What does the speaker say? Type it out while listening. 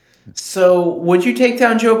So, would you take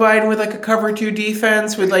down Joe Biden with like a cover two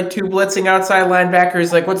defense with like two blitzing outside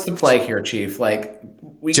linebackers? Like, what's the play here, Chief? Like,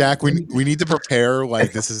 we Jack, we need to prepare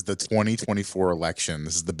like this is the 2024 election.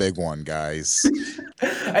 This is the big one, guys.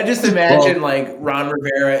 I just imagine Well, like Ron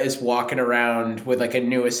Rivera is walking around with like a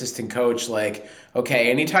new assistant coach. Like,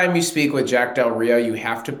 okay, anytime you speak with Jack Del Rio, you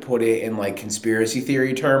have to put it in like conspiracy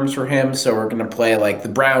theory terms for him. So we're gonna play like the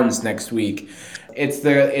Browns next week. It's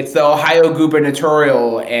the Ohio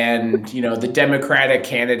gubernatorial, and the Democratic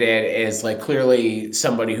candidate is like clearly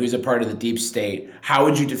somebody who's a part of the deep state. How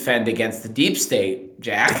would you defend against the deep state,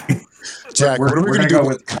 Jack? we're, Jack, what are we're, we we're gonna gonna do go about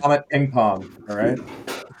with Comet Ping Pong. All right.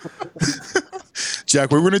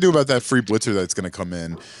 Jack? What are we gonna do about that free blitzer that's gonna come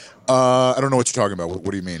in? I don't know what you're talking about.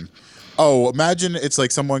 What do you mean? Oh, imagine it's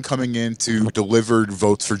like someone coming in to deliver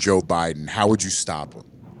votes for Joe Biden. How would you stop him?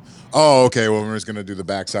 Oh, okay. Well, we're just gonna do the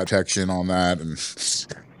backside protection on that, and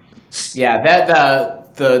Yeah,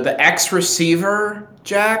 that the ex receiver,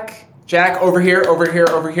 Jack over here, over here,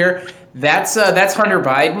 over here. That's Hunter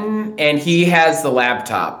Biden, and he has the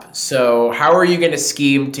laptop. So how are you going to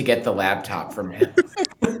scheme to get the laptop from him?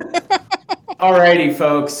 Alrighty,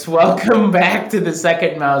 folks. Welcome back to the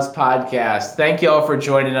Second Mouse podcast. Thank you all for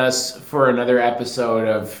joining us for another episode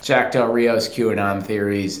of Jack Del Rio's QAnon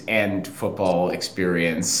theories and football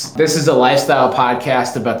experience. This is a lifestyle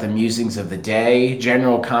podcast about the musings of the day,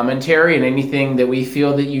 general commentary, and anything that we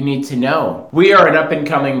feel that you need to know. We are an up and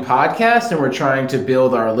coming podcast, and we're trying to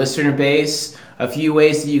build our listener base. A few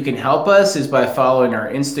ways that you can help us is by following our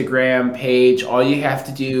Instagram page. All you have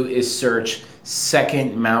to do is search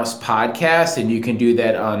Second Mouse Podcast, and you can do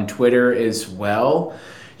that on Twitter as well.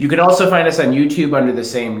 You can also find us on YouTube under the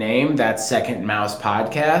same name. That's Second Mouse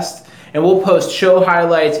Podcast. And we'll post show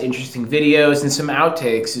highlights, interesting videos, and some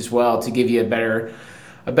outtakes as well to give you a better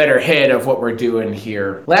hit of what we're doing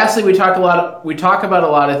here. Lastly, we talk about a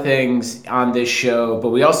lot of things on this show, but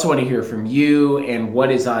we also want to hear from you and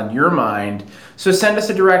what is on your mind. So send us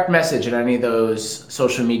a direct message on any of those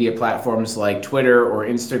social media platforms like Twitter or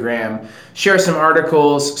Instagram. Share some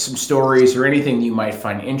articles, some stories, or anything you might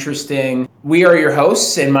find interesting. We are your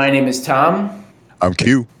hosts, and my name is Tom. I'm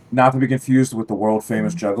Q. Not to be confused with the world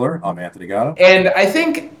famous juggler. I'm Anthony Gatto. And I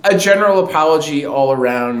think a general apology all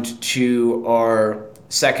around to our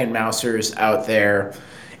second mousers out there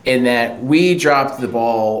in that we dropped the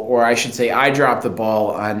ball, or I should say I dropped the ball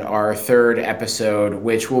on our third episode,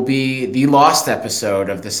 which will be the lost episode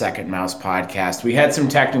of the Second Mouse podcast. We had some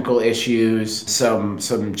technical issues, some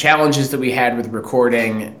challenges that we had with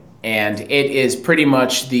recording, and it is pretty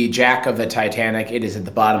much the Jack of the Titanic. It is at the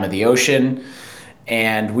bottom of the ocean,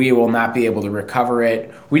 and we will not be able to recover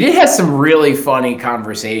it. We did have some really funny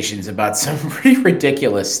conversations about some pretty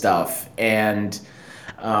ridiculous stuff. And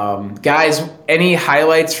guys, any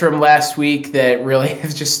highlights from last week that really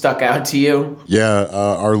have just stuck out to you? Yeah,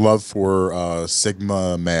 our love for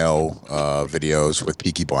Sigma male videos with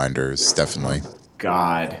Peaky Blinders, definitely.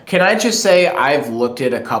 God. Can I just say I've looked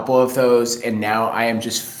at a couple of those, and now I am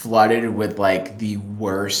just flooded with like the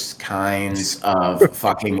worst kinds of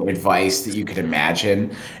fucking advice that you could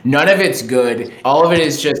imagine. None of it's good. All of it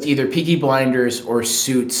is just either Peaky Blinders or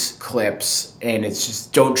Suits clips, and it's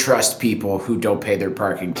just don't trust people who don't pay their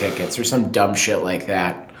parking tickets or some dumb shit like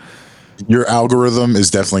that. Your algorithm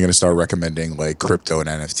is definitely going to start recommending like crypto and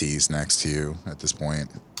NFTs next to you at this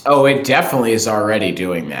point. Oh, it definitely is already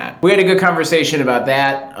doing that. We had a good conversation about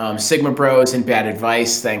that. Sigma Bros and bad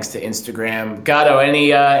advice, thanks to Instagram. Gatto,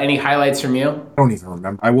 any highlights from you? I don't even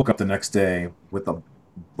remember. I woke up the next day with a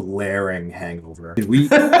blaring hangover. Did we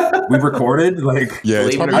recorded? Like, Yeah,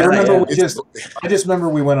 it's Believe it probably. or not, yeah. I just remember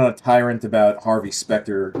we went on a tyrant about Harvey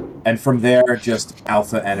Specter, and from there, just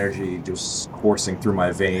alpha energy just coursing through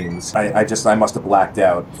my veins. I must have blacked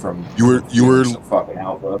out from You were some fucking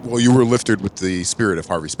alpha. well, you were lifted with the spirit of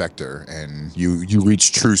Harvey Specter, and you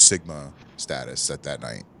reached true Sigma status at that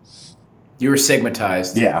night. You were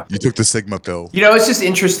stigmatized. Yeah. You took the Sigma pill. It's just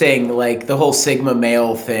interesting, like the whole Sigma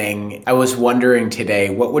male thing. I was wondering today,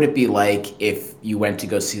 what would it be like if you went to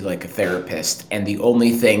go see like a therapist and the only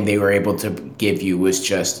thing they were able to give you was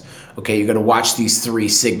just, okay, you're going to watch these 3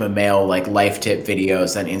 Sigma male like life tip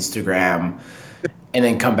videos on Instagram and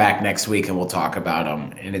then come back next week and we'll talk about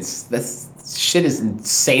them. And that's shit is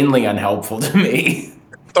insanely unhelpful to me.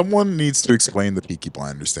 Someone needs to explain the Peaky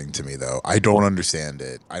Blinders thing to me, though. I don't understand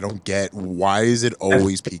it. I don't get why is it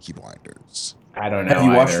always Peaky Blinders. I don't know Have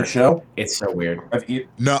you watched the either. show? It's so weird.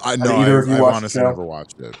 No, Have either of you I've watched the honestly show? never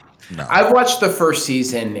watched it. No. I've watched the first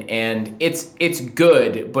season and it's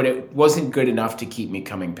good, but it wasn't good enough to keep me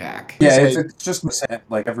coming back. Yeah, it's just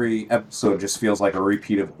like every episode just feels like a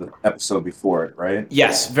repeat of the episode before it, right?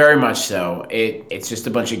 Yes, very much so. It's just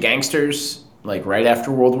a bunch of gangsters, like right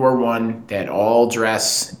after World War One, that all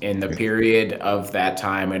dress in the period of that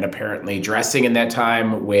time, and apparently dressing in that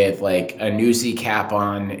time with like a newsy cap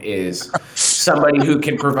on is somebody who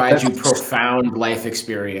can provide you profound life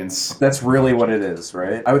experience That's really what it is,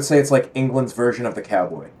 right? I would say it's like England's version of the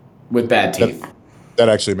cowboy. with bad teeth. That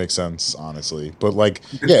actually makes sense, honestly. But like,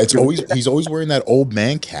 yeah, he's always wearing that old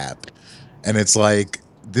man cap, and it's like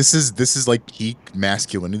this is like peak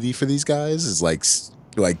masculinity for these guys. Is like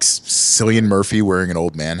Cillian Murphy wearing an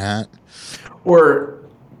old man hat. Or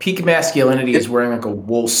peak masculinity is wearing like a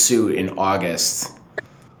wool suit in August.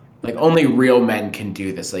 Like only real men can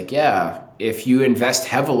do this. Like, yeah, if you invest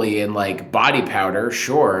heavily in like body powder,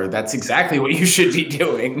 sure, that's exactly what you should be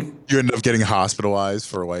doing. You end up getting hospitalized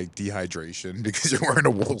for like dehydration because you're wearing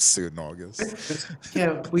a wool suit in August.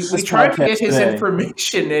 Yeah, we This tried to podcast get his today-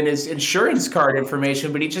 information and his insurance card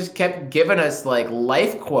information, but he just kept giving us like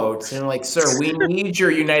life quotes and like, sir, we need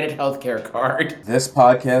your United Healthcare card. This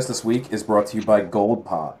podcast this week is brought to you by Gold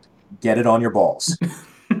Pod. Get it on your balls.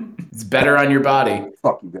 It's better on your body.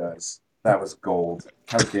 Fuck you guys. That was gold.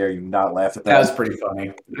 How dare you not laugh at That was that? pretty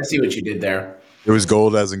funny. I see what you did there. It was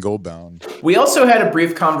gold as in gold bound. We also had a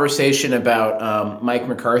brief conversation about Mike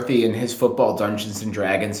McCarthy and his football Dungeons and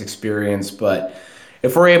Dragons experience, but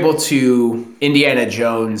if we're able to Indiana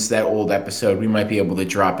Jones that old episode, we might be able to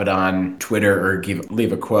drop it on Twitter or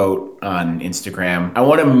leave a quote on Instagram. I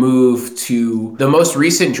want to move to the most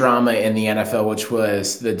recent drama in the NFL, which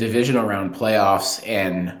was the divisional round playoffs,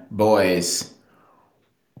 and boys,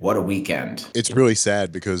 what a weekend. It's really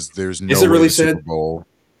sad because there's no Is it way really the sad? Super Bowl.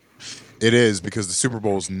 It is because the Super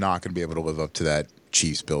Bowl is not going to be able to live up to that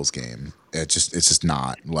Chiefs Bills game. It's just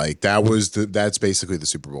not. Like that's basically the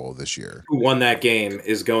Super Bowl this year. Who won that game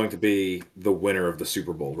is going to be the winner of the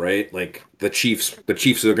Super Bowl, right? Like the Chiefs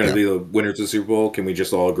are going to be the winners of the Super Bowl. Can we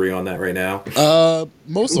just all agree on that right now?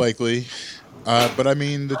 Most likely. But I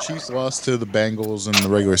mean, the Chiefs lost to the Bengals in the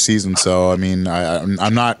regular season, so I mean,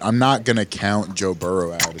 I'm not gonna count Joe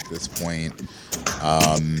Burrow out at this point.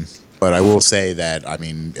 But I will say that I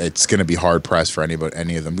mean, it's gonna be hard pressed for any of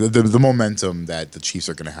them. The momentum that the Chiefs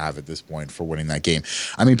are gonna have at this point for winning that game.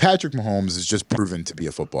 I mean, Patrick Mahomes is just proven to be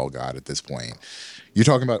a football god at this point. You're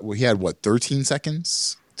talking about he had 13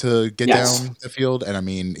 seconds to get down the field, and I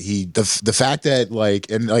mean, the fact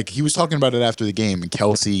that he was talking about it after the game, and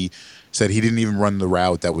Kelsey said he didn't even run the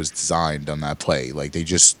route that was designed on that play. Like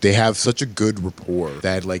they have such a good rapport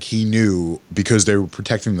that like he knew because they were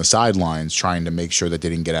protecting the sidelines, trying to make sure that they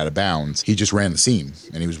didn't get out of bounds. He just ran the seam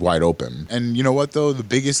and he was wide open. And you know what though? The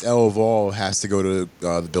biggest L of all has to go to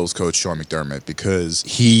the Bills coach Sean McDermott because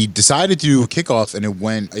he decided to do a kickoff and it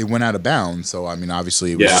went out of bounds. So I mean,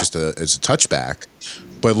 obviously it was just it's a touchback,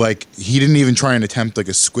 but like he didn't even try and attempt like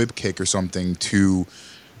a squib kick or something to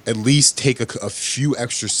at least take a few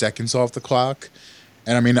extra seconds off the clock.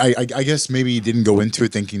 And I mean, I guess maybe he didn't go into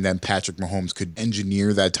it thinking that Patrick Mahomes could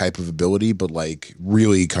engineer that type of ability, but like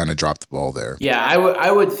really kind of dropped the ball there. Yeah,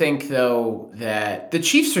 I would think though that the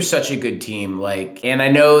Chiefs are such a good team. Like, and I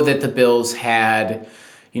know that the Bills had,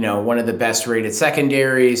 one of the best rated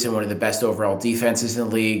secondaries and one of the best overall defenses in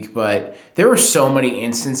the league. But there were so many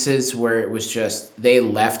instances where it was just they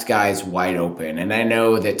left guys wide open. And I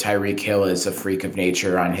know that Tyreek Hill is a freak of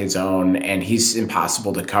nature on his own and he's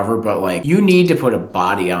impossible to cover. But like you need to put a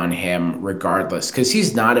body on him regardless because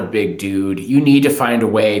he's not a big dude. You need to find a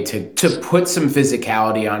way to put some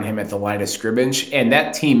physicality on him at the line of scrimmage. And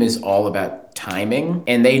that team is all about timing,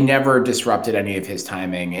 and they never disrupted any of his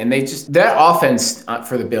timing. And that offense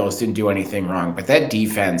for the Bills didn't do anything wrong, but that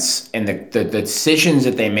defense and the decisions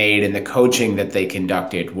that they made and the coaching that they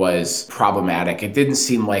conducted was problematic. It didn't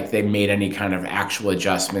seem like they made any kind of actual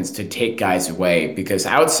adjustments to take guys away because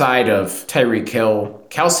outside of Tyreek Hill,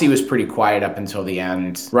 Kelsey was pretty quiet up until the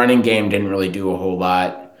end. Running game didn't really do a whole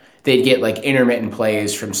lot. They'd get like intermittent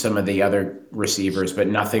plays from some of the other receivers, but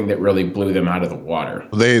nothing that really blew them out of the water.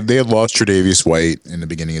 They had lost Tre'Davious White in the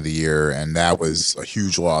beginning of the year, and that was a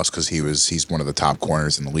huge loss because he's one of the top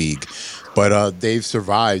corners in the league. But they've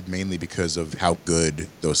survived mainly because of how good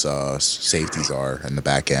those safeties are in the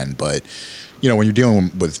back end. But when you're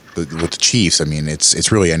dealing with the Chiefs, I mean,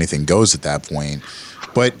 it's really anything goes at that point.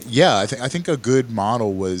 But yeah, I think a good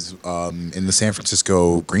model was in the San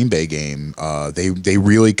Francisco Green Bay game. They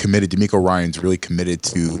really committed. D'Amico Ryans really committed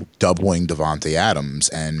to doubling Devontae Adams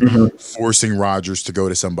and forcing Rodgers to go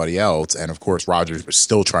to somebody else. And of course, Rodgers was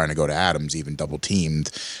still trying to go to Adams, even double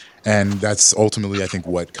teamed. And that's ultimately, I think,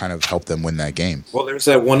 what kind of helped them win that game. Well, there was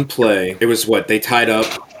that one play. It was what they tied up.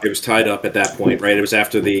 It was tied up at that point, right? It was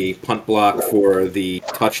after the punt block for the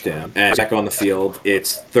touchdown, and back on the field.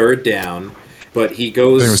 It's third down, but he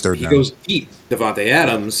goes deep, Devontae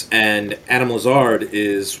Adams, and Adam Lazard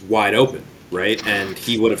is wide open, right? And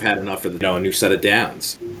he would have had enough for a new set of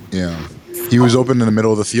downs. Yeah, he was open in the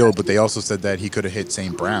middle of the field, but they also said that he could have hit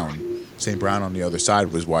St. Brown. St. Brown on the other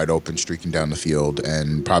side was wide open, streaking down the field,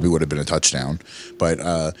 and probably would have been a touchdown. But,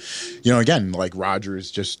 again, like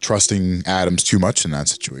Rodgers just trusting Adams too much in that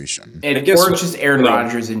situation. Or just Aaron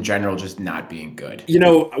Rodgers in general just not being good.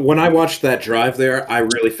 When I watched that drive there, I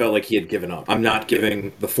really felt like he had given up. I'm not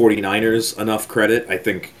giving the 49ers enough credit. I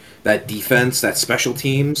think that defense, that special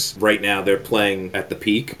teams, right now they're playing at the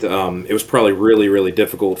peak. It was probably really, really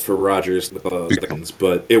difficult for Rodgers,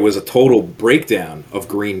 but it was a total breakdown of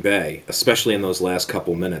Green Bay, especially in those last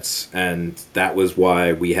couple minutes. And that was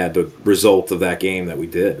why we had the result of that game that we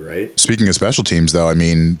did, right? Speaking of special teams, though, I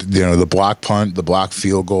mean, the block punt, the block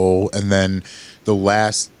field goal, and then the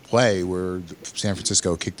last play where San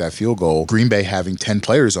Francisco kicked that field goal, Green Bay having 10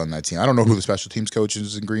 players on that team. I don't know who the special teams coach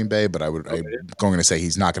is in Green Bay, but I'm going to say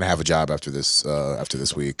he's not going to have a job after this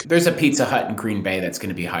week. There's a Pizza Hut in Green Bay that's going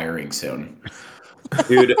to be hiring soon.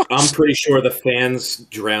 Dude, I'm pretty sure the fans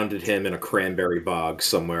drowned him in a cranberry bog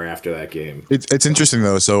somewhere after that game. It's interesting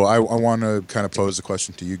though. So I want to kind of pose a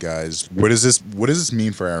question to you guys. What does this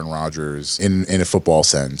mean for Aaron Rodgers in a football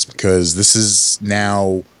sense? Because this is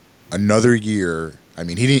now another year. I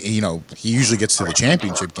mean, he usually gets to the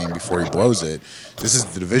championship game before he blows it. This is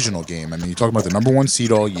the divisional game. I mean, you talk about the number one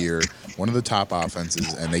seed all year, one of the top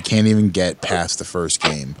offenses, and they can't even get past the first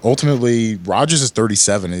game. Ultimately, Rodgers is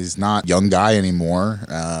 37. He's not a young guy anymore.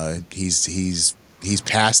 He's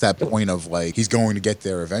past that point of like he's going to get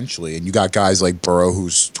there eventually. And you got guys like Burrow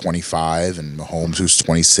who's 25 and Mahomes who's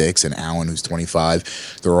 26 and Allen who's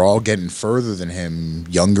 25. They're all getting further than him,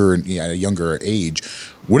 younger at a younger age.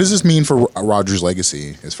 What does this mean for Rodgers'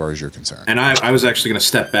 legacy as far as you're concerned? And I was actually going to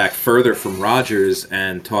step back further from Rodgers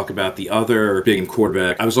and talk about the other big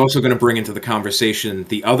quarterback. I was also going to bring into the conversation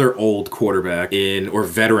the other old quarterback or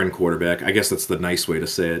veteran quarterback. I guess that's the nice way to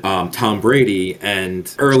say it. Tom Brady,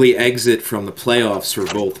 and early exit from the playoffs for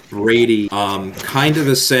both Brady, kind of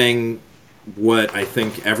is saying what I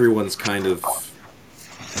think everyone's kind of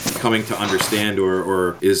coming to understand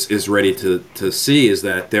or is ready to see is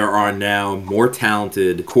that there are now more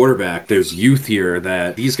talented quarterback. There's youth here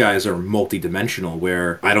that these guys are multi-dimensional,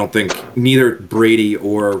 where I don't think neither Brady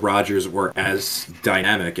or Rodgers were as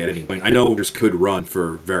dynamic at any point. I know Rodgers could run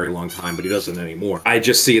for a very long time, but he doesn't anymore. I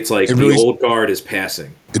just see it's like the old guard is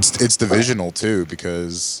passing. It's divisional too,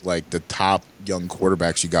 because like the top young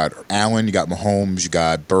quarterbacks, you got Allen, you got Mahomes, you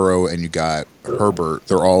got Burrow, and you got Herbert.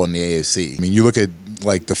 They're all in the AFC. I mean, you look at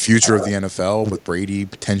like the future of the NFL with Brady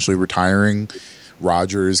potentially retiring,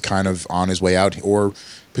 Rodgers kind of on his way out, or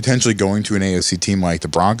potentially going to an AFC team like the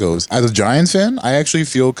Broncos. As a Giants fan, I actually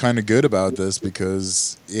feel kind of good about this,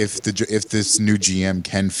 because if this new GM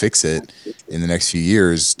can fix it in the next few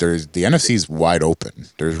years, the NFC is wide open.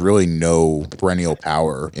 There's really no perennial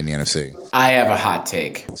power in the NFC. I have a hot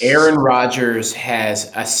take. Aaron Rodgers has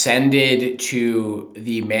ascended to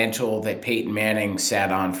the mantle that Peyton Manning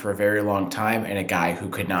sat on for a very long time, and a guy who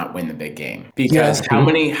could not win the big game. Because how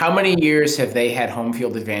many years have they had home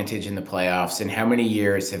field advantage in the playoffs, and how many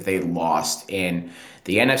years have they lost in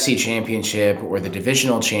the NFC Championship or the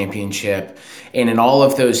Divisional Championship? And in all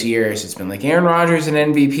of those years, it's been like Aaron Rodgers an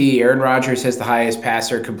MVP. Aaron Rodgers has the highest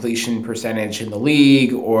passer completion percentage in the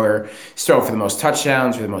league, or he's throwing for the most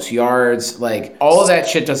touchdowns or the most yards. Like, all of that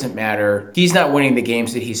shit doesn't matter. He's not winning the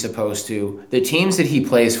games that he's supposed to. The teams that he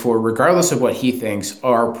plays for, regardless of what he thinks,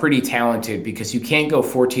 are pretty talented, because you can't go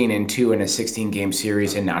 14-2 in a 16-game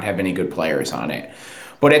series and not have any good players on it.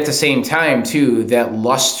 But at the same time, too, that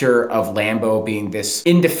luster of Lambeau being this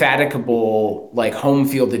indefatigable, like, home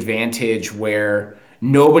field advantage where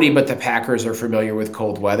nobody but the Packers are familiar with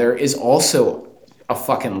cold weather is also a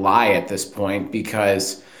fucking lie at this point,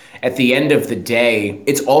 because at the end of the day,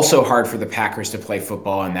 it's also hard for the Packers to play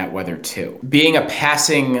football in that weather, too. Being a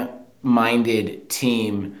passing-minded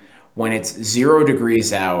team when it's 0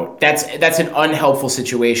 degrees out. That's an unhelpful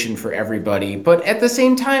situation for everybody. But at the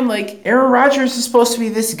same time, like, Aaron Rodgers is supposed to be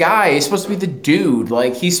this guy. He's supposed to be the dude.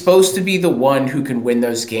 Like, he's supposed to be the one who can win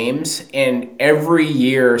those games. And every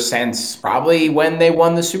year since probably when they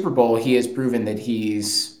won the Super Bowl, he has proven that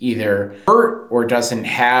he's either hurt or doesn't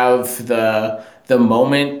have the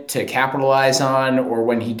moment to capitalize on, or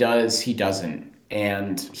when he does, he doesn't.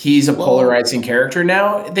 And he's a polarizing character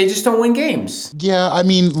now. They just don't win games. Yeah, I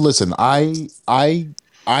mean, listen, I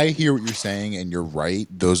hear what you're saying, and you're right.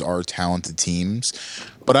 Those are talented teams.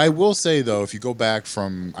 But I will say, though, if you go back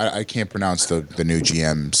from, I can't pronounce the new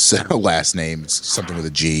GM's last name, it's something with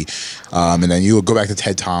a G, and then you go back to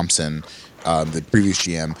Ted Thompson, the previous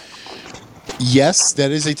GM. Yes,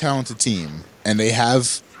 that is a talented team, and they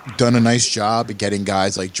have done a nice job at getting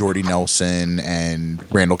guys like Jordy Nelson and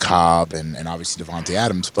Randall Cobb and obviously Devontae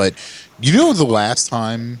Adams. But you know, the last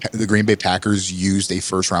time the Green Bay Packers used a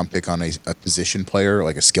first-round pick on a position player,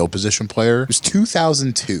 like a skill position player, it was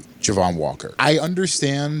 2002, Javon Walker. I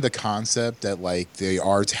understand the concept that, like, they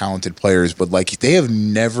are talented players, but, like, they have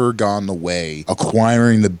never gone the way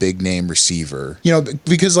acquiring the big-name receiver. You know,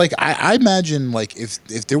 because, like, I imagine, like,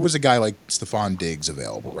 if there was a guy like Stephon Diggs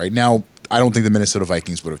available right now, I don't think the Minnesota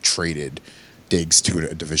Vikings would have traded Diggs to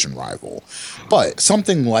a division rival. But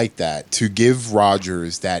something like that, to give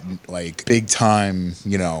Rodgers that, like, big time,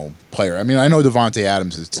 you know, player. I mean, I know Devontae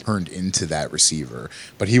Adams has turned into that receiver,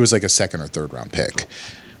 but he was like a second or third round pick.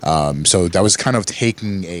 So that was kind of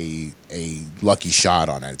taking a lucky shot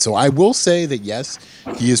on it. So I will say that, yes,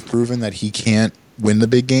 he has proven that he can't win the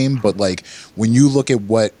big game. But, like, when you look at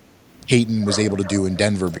what Peyton was able to do in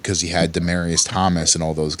Denver because he had Demaryius Thomas and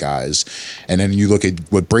all those guys, and then you look at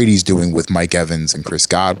what Brady's doing with Mike Evans and Chris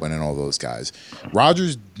Godwin and all those guys,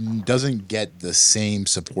 Rodgers doesn't get the same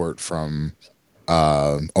support from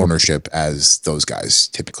ownership as those guys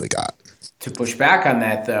typically got. To push back on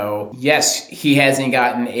that, though, yes, he hasn't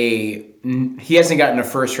gotten a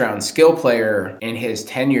first round skill player in his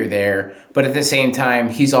tenure there, but at the same time,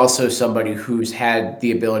 he's also somebody who's had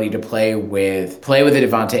the ability to play with a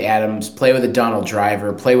Devontae Adams, play with a Donald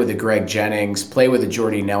Driver, play with a Greg Jennings, play with a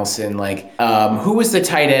Jordy Nelson. Like, who was the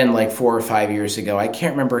tight end like 4 or 5 years ago? I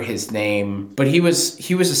can't remember his name, but he was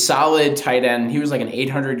a solid tight end. He was like an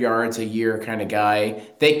 800 yards a year kind of guy.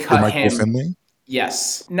 They cut him. Finley?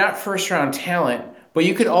 Yes, not first-round talent, but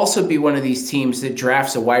you could also be one of these teams that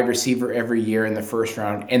drafts a wide receiver every year in the first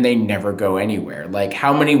round and they never go anywhere. Like,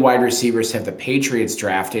 how many wide receivers have the Patriots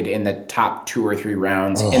drafted in the top 2 or 3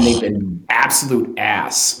 rounds, and they've been absolute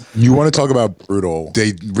ass? You want to talk about brutal?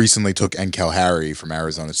 They recently took N'Keal Harry from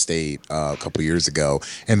Arizona State a couple years ago,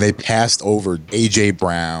 and they passed over A.J.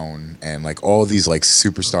 Brown and, like, all these, like,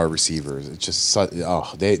 superstar receivers. It's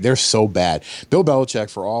just they're so bad. Bill Belichick,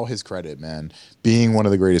 for all his credit, man, being one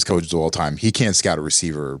of the greatest coaches of all time, he can't scout a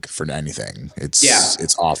receiver for anything.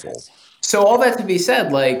 It's awful. So all that to be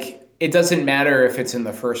said, like, it doesn't matter if it's in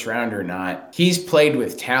the first round or not. He's played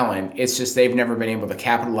with talent. It's just they've never been able to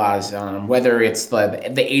capitalize on him. Whether it's the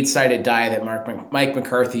 8-sided die that Mike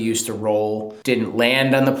McCarthy used to roll didn't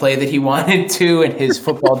land on the play that he wanted to in his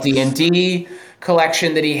football D&D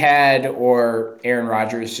collection that he had, or Aaron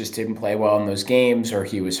Rodgers just didn't play well in those games, or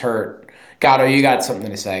he was hurt. Gatto, you got something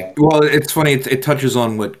to say? Well, it's funny. It touches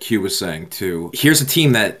on what Q was saying, too. Here's a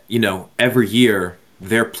team that, you know, every year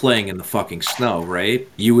they're playing in the fucking snow, right?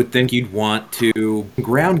 You would think you'd want to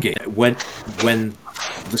ground game. When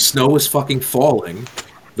the snow was fucking falling,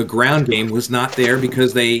 the ground game was not there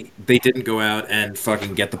because they didn't go out and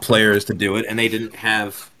fucking get the players to do it, and they didn't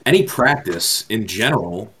have any practice in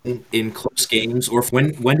general in close games. Or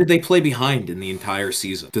when did they play behind in the entire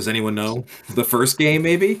season? Does anyone know? The first game,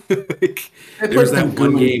 maybe? There's that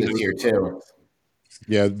one game this year too.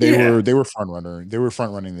 Yeah, they were front runner. They were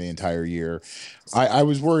front running the entire year. I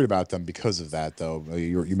was worried about them because of that, though.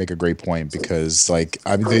 You make a great point, because, like,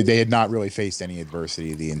 I mean, they had not really faced any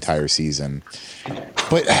adversity the entire season.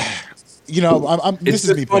 But, you know, this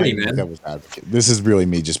is me playing devil's advocate. This is really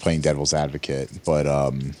me just playing devil's advocate. But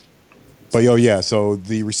yeah. So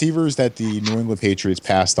the receivers that the New England Patriots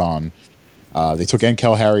passed on, they took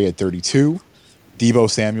N'Keal Harry at 32. Deebo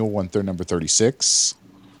Samuel went their number 36.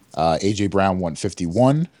 A.J. Brown went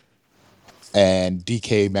 51. And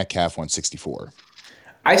DK Metcalf went 64.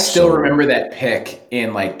 I still remember that pick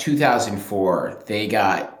in, like, 2004. They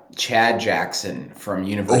got Chad Jackson from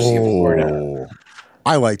University of Florida.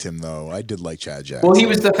 I liked him, though. I did like Chad Jackson. Well, he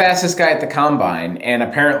was the fastest guy at the combine, and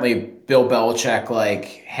apparently Bill Belichick,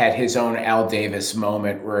 like, had his own Al Davis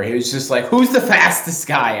moment where he was just like, who's the fastest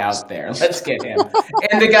guy out there? Let's get him.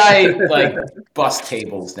 And the guy, like, busts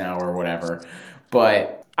tables now or whatever.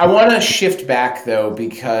 But I want to shift back though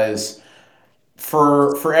because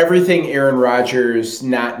for everything Aaron Rodgers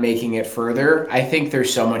not making it further, I think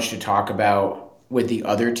there's so much to talk about with the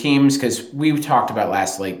other teams because we talked about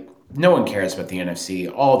last like no one cares about the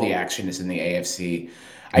NFC. All the action is in the AFC.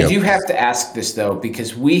 I Yep. do have to ask this though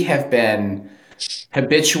because we have been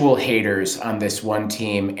habitual haters on this one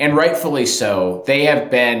team, and rightfully so. They have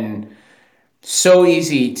been so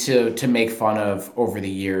easy to make fun of over the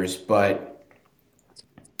years, but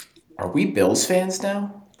are we Bills fans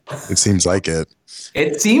now? It seems like it.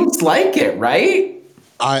 It seems like it, right?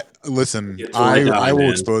 I listen. It's till I die, I will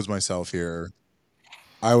man. expose myself here.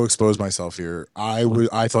 I will expose myself here.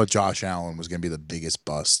 I thought Josh Allen was going to be the biggest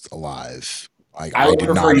bust alive. Like I I would did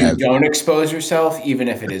prefer not you have. don't expose yourself, even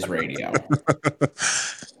if it is radio.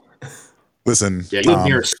 Listen, Yeah, you live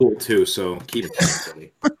near a school too, so keep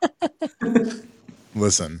it funny.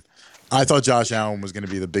 listen. I thought Josh Allen was going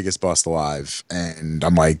to be the biggest bust alive, and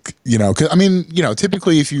I'm like, you know, 'cause, I mean, you know,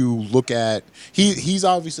 typically if you look at he's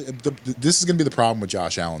obviously this is going to be the problem with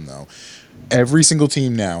Josh Allen though. Every single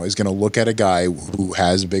team now is going to look at a guy who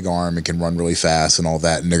has a big arm and can run really fast and all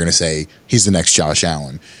that, and they're going to say he's the next Josh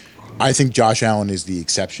Allen. I think Josh Allen is the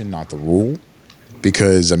exception, not the rule,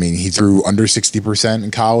 because I mean he threw under 60%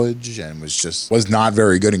 in college and was not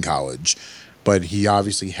very good in college, but he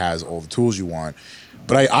obviously has all the tools you want.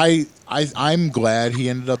 But I'm glad he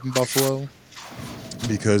ended up in Buffalo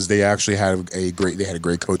because they actually had a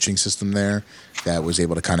great coaching system there that was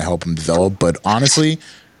able to kind of help him develop. But honestly,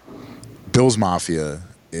 Bills Mafia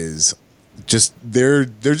is just they're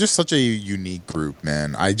just such a unique group,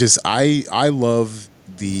 man. I love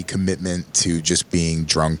the commitment to just being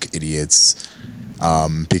drunk idiots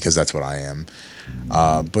because that's what I am.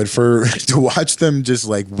 But for to watch them just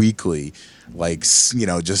like weekly, like you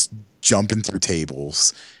know, just jumping through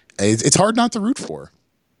tables, it's hard not to root for.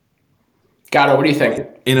 Gato, what do you think?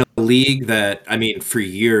 In a league that, I mean, for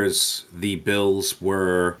years, the Bills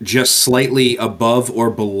were just slightly above or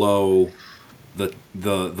below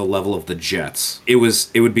the level of the Jets. It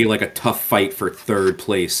would be like a tough fight for third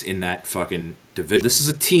place in that fucking division. This is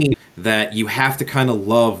a team that you have to kind of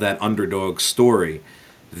love that underdog story.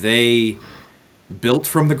 They built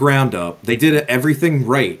from the ground up. They did everything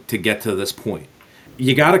right to get to this point.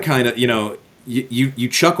 You got to kind of, you know, you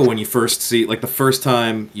chuckle when you first see, like the first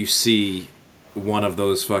time you see one of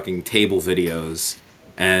those fucking table videos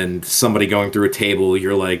and somebody going through a table,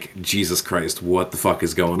 you're like, Jesus Christ, what the fuck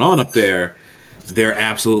is going on up there? They're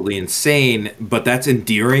absolutely insane, but that's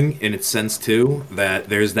endearing in its sense too, that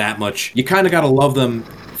there's that much. You kind of got to love them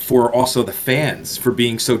for also the fans for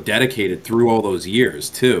being so dedicated through all those years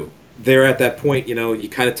too. They're at that point, you know, you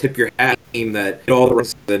kind of tip your hat to the team that did all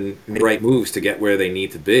the right moves to get where they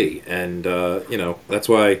need to be. And, you know, that's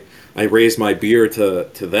why I raised my beer to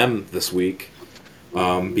them this week.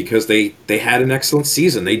 Because they had an excellent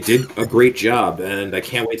season. They did a great job, and I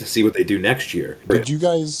can't wait to see what they do next year. Did you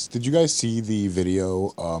guys see the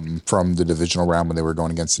video from the divisional round when they were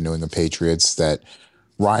going against the New England Patriots that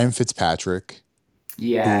Ryan Fitzpatrick,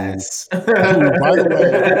 Yes. who by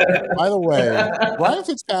the way, Ryan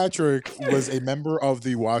Fitzpatrick was a member of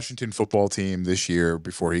the Washington football team this year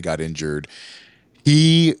before he got injured.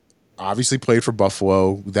 He obviously played for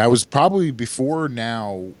Buffalo. That was probably before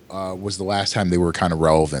now was the last time they were kind of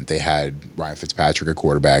relevant. They had Ryan Fitzpatrick at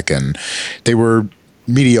quarterback, and they were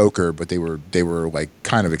mediocre, but they were like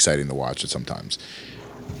kind of exciting to watch at sometimes.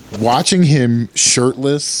 Watching him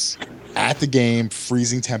shirtless at the game,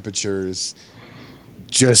 freezing temperatures,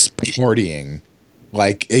 just partying,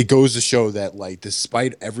 like it goes to show that like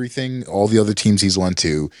despite everything, all the other teams he's went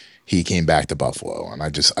to, he came back to Buffalo, and I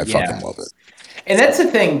fucking love it. And that's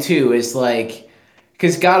the thing too, is like,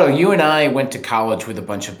 because Gatto, you and I went to college with a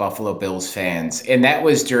bunch of Buffalo Bills fans, and that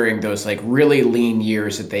was during those like really lean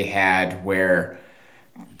years that they had where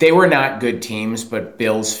they were not good teams, but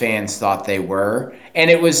Bills fans thought they were. And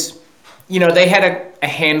it was, you know, they had a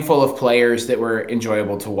handful of players that were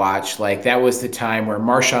enjoyable to watch. Like that was the time where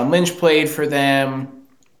Marshawn Lynch played for them.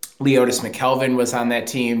 Leotis McKelvin was on that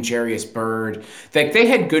team, Jarius Byrd. Like they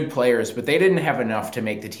had good players, but they didn't have enough to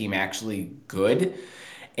make the team actually good.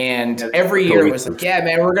 And every year it was like, yeah,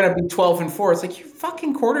 man, we're gonna be 12-4. It's like your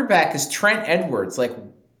fucking quarterback is Trent Edwards. Like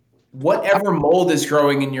whatever mold is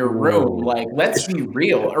growing in your room, like let's be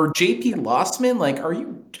real. Or JP Lossman, like, are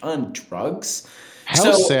you on drugs?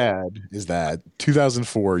 How sad is that?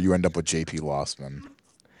 2004, you end up with JP Lossman.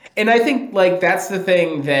 And I think like that's the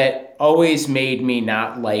thing that always made me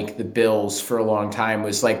not like the Bills for a long time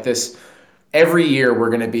was like this every year we're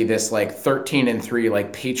going to be this like 13-3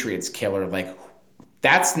 like Patriots killer, like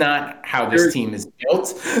That's not how this team is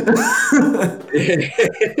built. And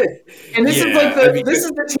this is like Yeah, I mean, this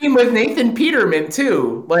is the team with Nathan Peterman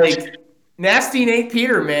too. Like nasty Nate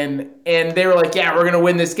Peterman, and they were like, "Yeah, we're gonna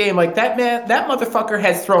win this game." Like that man, that motherfucker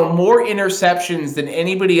has thrown more interceptions than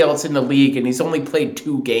anybody else in the league, and he's only played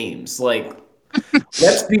 2 games. Like,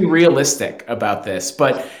 let's be realistic about this.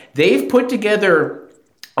 But they've put together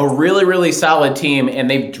a really, really solid team, and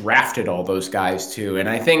they've drafted all those guys too. And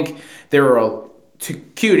I think there are,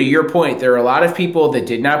 to your point, there are a lot of people that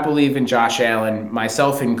did not believe in Josh Allen,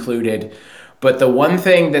 myself included. But the one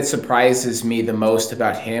thing that surprises me the most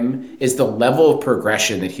about him is the level of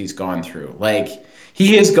progression that he's gone through. Like,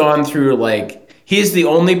 he has gone through, like, he is the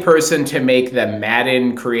only person to make the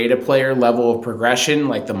Madden create a player level of progression,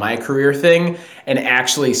 like the My Career thing, and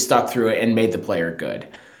actually stuck through it and made the player good.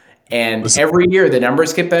 And every year the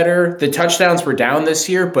numbers get better. The touchdowns were down this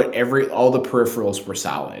year, but all the peripherals were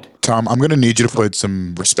solid. Tom, I'm going to need you to put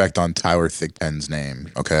some respect on Tyler Thigpen's name,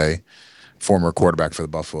 okay? Former quarterback for the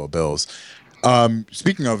Buffalo Bills.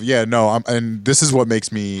 Speaking of, and this is what makes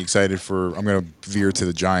me excited I'm going to veer to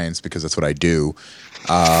the Giants because that's what I do.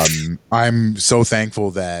 I'm so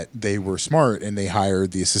thankful that they were smart and they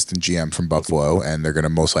hired the assistant GM from Buffalo, and they're going to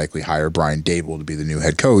most likely hire Brian Dable to be the new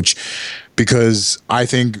head coach, because I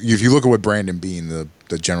think if you look at what Brandon Beane, the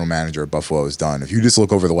general manager of Buffalo, has done, if you just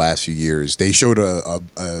look over the last few years, they showed a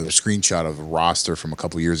screenshot of a roster from a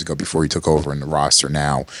couple of years ago before he took over, and the roster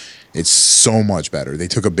now, it's so much better. They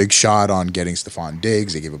took a big shot on getting Stephon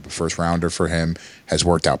Diggs. They gave up a first rounder for him. Has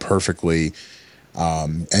worked out perfectly.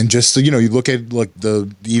 And just you look at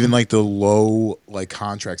the low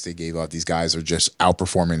contracts they gave out. These guys are just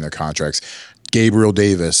outperforming their contracts. Gabriel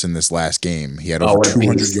Davis in this last game, he had over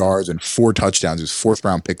 200 yards and 4 touchdowns. He was 4th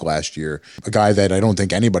round pick last year. A guy that I don't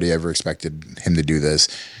think anybody ever expected him to do this.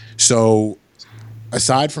 So,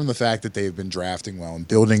 aside from the fact that they've been drafting well and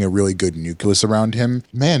building a really good nucleus around him,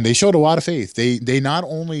 man, they showed a lot of faith. They not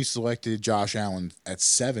only selected Josh Allen at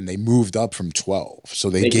 7, they moved up from 12. So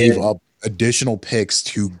they gave up additional picks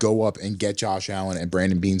to go up and get Josh Allen, and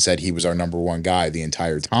Brandon Beane said he was our number 1 guy the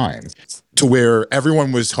entire time. To where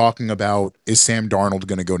everyone was talking about, is Sam Darnold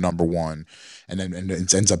going to go number 1? And then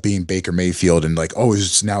it ends up being Baker Mayfield, and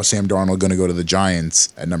is now Sam Darnold going to go to the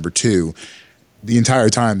Giants at number 2? The entire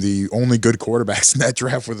time, the only good quarterbacks in that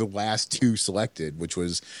draft were the last 2 selected, which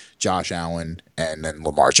was Josh Allen and then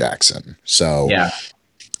Lamar Jackson. So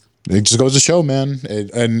it just goes to show, man.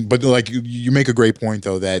 But you make a great point,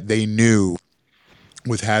 though, that they knew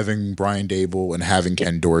with having Brian Dable and having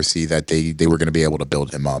Ken Dorsey that they were going to be able to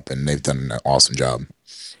build him up, and they've done an awesome job.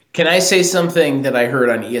 Can I say something that I heard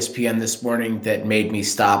on ESPN this morning that made me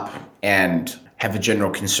stop and have a general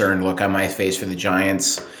concerned look on my face for the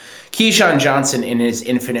Giants? Keyshawn Johnson, in his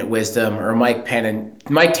infinite wisdom, or Mike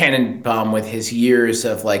Tannenbaum with his years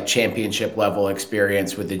of championship level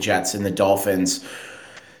experience with the Jets and the Dolphins,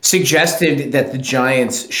 suggested that the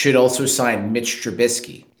Giants should also sign Mitch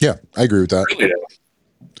Trubisky. Yeah, I agree with that.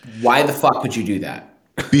 Why the fuck would you do that?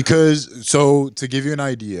 Because, so to give you an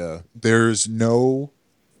idea, there is no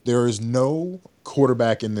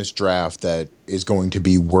quarterback in this draft that is going to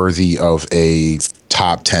be worthy of a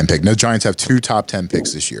top 10 pick. Now, the Giants have 2 top 10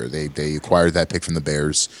 picks this year. They acquired that pick from the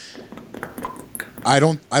Bears. I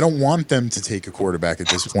don't want them to take a quarterback at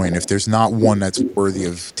this point if there's not one that's worthy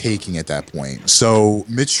of taking at that point. So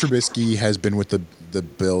Mitch Trubisky has been with the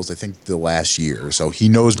Bills, I think, the last year. So he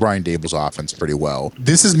knows Brian Dable's offense pretty well.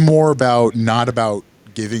 This is more about, not about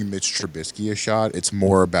giving Mitch Trubisky a shot. It's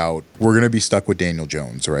more about, we're going to be stuck with Daniel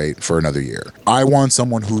Jones, right, for another year. I want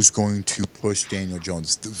someone who's going to push Daniel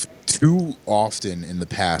Jones. Too often in the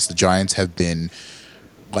past, the Giants have been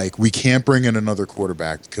we can't bring in another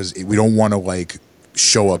quarterback because we don't want to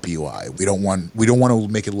show up Eli. We don't want to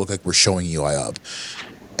make it look like we're showing Eli up.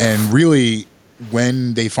 And really,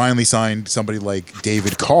 when they finally signed somebody like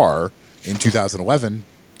David Carr in 2011,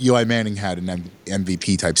 Eli Manning had an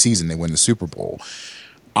MVP type season. They win the Super Bowl.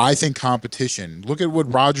 I think competition. Look at what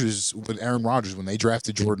Aaron Rodgers, when they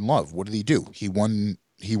drafted Jordan Love, what did he do? He won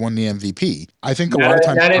the MVP. I think a lot of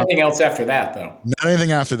times, not anything else after that, though. Not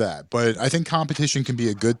anything after that, but I think competition can be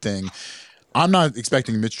a good thing. I'm not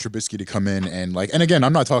expecting Mitch Trubisky to come in and and again,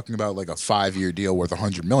 I'm not talking about a 5-year deal worth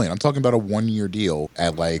 $100 million. I'm talking about a 1-year deal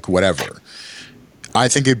at whatever. I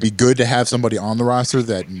think it'd be good to have somebody on the roster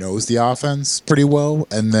that knows the offense pretty well,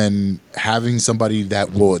 and then having somebody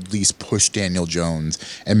that will at least push Daniel Jones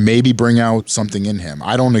and maybe bring out something in him.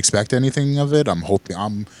 I don't expect anything of it.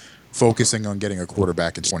 I'm focusing on getting a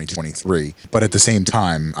quarterback in 2023, but at the same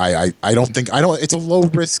time, it's a low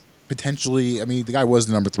risk potentially. I mean, the guy was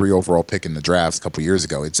the number 3 overall pick in the draft a couple years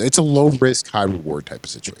ago. It's a low risk, high reward type of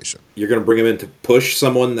situation. You're going to bring him in to push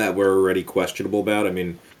someone that we're already questionable about. I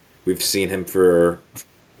mean, we've seen him for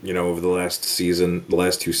over the last season, the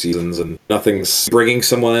last 2 seasons, and nothing's bringing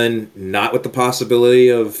someone in not with the possibility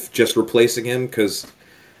of just replacing him. Because,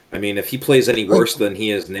 I mean, if he plays any worse than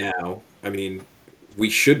he is now, I mean, we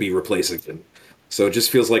should be replacing him. So it just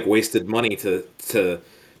feels like wasted money to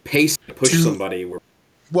push somebody.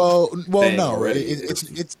 Well, no, already.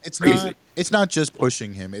 it's not just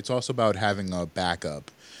pushing him. It's also about having a backup.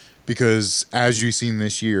 Because as you've seen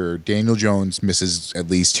this year, Daniel Jones misses at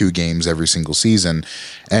least 2 games every single season.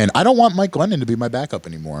 And I don't want Mike Glennon to be my backup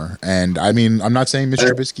anymore. And I mean, I'm not saying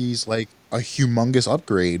Mr. Trubisky's like a humongous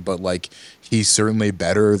upgrade, but like he's certainly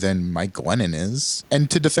better than Mike Glennon is. And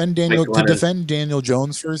to defend Daniel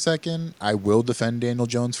Jones for a second, I will defend Daniel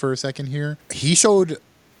Jones for a second here. He showed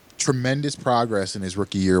tremendous progress in his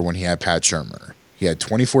rookie year when he had Pat Shurmur. He had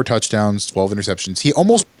 24 touchdowns, 12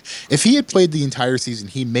 interceptions. If he had played the entire season,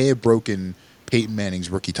 he may have broken Peyton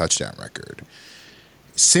Manning's rookie touchdown record.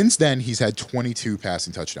 Since then, he's had 22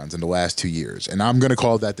 passing touchdowns in the last 2 years, and I'm going to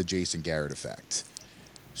call that the Jason Garrett effect.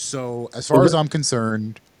 So as far as I'm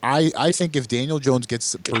concerned, I think if Daniel Jones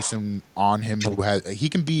gets a person on him he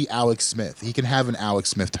can be Alex Smith. He can have an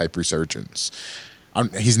Alex Smith type resurgence.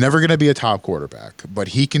 He's never going to be a top quarterback, but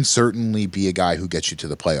he can certainly be a guy who gets you to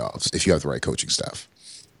the playoffs if you have the right coaching staff.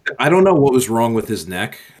 I don't know what was wrong with his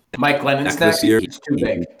neck. Mike Glennon's neck this year. He's too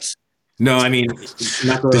big. No, I mean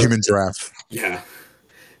not the human giraffe. Yeah.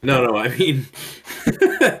 No. I mean,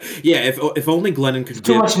 yeah. If only Glennon could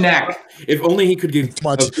too much neck. If only he could give too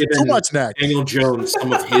much neck. Daniel Jones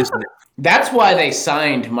some of his neck. That's why they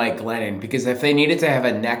signed Mike Glennon, because if they needed to have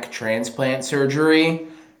a neck transplant surgery,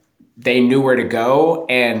 they knew where to go,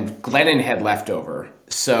 and Glennon had leftover.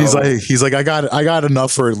 So he's like, I got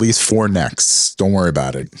enough for at least 4 necks. Don't worry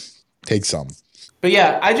about it. Take some. But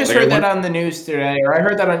yeah, I just heard that on the news today, or I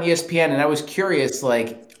heard that on ESPN, and I was curious,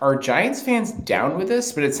 like, are Giants fans down with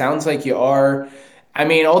this? But it sounds like you are. I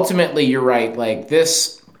mean, ultimately, you're right. Like,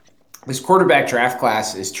 this quarterback draft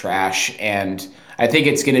class is trash, and I think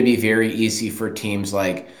it's going to be very easy for teams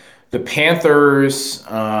like the Panthers,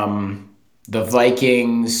 the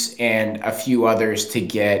Vikings, and a few others to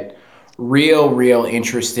get real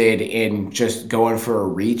interested in just going for a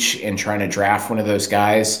reach and trying to draft one of those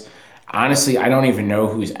guys. Honestly, I don't even know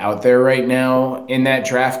who's out there right now in that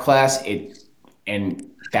draft class.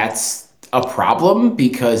 And that's a problem,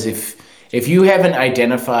 because if you haven't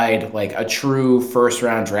identified like a true first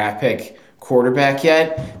round draft pick quarterback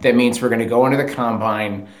yet, that means we're going to go into the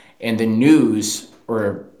combine, and the news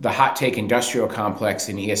or the hot take industrial complex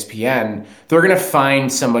in ESPN, they're going to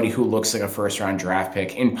find somebody who looks like a first-round draft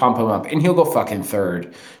pick and pump him up, and he'll go fucking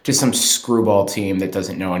third to some screwball team that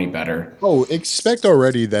doesn't know any better. Oh, expect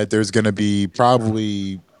already that there's going to be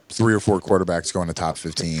probably 3 or 4 quarterbacks going to top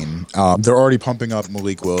 15. They're already pumping up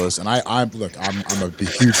Malik Willis, and I'm a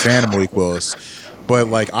huge fan of Malik Willis. But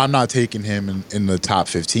like, I'm not taking him in the top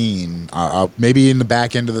 15. Maybe in the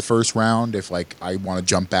back end of the first round, if like I want to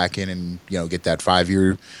jump back in and get that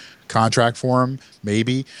 5-year contract for him,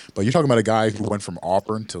 maybe. But you're talking about a guy who went from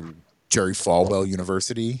Auburn to Jerry Falwell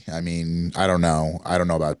University. I mean, I don't know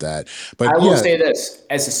about that. But I will say this: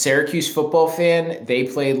 as a Syracuse football fan, they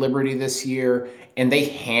played Liberty this year, and they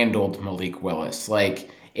handled Malik Willis. Like,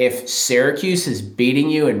 if Syracuse is beating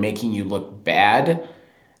you and making you look bad,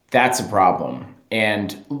 that's a problem.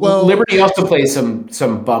 And Liberty also plays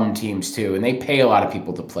some bum teams too, and they pay a lot of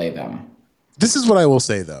people to play them. This is what I will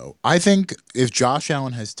say, though. I think if Josh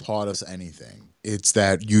Allen has taught us anything, it's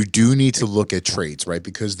that you do need to look at traits, right?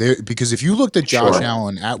 Because if you looked at Josh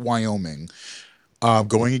Allen at Wyoming,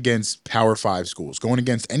 going against Power 5 schools, going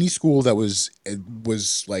against any school that was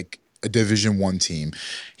like a Division I team,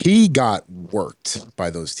 he got worked by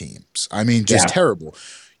those teams. I mean, just terrible.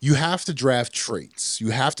 You have to draft traits. You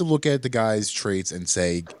have to look at the guy's traits and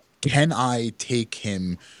say, can I take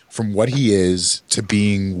him from what he is to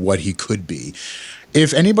being what he could be?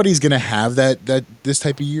 If anybody's going to have that this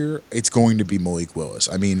type of year, it's going to be Malik Willis.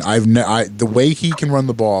 I mean, the way he can run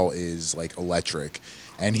the ball is like electric,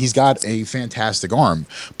 and he's got a fantastic arm.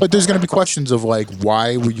 But there's going to be questions of like,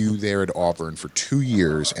 why were you there at Auburn for 2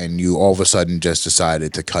 years and you all of a sudden just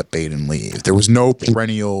decided to cut bait and leave? There was no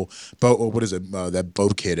perennial. What is it? That Bo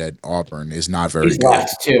kid at Auburn is not very good. He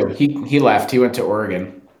left too. He left. He went to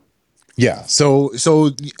Oregon. Yeah. So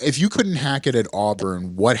if you couldn't hack it at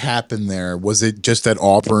Auburn, what happened there? Was it just that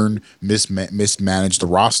Auburn mismanaged the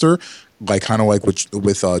roster, like kind of like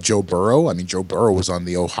with Joe Burrow? I mean, Joe Burrow was on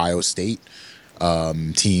the Ohio State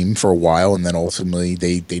team for a while, and then ultimately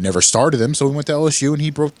they never started him, so he went to LSU and he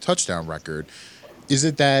broke the touchdown record. Is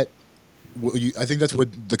it that? I think that's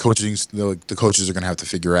what the coaches are going to have to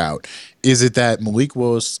figure out. Is it that Malik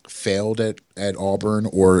Willis failed at Auburn,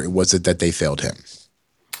 or was it that they failed him?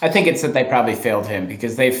 I think it's that they probably failed him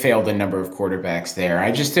because they failed a number of quarterbacks there.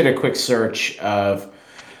 I just did a quick search of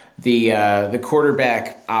the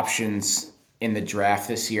quarterback options in the draft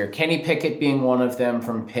this year. Kenny Pickett being one of them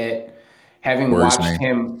from Pitt. Having watched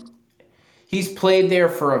him, he's played there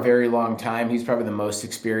for a very long time. He's probably the most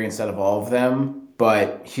experienced out of all of them,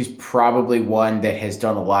 but he's probably one that has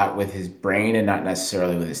done a lot with his brain and not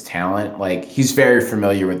necessarily with his talent. Like, he's very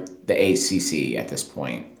familiar with the ACC at this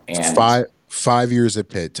point. And 5 years at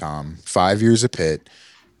Pitt, Tom. 5 years at Pitt.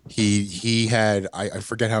 He had, I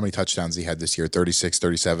forget how many touchdowns he had this year, 36,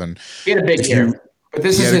 37. He had a big year. But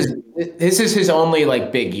this is his only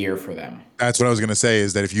like big year for them. That's what I was going to say,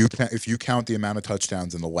 is that if you count the amount of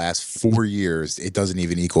touchdowns in the last 4 years, it doesn't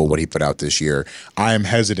even equal what he put out this year. I am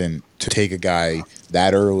hesitant to take a guy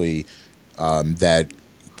that early, and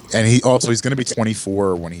he's going to be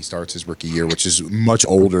 24 when he starts his rookie year, which is much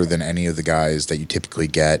older than any of the guys that you typically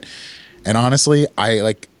get. And honestly,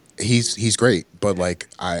 he's great, but like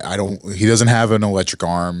he doesn't have an electric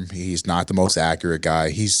arm. He's not the most accurate guy.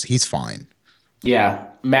 He's fine. Yeah.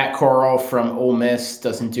 Matt Corral from Ole Miss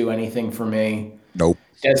doesn't do anything for me. Nope.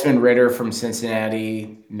 Desmond Ridder from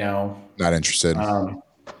Cincinnati, no. Not interested.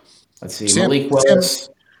 Let's see. Malik Willis.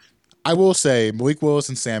 I will say Malik Willis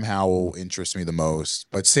and Sam Howell interest me the most,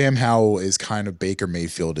 but Sam Howell is kind of Baker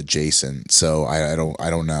Mayfield adjacent, so I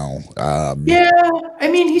don't know. Yeah, I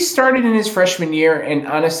mean, he started in his freshman year, and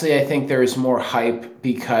honestly, I think there is more hype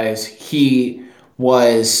because he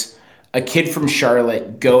was a kid from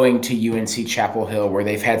Charlotte going to UNC Chapel Hill, where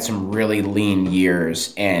they've had some really lean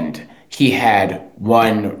years, and he had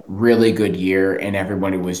one really good year, and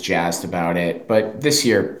everybody was jazzed about it. But this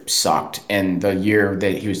year sucked, and the year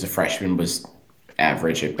that he was a freshman was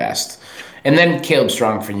average at best. And then Caleb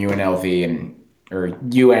Strong from UNLV or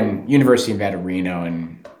University of Nevada, Reno,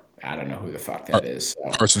 and I don't know who the fuck that is.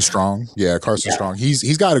 So. Carson Strong, yeah, Strong.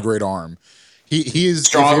 He's got a great arm. He is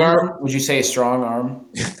strong arm. Would you say a strong arm?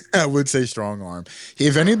 I would say strong arm.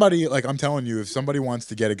 If anybody, like I'm telling you, if somebody wants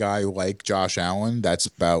to get a guy like Josh Allen, that's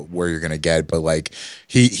about where you're gonna get. But like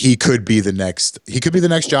he could be the next. He could be the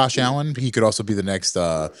next Josh Allen. He could also be the next.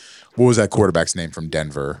 What was that quarterback's name from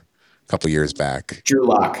Denver a couple years back? Drew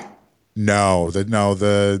Lock. No,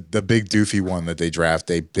 the big doofy one that they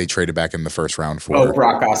traded back in the first round for. Oh,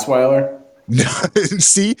 Brock Osweiler. No,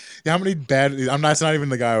 see how many bad. That's not even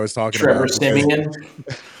the guy I was talking Trevor about. Trevor Siemian.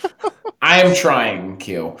 I am trying,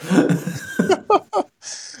 Q.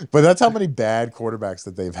 But that's how many bad quarterbacks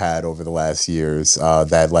that they've had over the last years.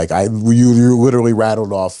 That like you literally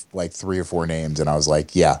rattled off like 3 or 4 names, and I was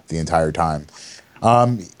like, yeah, the entire time.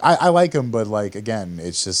 I like them, but like again,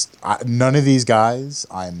 it's just none of these guys.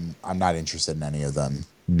 I'm not interested in any of them.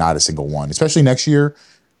 Not a single one. Especially next year,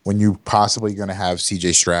 when you possibly going to have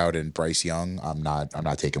C.J. Stroud and Bryce Young. I'm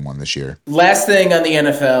not taking one this year. Last thing on the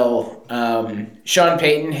NFL, Sean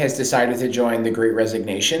Payton has decided to join the Great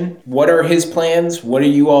Resignation. What are his plans? What do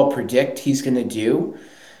you all predict he's going to do?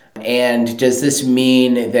 And does this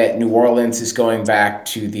mean that New Orleans is going back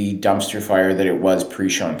to the dumpster fire that it was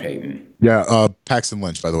pre-Sean Payton? Yeah, Paxton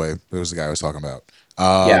Lynch, by the way, that was the guy I was talking about.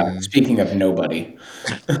 Yeah, speaking of nobody.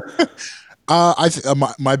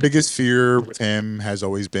 My biggest fear with him has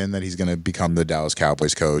always been that he's going to become the Dallas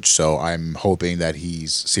Cowboys coach. So I'm hoping that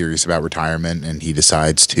he's serious about retirement and he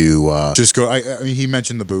decides to just go. I mean, he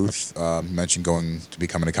mentioned the booth, mentioned going to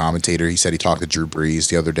becoming a commentator. He said he talked to Drew Brees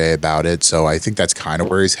the other day about it. So I think that's kind of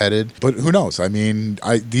where he's headed. But who knows? I mean,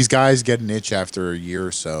 these guys get an itch after a year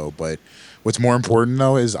or so. But what's more important,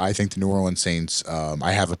 though, is I think the New Orleans Saints,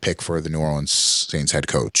 I have a pick for the New Orleans Saints head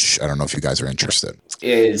coach. I don't know if you guys are interested.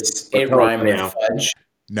 Is it rhyme with fudge?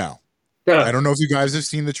 No. I don't know if you guys have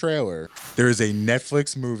seen the trailer. There is a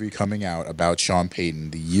Netflix movie coming out about Sean Payton,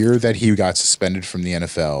 the year that he got suspended from the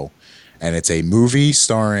NFL. And it's a movie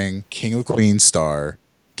starring King of Queens star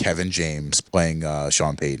Kevin James playing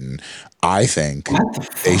Sean Payton. I think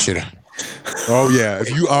they should... Oh yeah! If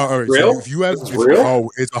you are all right, real? So if you have,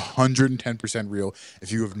 it's 110% real.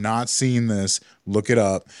 If you have not seen this, look it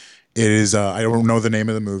up. It is. I don't know the name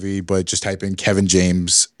of the movie, but just type in Kevin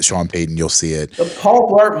James, Sean Payton, you'll see it. The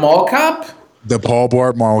Paul Blart Mall Cop. The Paul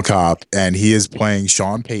Blart Mall Cop, and he is playing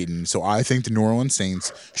Sean Payton. So I think the New Orleans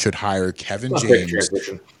Saints should hire Kevin James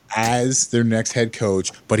as their next head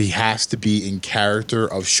coach, but he has to be in character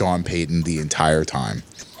of Sean Payton the entire time.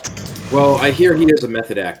 Well, I hear he is a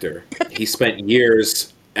method actor. He spent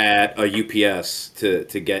years at a UPS to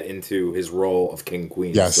get into his role of King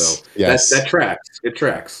Queen. Yes, So yes. that tracks. It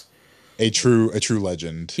tracks. A true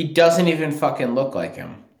legend. He doesn't even fucking look like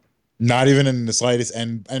him. Not even in the slightest.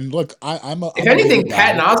 And look, I'm If a bigger anything, guy.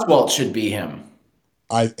 Patton Oswalt should be him.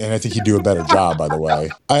 I think he'd do a better job, by the way.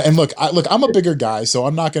 Look, I'm a bigger guy, so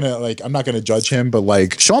I'm not gonna judge him. But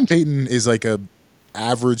like, Sean Payton is like a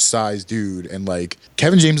average sized dude, and like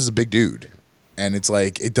Kevin James is a big dude, and it's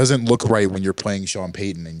like it doesn't look right when you're playing Sean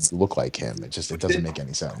Payton and you look like him. It doesn't make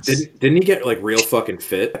any sense. Didn't he get like real fucking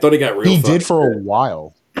fit? I thought he got real. He did for fit. a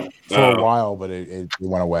while. For a while, but it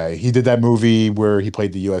went away. He did that movie where he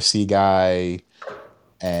played the UFC guy,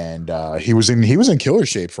 and he was in killer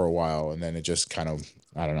shape for a while, and then it just kind of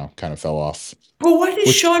fell off. But why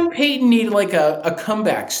does Sean Payton need like a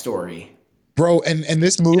comeback story? Bro, and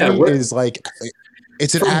this movie is like,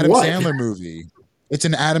 it's an Adam Sandler movie. It's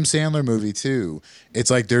an Adam Sandler movie too. It's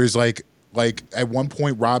like there's like at one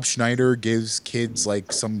point Rob Schneider gives kids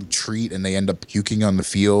like some treat and they end up puking on the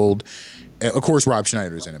field. Of course, Rob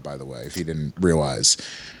Schneider's in it, by the way, if you didn't realize.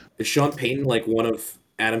 Is Sean Payton like one of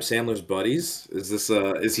Adam Sandler's buddies? Is this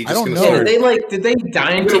is he just I don't gonna know. start? Did they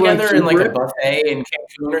dine together in like a buffet in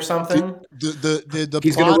Cancun or something? The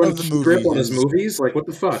He's plot gonna run of the movie on his movies? Like, what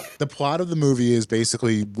the fuck? The plot of the movie is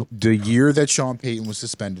basically the year that Sean Payton was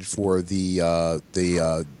suspended for the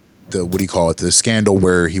what do you call it? The scandal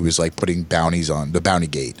where he was like putting bounties on the Bounty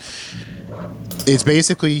Gate. It's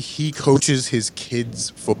basically he coaches his kids'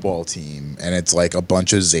 football team, and it's like a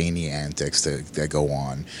bunch of zany antics that go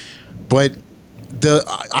on. But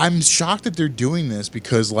I'm shocked that they're doing this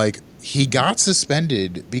because like he got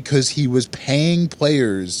suspended because he was paying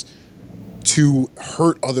players to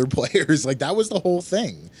hurt other players. Like that was the whole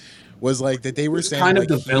thing. Was like that they were saying kind like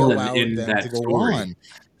of the he villain allowed in them that to go story. on.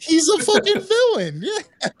 He's a fucking villain,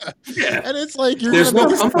 Yeah. And it's like you're There's gonna no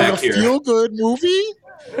make comeback a here. feel-good movie.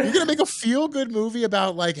 You're gonna make a feel-good movie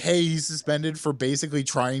about like, hey, he's suspended for basically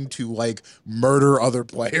trying to like murder other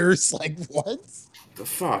players. Like what? The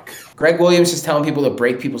fuck? Greg Williams is telling people to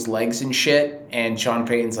break people's legs and shit, and Sean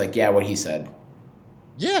Payton's like, yeah, what he said.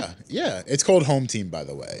 Yeah. It's called Home Team, by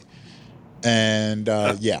the way. And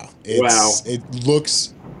it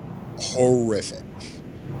looks horrific.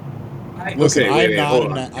 Listen, I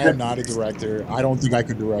am not a director. I don't think I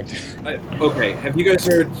could direct it. Okay, have you guys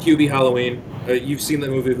heard Hubie Halloween? You've seen the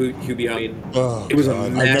movie Hubie Halloween? Oh, it was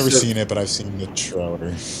God. I've never seen it, but I've seen the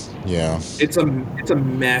trailer. Yeah. It's a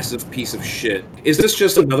massive piece of shit. Is this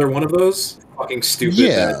just another one of those fucking stupid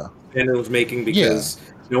that Sandler was making because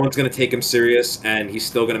no one's gonna take him serious and he's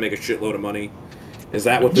still gonna make a shitload of money? Is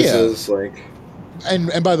that what this is? Like,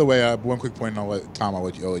 and by the way, one quick point, and I'll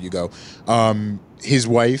let you go. His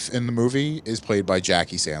wife in the movie is played by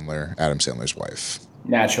Jackie Sandler, Adam Sandler's wife.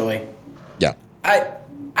 Naturally. Yeah.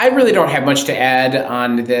 I really don't have much to add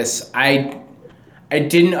on this. I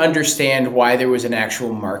didn't understand why there was an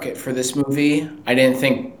actual market for this movie. I didn't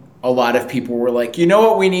think a lot of people were like, you know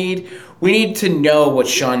what we need? We need to know what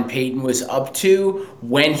Sean Payton was up to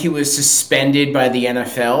when he was suspended by the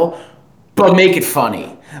NFL, but make it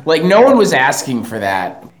funny. Like, no one was asking for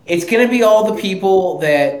that. It's going to be all the people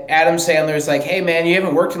that Adam Sandler's like, hey, man, you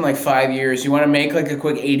haven't worked in like 5 years. You want to make like a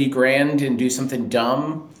quick 80 grand and do something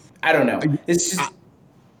dumb? I don't know. It's just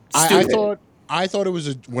stupid. I thought it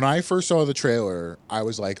was when I first saw the trailer, I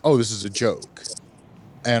was like, oh, this is a joke.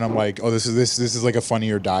 And I'm like, oh, this is like a Funny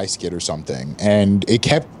or Die skit or something. And it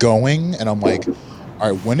kept going, and I'm like,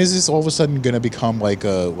 all right, when is this all of a sudden going to become like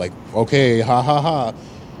okay, ha ha ha.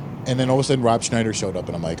 And then all of a sudden Rob Schneider showed up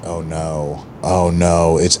and I'm like, oh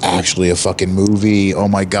no, it's actually a fucking movie. Oh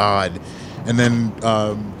my God. And then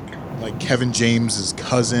like Kevin James's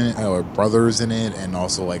cousin or brother is in it, and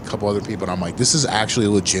also like a couple other people. And I'm like, this is actually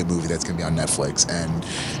a legit movie that's gonna be on Netflix, and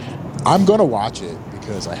I'm gonna watch it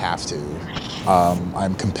because I have to.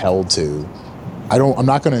 I'm compelled to. I'm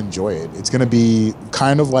not gonna enjoy it. It's gonna be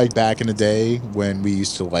kind of like back in the day when we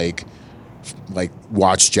used to like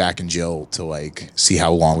watch Jack and Jill to like see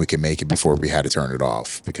how long we could make it before we had to turn it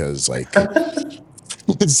off, because like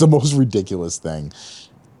it's the most ridiculous thing.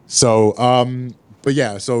 So but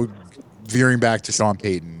yeah, so veering back to Sean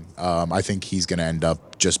Payton, I think he's gonna end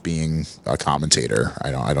up just being a commentator.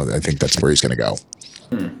 I think that's where he's gonna go.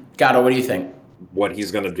 Gato, what do you think? What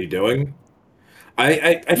he's gonna be doing?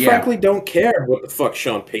 I frankly don't care what the fuck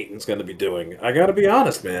Sean Payton's going to be doing. I got to be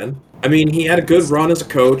honest, man. I mean, he had a good run as a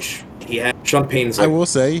coach. Sean Payton's. Like, I will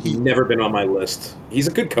say he's never been on my list. He's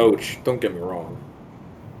a good coach. Don't get me wrong.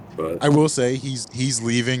 But I will say he's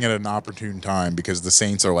leaving at an opportune time because the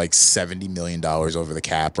Saints are like $70 million over the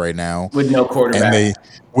cap right now with no quarterback.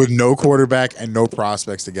 With no quarterback and no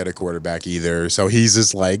prospects to get a quarterback either. So he's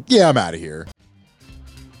just like, yeah, I'm out of here.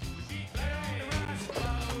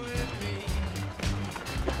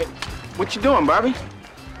 What you doing, Bobby?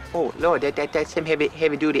 Oh, Lord, that's some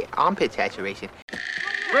heavy-duty armpit saturation.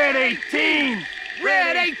 Red 18!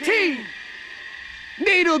 Red 18!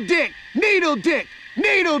 Needle dick! Needle dick!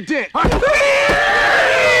 Needle dick!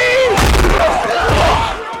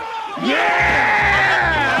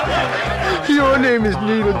 Yeah! Your name is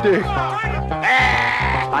Needle Dick.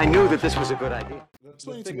 I knew that this was a good idea.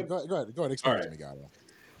 Explain to me. Go ahead. Explain it to me, Gato.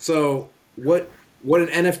 So what an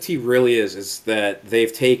NFT really is that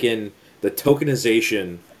they've taken the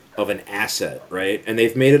tokenization of an asset, right? And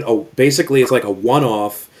they've made it basically it's like a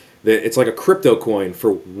one-off. It's like a crypto coin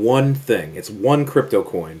for one thing. It's one crypto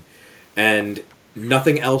coin, and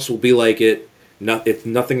nothing else will be like it.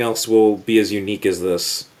 Nothing else will be as unique as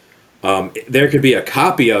this. There could be a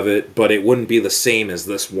copy of it, but it wouldn't be the same as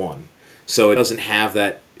this one. So it doesn't have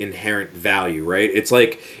that inherent value, right? It's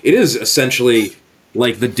like it is essentially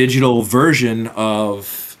like the digital version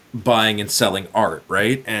of buying and selling art,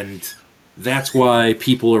 right? And that's why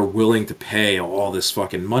people are willing to pay all this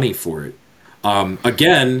fucking money for it.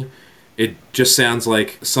 Again, it just sounds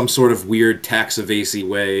like some sort of weird tax evasive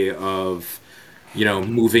way of,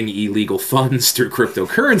 moving illegal funds through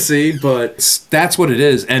cryptocurrency, but that's what it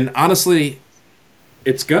is. And honestly,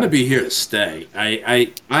 it's gonna be here to stay.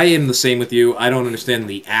 I am the same with you. I don't understand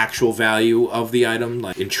the actual value of the item,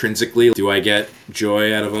 like intrinsically. Do I get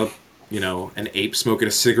joy out of an ape smoking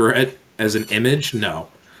a cigarette as an image? No.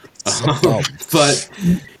 But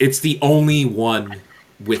it's the only one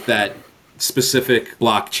with that specific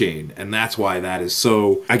blockchain, and that's why that is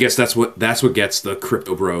so. I guess that's what gets the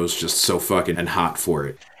crypto bros just so fucking and hot for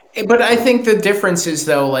it. But I think the difference is,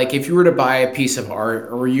 though, like if you were to buy a piece of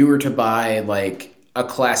art, or you were to buy like a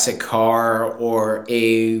classic car or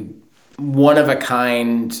a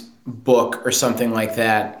one-of-a-kind book or something like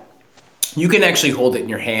that, you can actually hold it in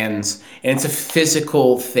your hands, and it's a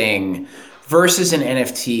physical thing, versus an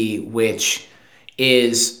NFT, which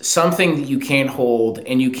is something that you can't hold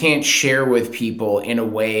and you can't share with people in a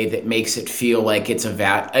way that makes it feel like it's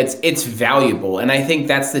valuable. And I think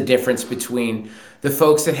that's the difference between the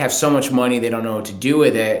folks that have so much money they don't know what to do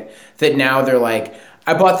with it, that now they're like,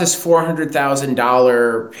 I bought this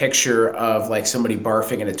 $400,000 picture of like somebody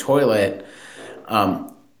barfing in a toilet,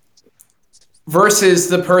 versus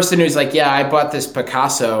the person who's like, yeah, I bought this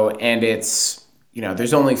Picasso and it's,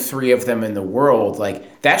 there's only 3 of them in the world.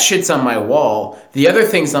 Like, that shit's on my wall. The other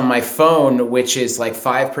thing's on my phone, which is like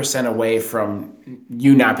 5% away from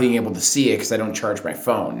you not being able to see it because I don't charge my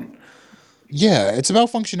phone. Yeah, it's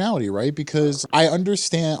about functionality, right? Because I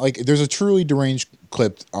understand, like, there's a truly deranged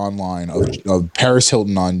clip online of Paris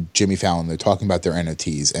Hilton on Jimmy Fallon. They're talking about their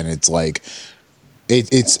NFTs, and it's like,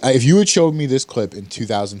 it's if you had showed me this clip in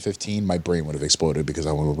 2015, my brain would have exploded because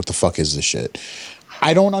I went, what the fuck is this shit?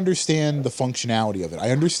 I don't understand the functionality of it. I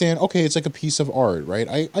understand, okay, it's like a piece of art,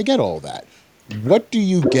 right? I get all that. What do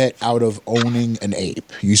you get out of owning an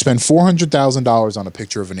ape? You spend $400,000 on a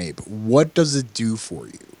picture of an ape. What does it do for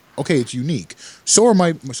you? Okay, it's unique. So are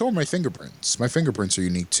my fingerprints. My fingerprints are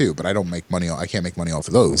unique too, but I don't make money. I can't make money off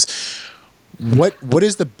of those. What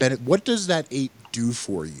is the benefit? What does that ape do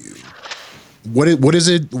for you? What does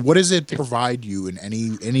it provide you in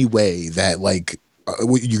any way that like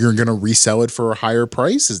you're gonna resell it for a higher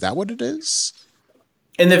price? Is that what it is?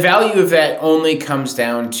 And the value of that only comes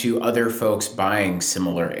down to other folks buying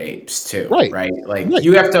similar apes too, right? Like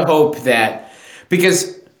you have to hope that,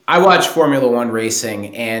 because I watched Formula One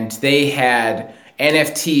racing and they had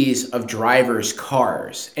NFTs of drivers'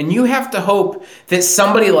 cars, and you have to hope that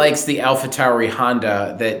somebody likes the AlphaTauri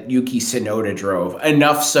Honda that Yuki Tsunoda drove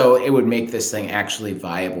enough so it would make this thing actually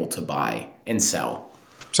viable to buy and sell.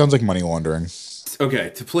 Sounds like money laundering.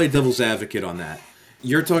 Okay, to play devil's advocate on that,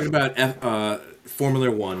 you're talking about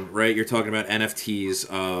Formula One, right? You're talking about NFTs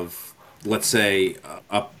of, let's say,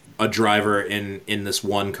 a driver in this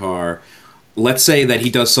one car. Let's say that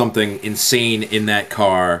he does something insane in that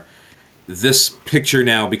car. This picture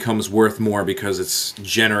now becomes worth more because it's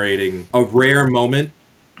generating a rare moment,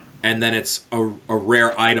 and then it's a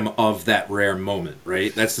rare item of that rare moment,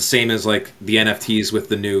 right? That's the same as like the NFTs with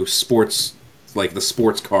the new sports, like the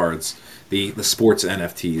sports cards, the sports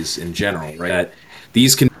NFTs in general, right? That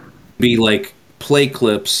these can be like play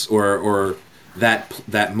clips or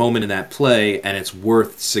that moment in that play, and it's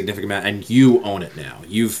worth significant amount, and you own it now.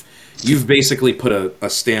 You've basically put a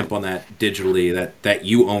stamp on that digitally that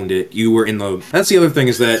you owned it. You were in the. That's the other thing,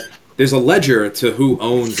 is that there's a ledger to who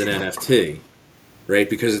owns an NFT, right?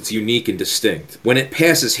 Because it's unique and distinct. When it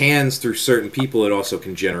passes hands through certain people, it also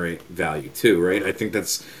can generate value too, right? I think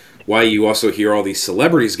that's why you also hear all these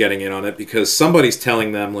celebrities getting in on it, because somebody's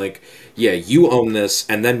telling them like, yeah, you own this,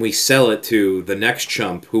 and then we sell it to the next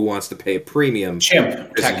chump who wants to pay a premium Chimp,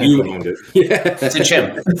 because you technically. owned it. Yeah. It's a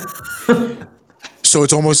chimp. So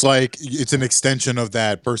it's almost like it's an extension of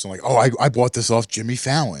that person. Like, oh, I bought this off Jimmy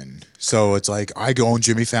Fallon. So it's like I go on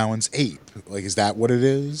Jimmy Fallon's ape. Like, is that what it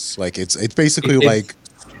is? Like, it's basically like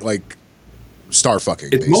star fucking.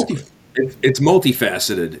 It's basically. it's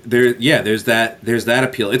multifaceted. There's that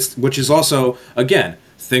appeal. It's which is also, again,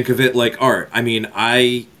 think of it like art. I mean,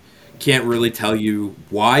 I can't really tell you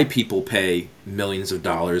why people pay millions of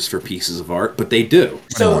dollars for pieces of art, but they do.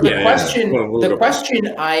 So the Yeah, question, yeah. the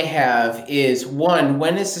question I have is, one,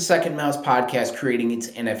 when is the Second Mouse podcast creating its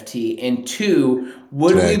NFT? And two,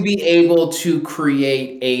 would Today. we be able to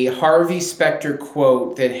create a Harvey Specter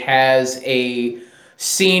quote that has a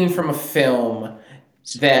scene from a film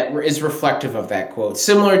that is reflective of that quote,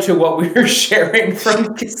 similar to what we were sharing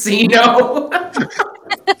from Casino?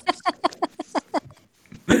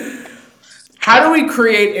 How do we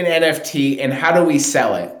create an NFT and how do we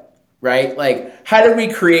sell it? Right? Like, how do we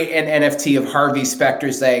create an NFT of Harvey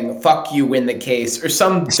Specter saying, fuck you, win the case, or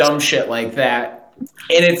some dumb shit like that?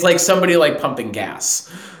 And it's like somebody like pumping gas.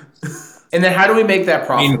 And then how do we make that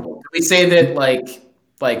profitable? Do we say that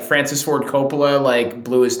like Francis Ford Coppola like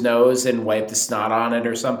blew his nose and wiped the snot on it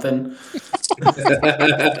or something?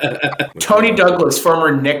 Tony Douglas,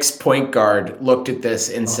 former Knicks point guard, looked at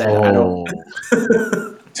this and said, I don't.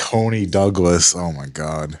 Tony Douglas. Oh my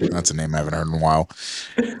God, that's a name I haven't heard in a while.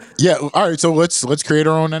 Yeah. All right. So let's create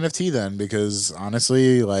our own NFT then, because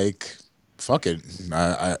honestly, like, fuck it.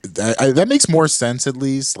 That makes more sense. At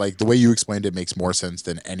least, like, the way you explained it makes more sense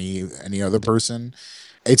than any other person.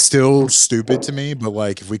 It's still stupid to me, but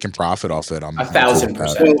like, if we can profit off it, I'm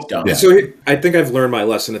 1,000% dumb. Yeah. So I think I've learned my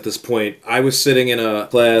lesson at this point. I was sitting in a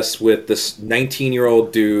class with this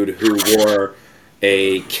 19-year-old dude who wore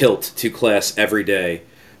a kilt to class every day.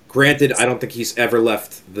 Granted, I don't think he's ever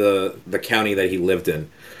left the county that he lived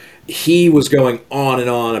in. He was going on and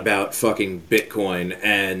on about fucking Bitcoin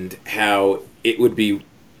and how it would be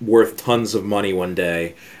worth tons of money one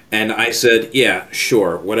day. And I said, yeah,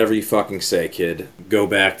 sure, whatever you fucking say, kid. Go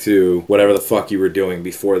back to whatever the fuck you were doing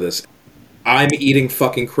before this. I'm eating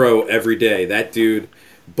fucking crow every day. That dude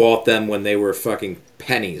bought them when they were fucking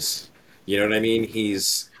pennies. You know what I mean?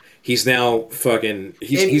 He's now fucking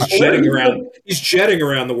he's jetting around. He's jetting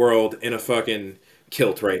around the world in a fucking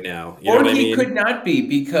kilt right now. You know what I mean? Or he could not be,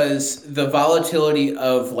 because the volatility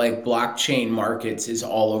of like blockchain markets is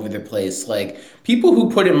all over the place. Like, people who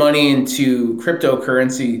put in money into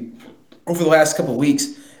cryptocurrency over the last couple of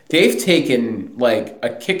weeks, they've taken like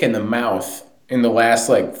a kick in the mouth in the last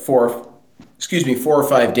like 4 or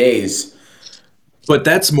 5 days. But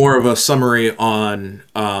that's more of a summary on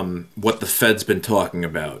what the Fed's been talking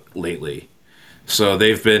about lately. So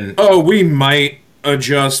they've been, we might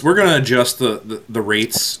adjust. We're going to adjust the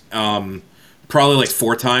rates probably like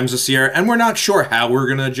 4 times this year, and we're not sure how we're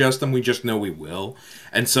going to adjust them. We just know we will.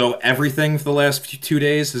 And so everything for the last 2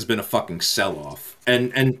 days has been a fucking sell-off.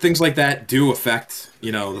 And things like that do affect,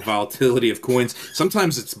 the volatility of coins.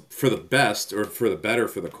 Sometimes it's for the best or for the better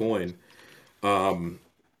for the coin.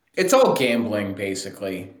 It's all gambling,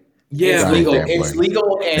 basically. Yeah, it's legal. gambling. It's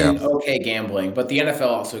legal and okay gambling, but the NFL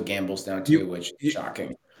also gambles now too, which is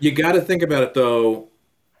shocking. You got to think about it though.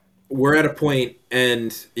 We're at a point,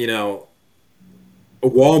 and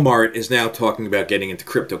Walmart is now talking about getting into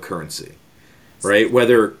cryptocurrency, right?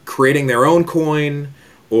 Whether creating their own coin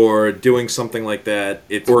or doing something like that,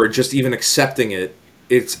 or just even accepting it.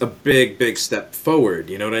 It's a big, big step forward.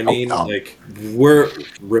 You know what I mean? Oh. Like, we're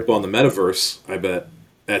rip on the metaverse, I bet,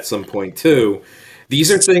 at some point too.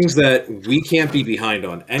 These are things that we can't be behind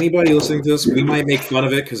on. Anybody listening to this, we might make fun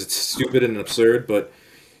of it because it's stupid and absurd, but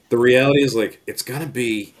the reality is, like, it's gonna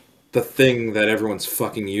be the thing that everyone's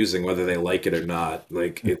fucking using, whether they like it or not.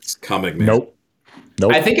 Like, it's coming, man. Nope.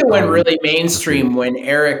 I think it went really mainstream when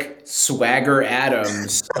Eric Swagger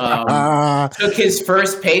Adams took his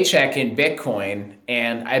first paycheck in Bitcoin,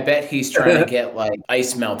 and I bet he's trying to get like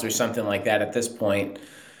ice melt or something like that at this point.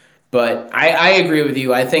 But I agree with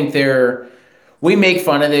you. I think we make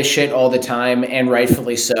fun of this shit all the time, and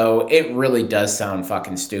rightfully so. It really does sound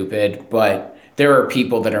fucking stupid, but there are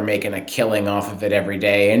people that are making a killing off of it every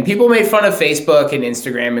day. And people made fun of Facebook and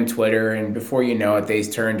Instagram and Twitter, and before you know it, they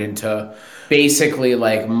turned into basically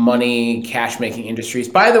like money, cash making industries.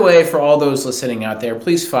 By the way, for all those listening out there,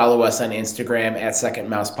 please follow us on Instagram at Second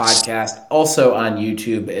Mouse Podcast, also on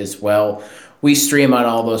YouTube as well. We stream on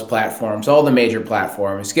all those platforms, all the major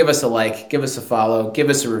platforms. Give us a like, give us a follow, give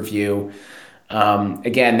us a review.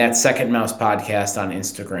 Again, that's Second Mouse Podcast on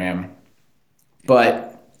Instagram. But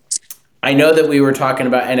I know that we were talking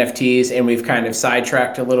about NFTs and we've kind of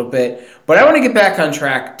sidetracked a little bit, but I want to get back on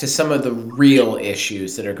track to some of the real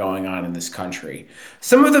issues that are going on in this country.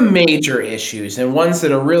 Some of the major issues and ones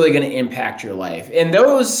that are really going to impact your life. And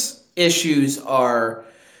those issues are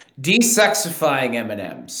desexifying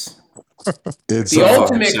M&Ms. It's The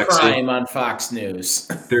ultimate sexy. crime on Fox News.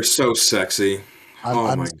 They're so sexy.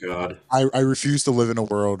 I'm, My god. I refuse to live in a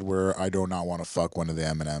world where I do not want to fuck one of the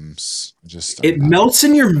M&Ms. It melts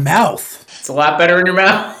in your mouth. It's a lot better in your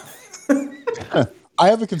mouth. I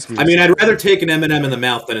have a conspiracy. I mean, I'd rather take an M&M in the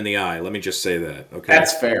mouth than in the eye. Let me just say that. Okay.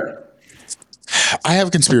 That's fair. I have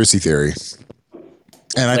a conspiracy theory,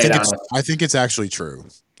 and Lay it on us. I think it's actually true.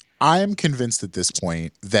 I am convinced at this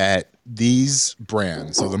point that these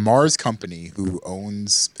brands, so the Mars company who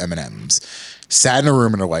owns M&Ms, sat in a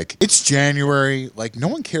room and are like, it's January, like no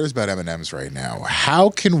one cares about M&Ms right now.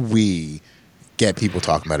 How can we get people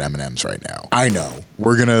talking about M&Ms right now? I know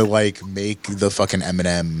we're gonna like make the fucking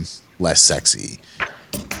M&M less sexy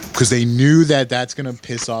because they knew that that's gonna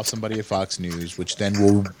piss off somebody at Fox News, which then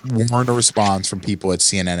will warrant a response from people at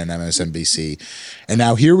CNN and MSNBC. And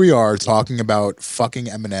now here we are talking about fucking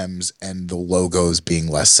M&Ms and the logos being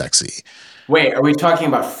less sexy. Wait, are we talking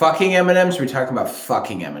about fucking M&Ms or are we talking about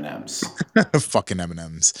fucking M&Ms? Fucking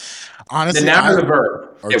M&Ms. The Honestly, noun or the verb?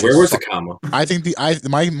 are Yeah, just where was the fuck- comma? I think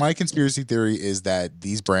my conspiracy theory is that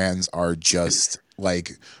these brands are just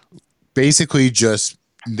like basically just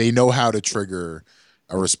they know how to trigger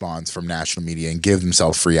a response from national media and give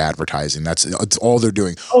themselves free advertising. It's all they're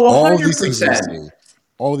doing. Oh, all these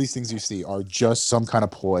 100%. things you see are just some kind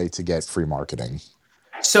of ploy to get free marketing.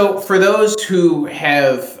 So, for those who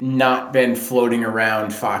have not been floating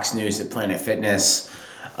around Fox News at Planet Fitness,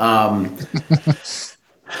 the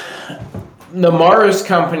Mars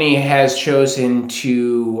company has chosen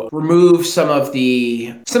to remove some of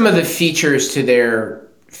the features to their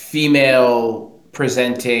female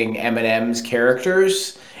presenting M&M's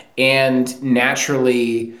characters, and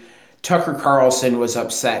naturally Tucker Carlson was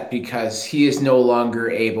upset because he is no longer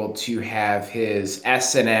able to have his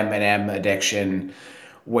S&M&M addiction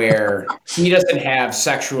where he doesn't have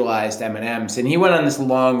sexualized M&Ms. And he went on this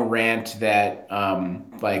long rant that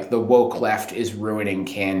like the woke left is ruining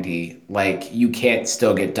candy. Like you can't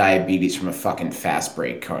still get diabetes from a fucking fast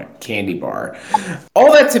break candy bar.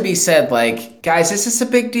 All that to be said, like, guys, is this a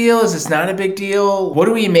big deal? Is this not a big deal? What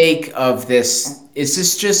do we make of this? Is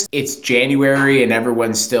this just, it's January and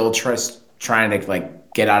everyone's still trying to like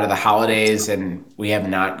get out of the holidays and we have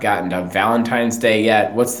not gotten to Valentine's Day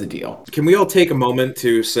yet? What's the deal? Can we all take a moment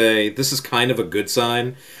to say this is kind of a good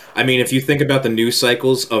sign? I mean, if you think about the news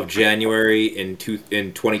cycles of January in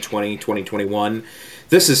 2020, 2021,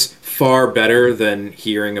 this is far better than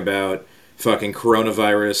hearing about fucking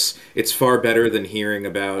coronavirus. It's far better than hearing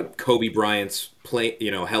about Kobe Bryant's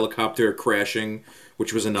helicopter crashing,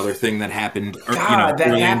 which was another thing that happened that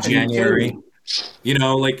early in happened January. too.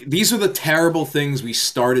 Like these are the terrible things we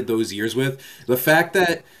started those years with. The fact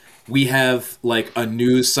that we have like a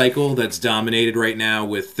news cycle that's dominated right now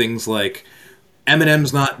with things like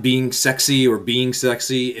M&M's not being sexy or being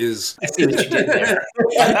sexy is I see what you did there.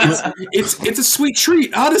 it's a sweet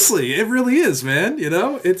treat. Honestly, it really is, man.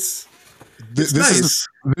 It's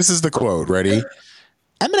This is the quote. Ready?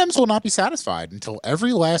 M&Ms will not be satisfied until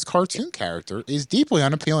every last cartoon character is deeply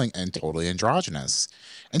unappealing and totally androgynous.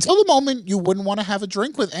 Until the moment you wouldn't want to have a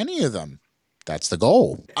drink with any of them. That's the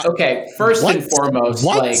goal. Okay, first and foremost,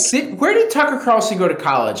 where did Tucker Carlson go to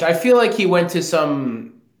college? I feel like he went to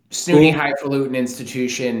some snooty highfalutin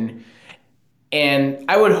institution, and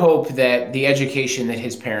I would hope that the education that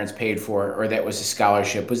his parents paid for, or that was a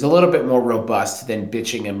scholarship, was a little bit more robust than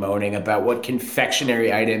bitching and moaning about what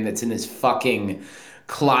confectionery item that's in his fucking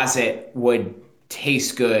closet would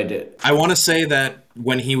taste good. I want to say that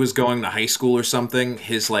when he was going to high school or something,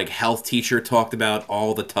 his like health teacher talked about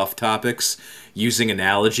all the tough topics using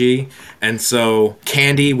analogy, and so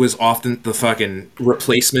candy was often the fucking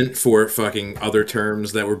replacement for fucking other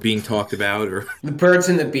terms that were being talked about. Or the birds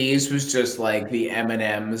and the bees was just like the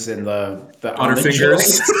M&Ms and the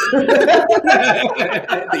Butterfingers.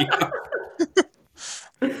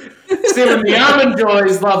 See, when the almond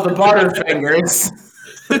joys love the Butterfingers.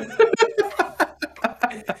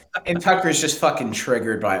 And Tucker's just fucking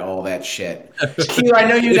triggered by all that shit. Q, I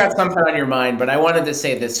know you got something on your mind, but I wanted to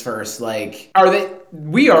say this first. Like,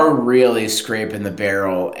 we are really scraping the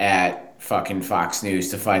barrel at fucking Fox News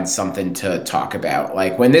to find something to talk about.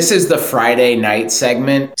 Like when this is the Friday night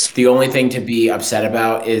segment, the only thing to be upset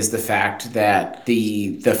about is the fact that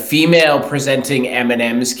the female presenting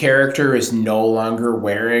M&M's character is no longer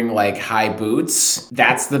wearing like high boots.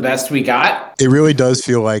 That's the best we got. It really does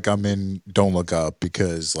feel like I'm in Don't Look Up,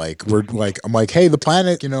 because like I'm like, hey, the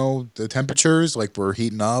planet, the temperatures, like we're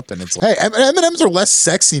heating up, and it's like, hey, M&Ms are less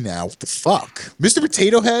sexy now. What the fuck? Mr.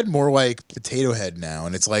 Potato Head, more like Potato Head now,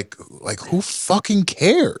 and it's like who fucking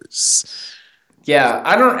cares? Yeah,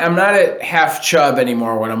 I'm not at half chub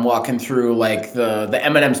anymore when I'm walking through like the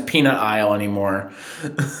M&M's peanut aisle anymore.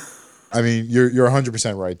 I mean, you're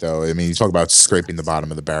 100% right, though. I mean, you talk about scraping the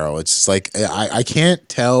bottom of the barrel. It's just like I can't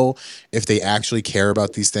tell if they actually care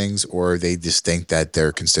about these things or they just think that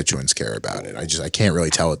their constituents care about it. I can't really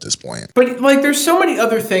tell at this point. But like, there's so many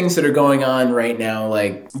other things that are going on right now.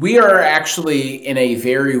 Like, we are actually in a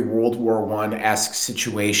very World War I-esque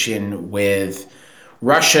situation with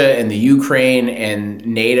Russia and the Ukraine and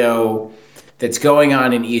NATO that's going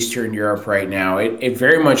on in Eastern Europe right now. It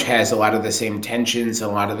very much has a lot of the same tensions, a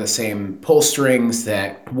lot of the same pull strings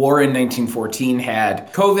that war in 1914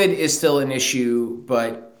 had. COVID is still an issue,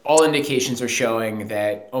 but all indications are showing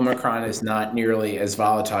that Omicron is not nearly as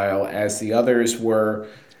volatile as the others were.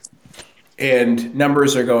 And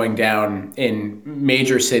numbers are going down in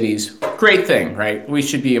major cities. Great thing, right? We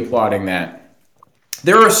should be applauding that.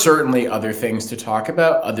 There are certainly other things to talk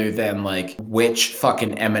about other than like which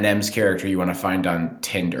fucking M&M's character you want to find on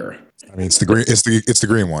Tinder. I mean, it's the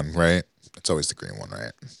green one, right? It's always the green one,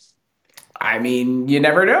 right? I mean, you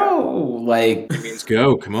never know. Like, It means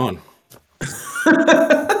go. Come on.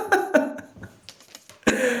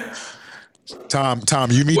 Tom,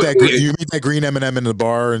 you meet that green M&M in the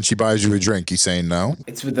bar and she buys you a drink. You saying no?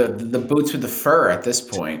 it's with the boots with the fur at this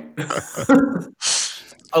point.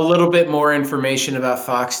 A little bit more information about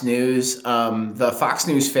Fox News. The Fox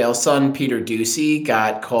News fail son, Peter Doocy,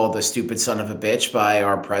 got called a stupid son of a bitch by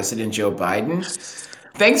our president, Joe Biden.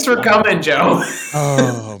 Thanks for coming, Joe.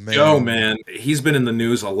 Oh, man. Joe, man, he's been in the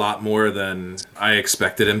news a lot more than I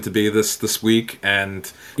expected him to be this week. And,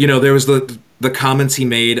 there was the comments he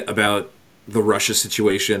made about the Russia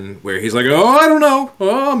situation where he's like, oh, I don't know.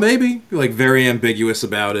 Oh, maybe. Like, very ambiguous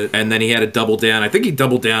about it. And then he had to double down. I think he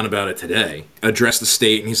doubled down about it today. Addressed the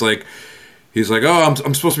state, and he's like, oh,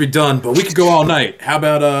 I'm supposed to be done, but we could go all night. How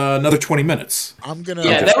about another 20 minutes?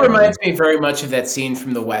 That reminds me very much of that scene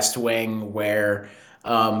from The West Wing where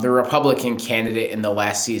the Republican candidate in the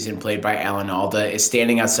last season, played by Alan Alda, is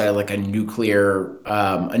standing outside of like a nuclear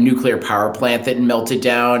power plant that melted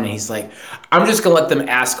down, and he's like, I'm just gonna let them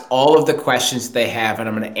ask all of the questions they have, and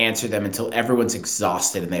I'm gonna answer them until everyone's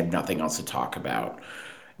exhausted and they have nothing else to talk about.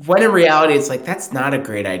 When in reality, it's like, that's not a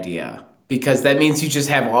great idea, because that means you just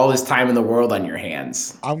have all this time in the world on your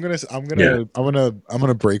hands. I'm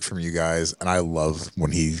gonna break from you guys, and I love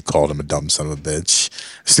when he called him a dumb son of a bitch,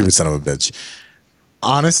 stupid son of a bitch.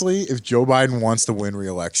 Honestly, if Joe Biden wants to win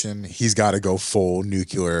re-election, he's got to go full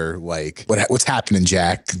nuclear, like what's happening,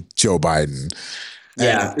 Jack? Joe Biden.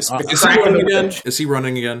 Yeah. Is he running again? Is he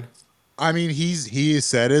running again? I mean, he has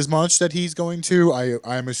said as much that he's going to.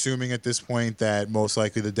 I'm assuming at this point that most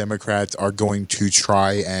likely the Democrats are going to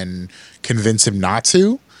try and convince him not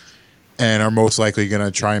to, and are most likely going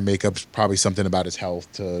to try and make up probably something about his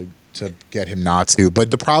health to get him not to. But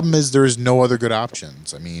the problem is there is no other good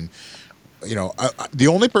options. I mean, the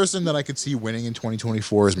only person that I could see winning in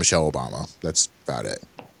 2024 is Michelle Obama. That's about it.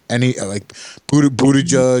 Any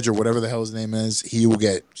Buttigieg or whatever the hell his name is, he will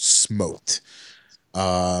get smoked.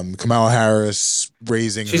 Kamala Harris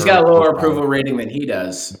she's got a lower approval rating than he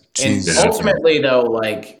does. And ultimately, though,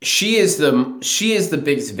 like she is the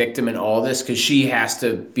biggest victim in all this, because she has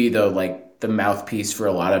to be the mouthpiece for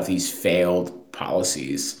a lot of these failed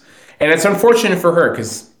policies. And it's unfortunate for her,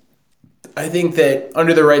 because I think that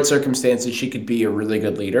under the right circumstances, she could be a really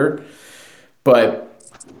good leader. But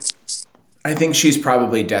I think she's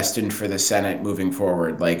probably destined for the Senate moving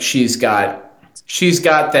forward. Like she's got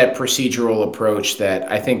that procedural approach that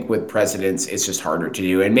I think with presidents, it's just harder to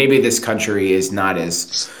do. And maybe this country is not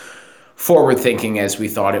as forward thinking as we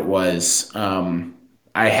thought it was.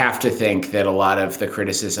 I have to think that a lot of the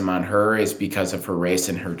criticism on her is because of her race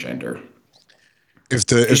and her gender.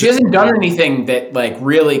 She hasn't done anything that like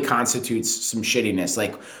really constitutes some shittiness.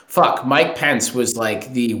 Like, fuck, Mike Pence was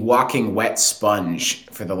like the walking wet sponge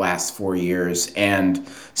for the last 4 years, and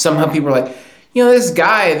somehow people are like, this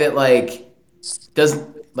guy that like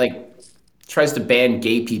doesn't like tries to ban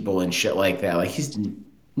gay people and shit like that. Like, he's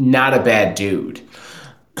not a bad dude.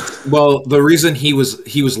 Well, the reason he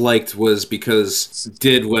was liked was because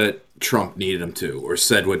did what Trump needed him to, or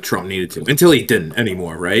said what Trump needed to, until he didn't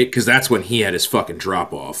anymore, right? Because that's when he had his fucking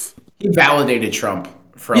drop off. He validated Trump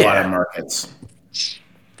for a lot of markets.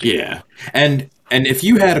 Yeah, and if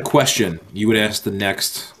you had a question you would ask the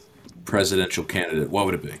next presidential candidate, what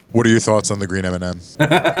would it be? What are your thoughts on the green M&M?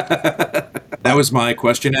 That was my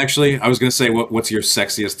question, actually. I was going to say, what's the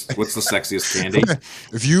sexiest candy?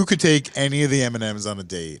 If you could take any of the M&Ms on a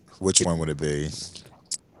date, which one would it be?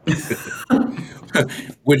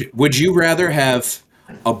 Would you rather have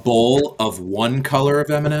a bowl of one color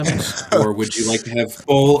of M&Ms, or would you like to have a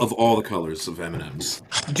bowl of all the colors of M&Ms?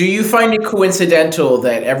 Do you find it coincidental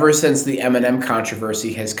that ever since the M&M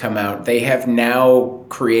controversy has come out, they have now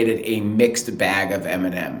created a mixed bag of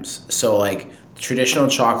M&Ms? So like traditional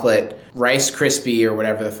chocolate, Rice Krispie or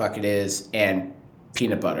whatever the fuck it is, and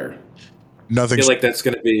peanut butter. Nothing. I feel like that's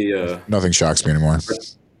going to be nothing shocks me anymore.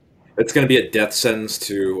 It's going to be a death sentence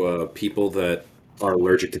to people that are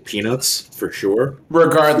allergic to peanuts, for sure.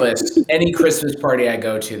 Regardless, any Christmas party I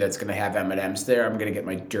go to that's going to have M&Ms there, I'm going to get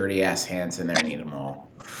my dirty ass hands in there and eat them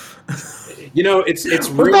all. You know, it's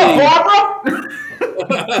really.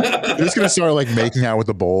 They're just gonna start like making out with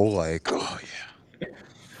the bowl, like, oh yeah.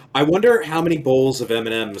 I wonder how many bowls of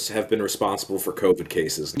M&Ms have been responsible for COVID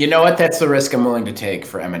cases. You know what? That's the risk I'm willing to take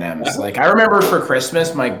for M&Ms. Like I remember for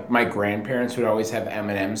Christmas, my grandparents would always have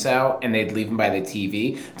M&Ms out, and they'd leave them by the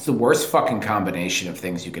TV. It's the worst fucking combination of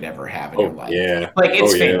things you could ever have in your life. Yeah. Like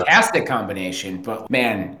it's fantastic combination, but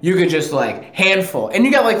man, you could just like handful, and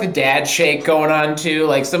you got like the dad shake going on too.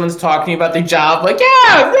 Like someone's talking to you about their job, like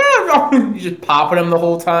yeah, you just popping them the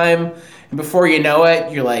whole time, and before you know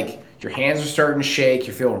it, you're like. Your hands are starting to shake.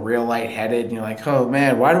 You're feeling real lightheaded. And you're like, oh,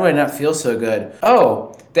 man, why do I not feel so good?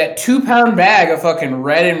 Oh, that 2-pound bag of fucking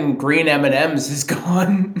red and green M&Ms is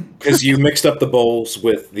gone. Because you mixed up the bowls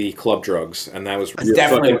with the club drugs, and that was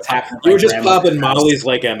definitely what's happening. You were just popping Molly's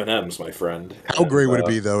like M&Ms, my friend. How great would it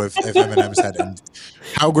be, though, if M&Ms had...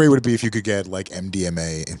 How great would it be if you could get, like,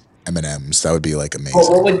 MDMA M&Ms? That would be, like, amazing.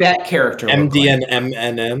 Well, what would that character look like?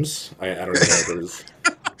 MDMA-Ms? I don't know what it is.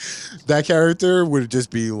 That character would just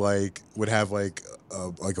be like would have like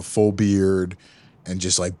a full beard and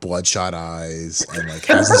just like bloodshot eyes and like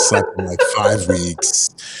hasn't slept in like 5 weeks.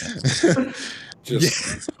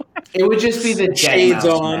 It would just be the shades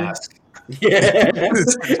on. Mask. Yeah.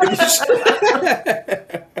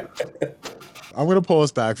 I'm gonna pull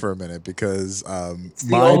us back for a minute because it's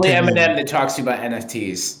the only M&M that talks to you about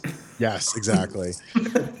NFTs. Yes, exactly.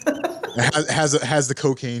 It has the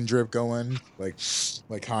cocaine drip going like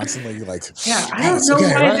constantly like. Yeah,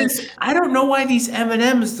 I don't know why these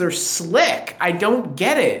M&Ms they're slick. I don't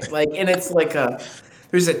get it. Like, and it's like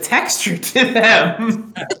there's a texture to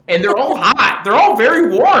them, and they're all hot. They're all very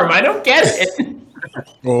warm. I don't get it.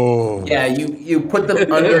 Oh. Yeah, you put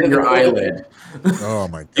them under your eyelid. Oh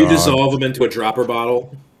my god. You dissolve them into a dropper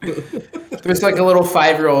bottle. There's like a little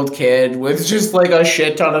 5-year-old kid with just like a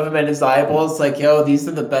shit ton of them in his eyeballs. Like, yo, these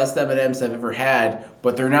are the best M&Ms I've ever had,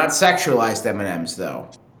 but they're not sexualized M&Ms though.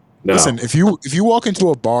 No. Listen, if you walk into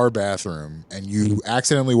a bar bathroom and you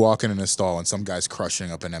accidentally walk in a stall and some guy's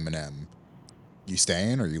crushing up an M&M, you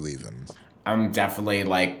staying or you leaving? I'm definitely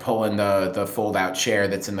like pulling the fold out chair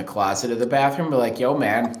that's in the closet of the bathroom. Be like, yo,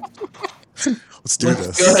 man, let's do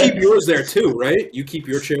this. You keep yours there too, right? You keep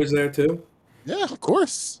your chairs there too. Yeah, of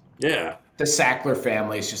course. Yeah. The Sackler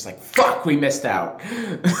family is just like, fuck, we missed out.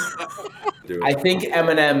 I think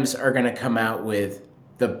M&Ms are going to come out with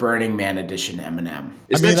the Burning Man edition M&M.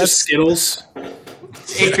 Isn't that just Skittles?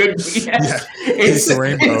 It could be. Yeah. It's the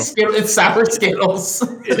rainbow. It's sour Skittles.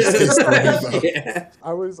 Yeah.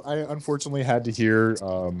 I unfortunately had to hear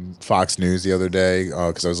Fox News the other day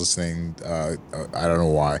because I was listening. I don't know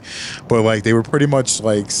why, but like they were pretty much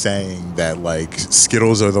like saying that like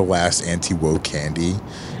Skittles are the last anti-woke candy,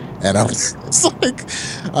 and I was it's like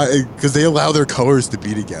because they allow their colors to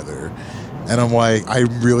be together. And I'm like,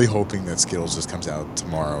 I'm really hoping that Skittles just comes out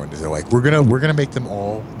tomorrow and they're like, we're gonna make them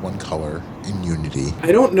all one color in unity.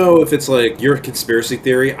 I don't know if it's like your conspiracy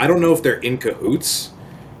theory. I don't know if they're in cahoots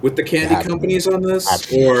with the candy companies on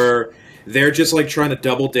this, or they're just like trying to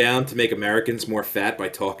double down to make Americans more fat by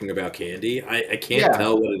talking about candy. I can't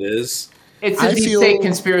tell what it is. It's a deep state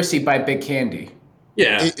conspiracy by Big Candy.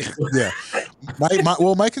 Yeah.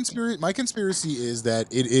 My conspiracy is that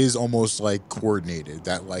it is almost like coordinated,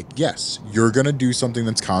 that like, yes, you're going to do something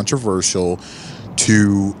that's controversial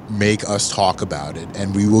to make us talk about it,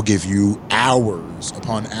 and we will give you hours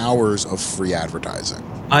upon hours of free advertising.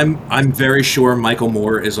 I'm very sure Michael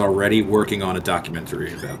Moore is already working on a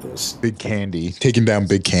documentary about this. Big Candy, taking down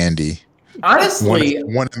Big Candy. Honestly,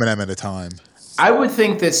 one M&M at a time. I would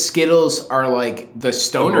think that Skittles are like the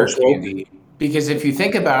stoner candy Because if you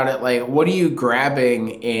think about it, like, what are you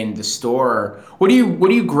grabbing in the store? What are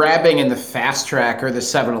you grabbing in the Fast Track or the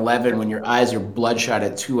 7-Eleven when your eyes are bloodshot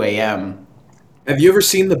at 2 a.m.? Have you ever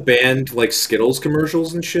seen the band like Skittles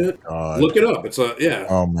commercials and shit? God. Look it up. It's yeah.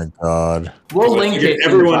 Oh my God. We'll I link figured it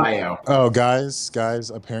in everyone- the bio. Oh,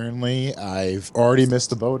 guys, apparently I've already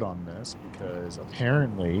missed the boat on this because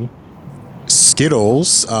apparently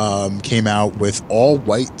Skittles came out with all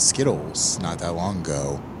white Skittles not that long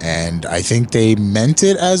ago. And I think they meant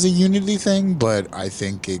it as a unity thing, but I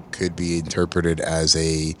think it could be interpreted as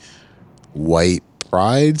a white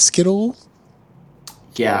pride Skittle.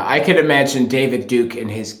 Yeah, I could imagine David Duke in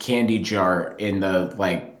his candy jar in the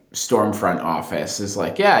Stormfront office is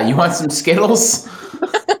like, yeah, you want some Skittles?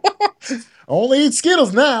 Only eat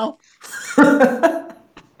Skittles now.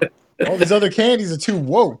 All these other candies are too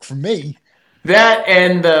woke for me. That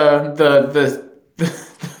and the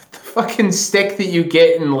fucking stick that you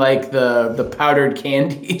get in the powdered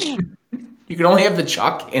candy. You can only have the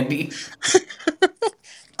chalk candy.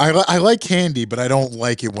 I like candy, but I don't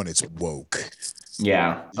like it when it's woke.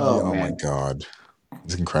 Yeah. Oh Man. my God.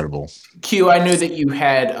 It's incredible. Q, I knew that you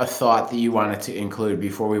had a thought that you wanted to include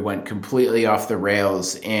before we went completely off the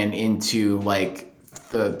rails and into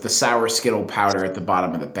the sour Skittle powder at the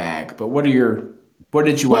bottom of the bag. But what did you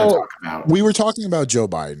want to talk about? We were talking about Joe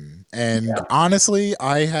Biden. And honestly,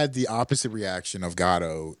 I had the opposite reaction of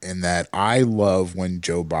Gatto in that I love when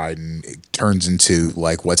Joe Biden turns into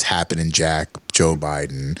what's happening, Jack, Joe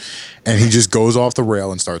Biden, and he just goes off the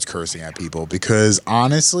rail and starts cursing at people because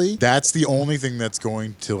honestly, that's the only thing that's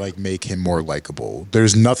going to make him more likable.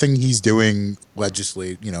 There's nothing he's doing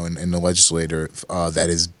in the legislature that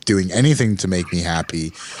is doing anything to make me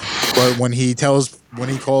happy. But when he calls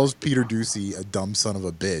Peter Doocy a dumb son of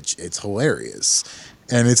a bitch, it's hilarious.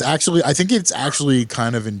 And I think it's actually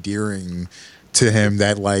kind of endearing to him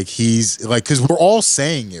that he's because we're all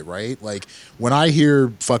saying it, right? When I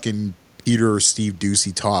hear fucking Peter or Steve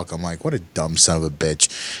Doocy talk, I'm like, what a dumb son of a bitch.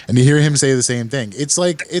 And to hear him say the same thing, it's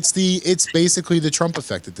basically the Trump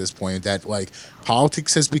effect at this point that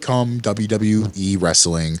politics has become WWE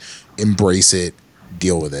wrestling. Embrace it,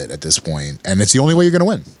 deal with it at this point. And it's the only way you're going to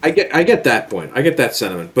win. I get that point. I get that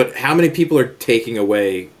sentiment. But how many people are taking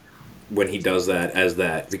away when he does that as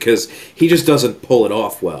that? Because he just doesn't pull it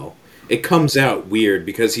off well. It comes out weird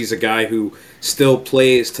because he's a guy who still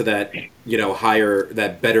plays to that, higher,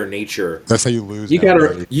 that better nature. That's how you lose.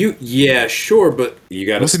 Yeah, sure, but you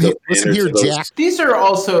gotta listen here, Jack. These are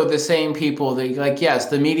also the same people that yes,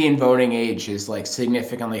 the median voting age is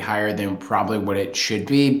significantly higher than probably what it should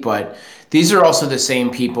be, but these are also the same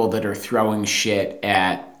people that are throwing shit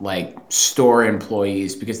at store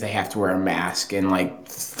employees because they have to wear a mask and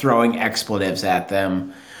throwing expletives at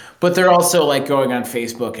them. But they're also going on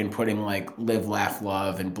Facebook and putting live, laugh,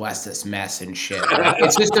 love and bless this mess and shit.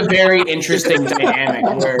 It's just a very interesting dynamic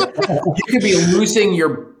where you could be losing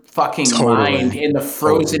your fucking mind in the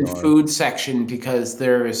frozen food section because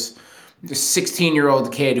there's this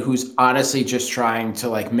 16-year-old kid who's honestly just trying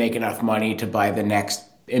to make enough money to buy the next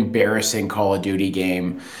embarrassing Call of Duty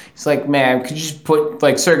game. It's man, could you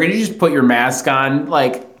just sir, could you just put your mask on?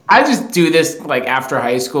 I just do this after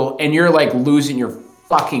high school and you're losing your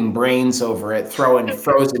fucking brains over it, throwing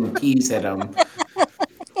frozen peas at them.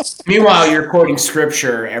 Meanwhile, you're quoting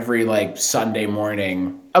scripture every Sunday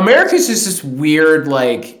morning. America's just this weird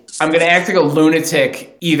I'm gonna act like a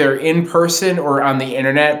lunatic either in person or on the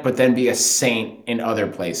internet, but then be a saint in other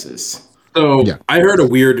places. So I heard a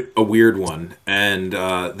weird one, and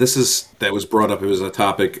that was brought up. It was a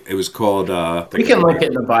topic. It was called. We can link it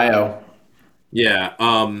in the bio. Yeah.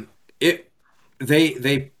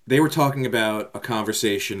 They were talking about a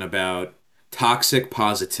conversation about toxic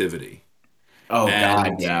positivity. Oh,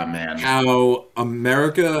 God, yeah, man. How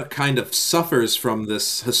America kind of suffers from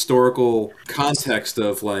this historical context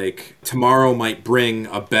of tomorrow might bring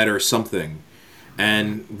a better something.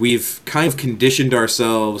 And we've kind of conditioned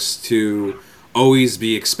ourselves to always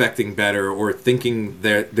be expecting better or thinking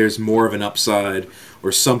that there's more of an upside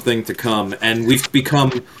or something to come. And we've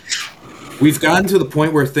gotten to the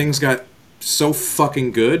point where things got so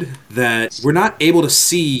fucking good that we're not able to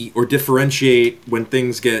see or differentiate when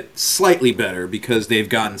things get slightly better because they've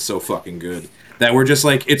gotten so fucking good that we're just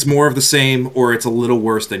it's more of the same or it's a little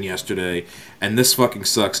worse than yesterday and this fucking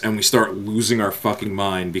sucks, and we start losing our fucking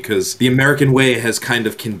mind because the American way has kind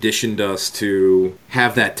of conditioned us to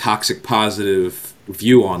have that toxic positive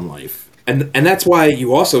view on life. And that's why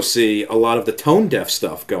you also see a lot of the tone deaf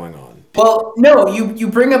stuff going on. Well, no, you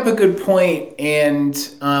bring up a good point, and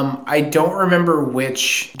I don't remember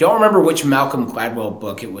which Malcolm Gladwell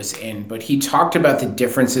book it was in, but he talked about the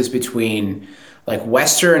differences between like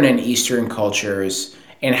Western and Eastern cultures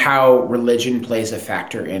and how religion plays a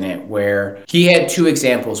factor in it, where he had two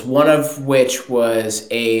examples, one of which was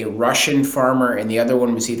a Russian farmer and the other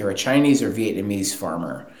one was either a Chinese or Vietnamese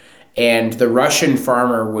farmer. And the Russian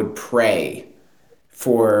farmer would pray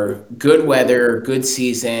for good weather, good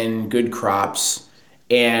season, good crops,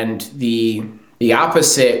 and the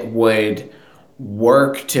opposite would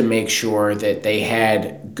work to make sure that they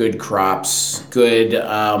had good crops,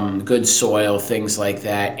 good soil, things like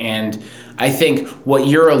that. And I think what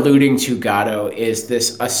you're alluding to, Gatto, is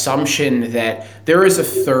this assumption that there is a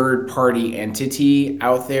third party entity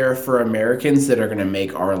out there for Americans that are going to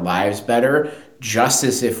make our lives better, just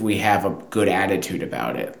as if we have a good attitude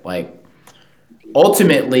about it. Like,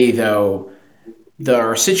 ultimately, though,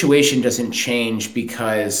 our situation doesn't change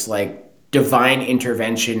because, like, divine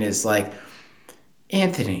intervention is like,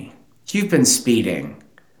 Anthony, you've been speeding,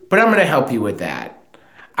 but I'm going to help you with that.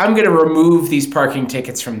 I'm going to remove these parking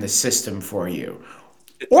tickets from the system for you.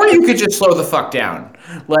 Or you could just slow the fuck down.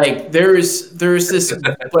 Like, there's this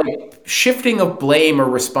like shifting of blame or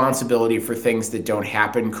responsibility for things that don't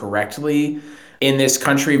happen correctly in this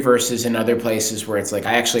country versus in other places where it's like,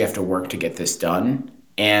 I actually have to work to get this done.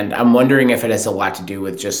 And I'm wondering if it has a lot to do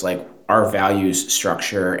with just like our values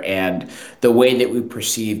structure and the way that we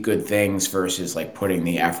perceive good things versus like putting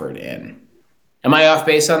the effort in. Am I off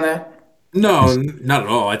base on that? No, not at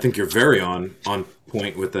all. I think you're very on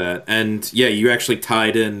point with that. And yeah, you actually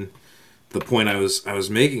tied in the point I was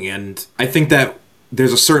making. And I think that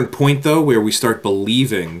there's a certain point though where we start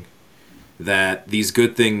believing that these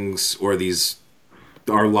good things or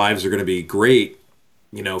our lives are going to be great,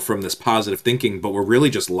 from this positive thinking, but we're really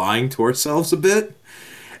just lying to ourselves a bit.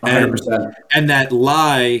 100%. And that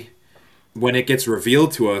lie, when it gets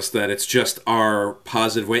revealed to us that it's just our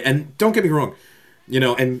positive way, and don't get me wrong,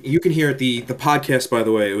 and you can hear it, the podcast, by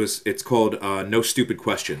the way, it's called No Stupid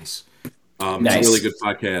Questions. Nice. It's a really good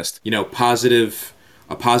podcast.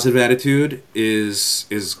 A positive attitude is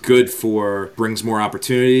good brings more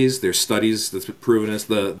opportunities. There's studies that's proven this.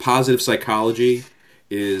 The positive psychology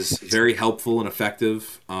is very helpful and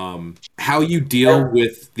effective. How you deal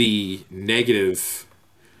with the negative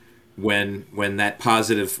when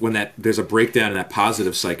there's a breakdown in that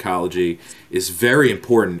positive psychology is very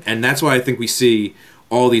important. And that's why I think we see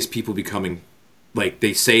all these people becoming, like,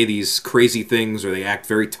 they say these crazy things or they act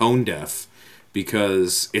very tone deaf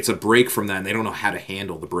because it's a break from that and they don't know how to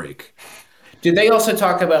handle the break. Did they also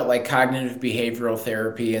talk about like cognitive behavioral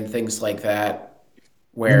therapy and things like that,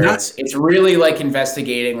 where it's really like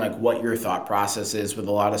investigating like what your thought process is with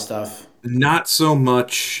a lot of stuff? Not so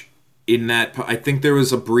much in that. I think there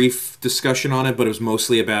was a brief discussion on it, but it was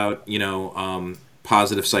mostly about,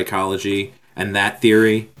 positive psychology and that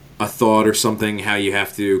theory, a thought or something, how you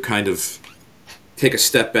have to kind of take a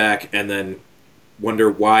step back and then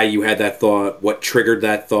wonder why you had that thought, what triggered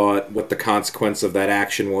that thought, what the consequence of that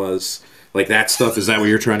action was. Like that stuff. Is that what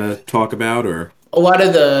you're trying to talk about, or? A lot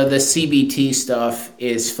of the CBT stuff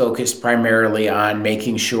is focused primarily on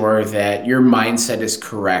making sure that your mindset is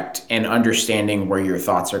correct and understanding where your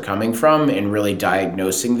thoughts are coming from and really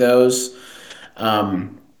diagnosing those. I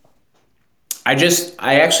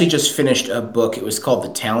actually just finished a book. It was called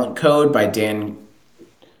The Talent Code by Daniel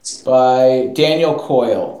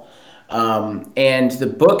Coyle. And the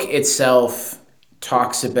book itself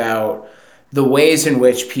talks about the ways in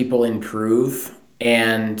which people improve,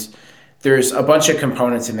 and there's a bunch of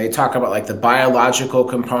components, and they talk about like the biological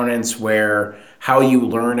components where how you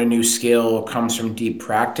learn a new skill comes from deep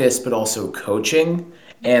practice, but also coaching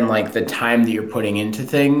and like the time that you're putting into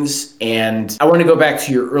things. And I want to go back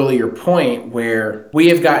to your earlier point where we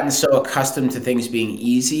have gotten so accustomed to things being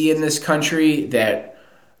easy in this country that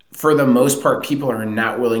for the most part, people are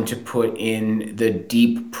not willing to put in the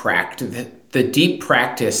deep practice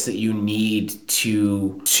that you need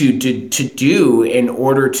to do in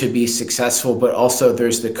order to be successful. But also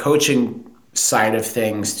there's the coaching side of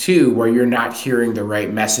things too, where you're not hearing the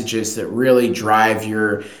right messages that really drive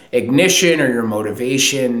your ignition or your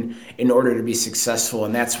motivation in order to be successful.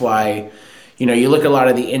 And that's why, you look at a lot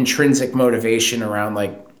of the intrinsic motivation around,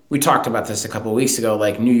 like, we talked about this a couple of weeks ago,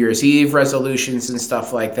 like New Year's Eve resolutions and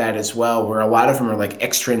stuff like that as well, where a lot of them are like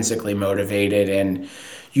extrinsically motivated, and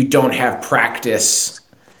you don't have practice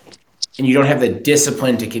and you don't have the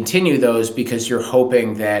discipline to continue those because you're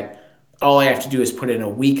hoping that all I have to do is put in a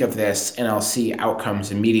week of this and I'll see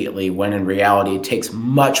outcomes immediately, when in reality it takes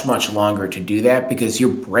much, much longer to do that because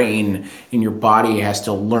your brain and your body has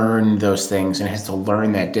to learn those things and has to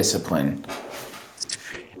learn that discipline.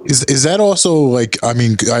 Is that also like, I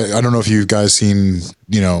mean, I don't know if you guys seen,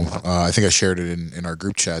 I think I shared it in our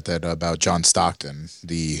group chat that about John Stockton,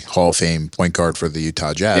 the Hall of Fame point guard for the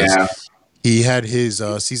Utah Jazz. Yeah. He had his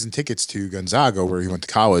season tickets to Gonzaga, where he went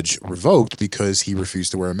to college, revoked because he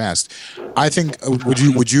refused to wear a mask. I think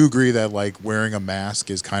would you agree that like wearing a mask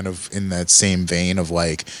is kind of in that same vein of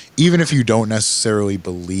like, even if you don't necessarily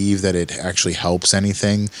believe that it actually helps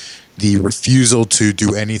anything, the refusal to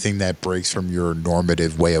do anything that breaks from your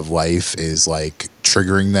normative way of life is like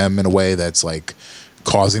triggering them in a way that's like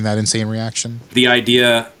causing that insane reaction? The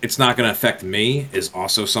idea it's not going to affect me is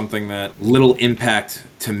also something that little impact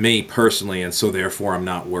to me personally, and so therefore I'm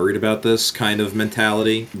not worried about this kind of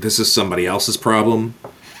mentality. This is somebody else's problem.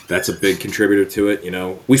 That's a big contributor to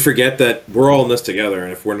it. We forget that we're all in this together,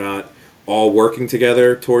 and if we're not all working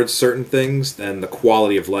together towards certain things, then the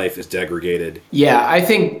quality of life is degraded. Yeah, I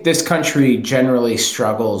think this country generally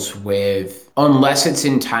struggles with, unless it's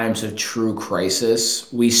in times of true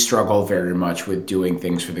crisis, we struggle very much with doing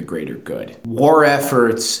things for the greater good. War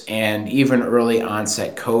efforts and even early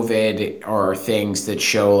onset COVID are things that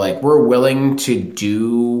show like we're willing to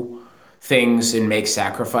do things and make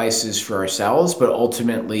sacrifices for ourselves, but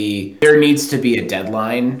ultimately there needs to be a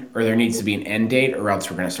deadline or there needs to be an end date, or else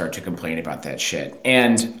we're going to start to complain about that shit.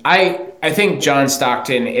 And I think John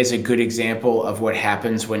Stockton is a good example of what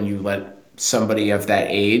happens when you let somebody of that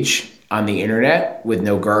age on the internet with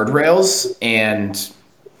no guardrails and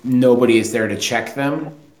nobody is there to check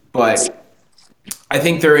them. But I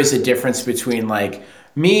think there is a difference between like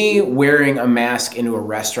me wearing a mask into a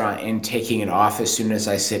restaurant and taking it off as soon as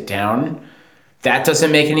I sit down. That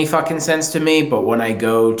doesn't make any fucking sense to me. But when I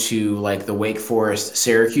go to like the Wake Forest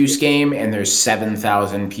Syracuse game and there's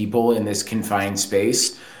 7,000 people in this confined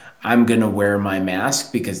space, I'm going to wear my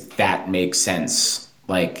mask because that makes sense.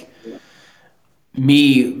 Like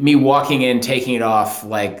me walking in, taking it off,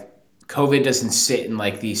 like COVID doesn't sit in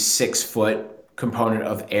like the 6 foot component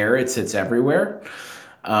of air. It sits everywhere.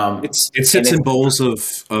 It sits in bowls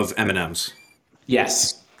of M&Ms.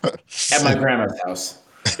 Yes, at my grandma's house.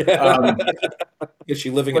 Is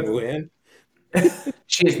she living in Wuhan?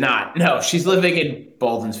 She is not. No, she's living in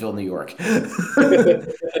Baldwinsville, New York.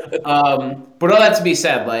 But all that to be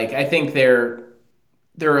said, like I think there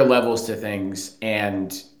are levels to things,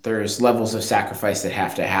 and there's levels of sacrifice that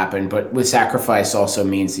have to happen. But with sacrifice also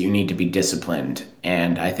means that you need to be disciplined,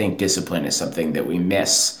 and I think discipline is something that we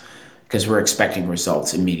miss because we're expecting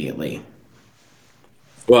results immediately.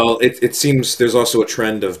 Well, it seems there's also a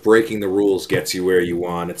trend of breaking the rules gets you where you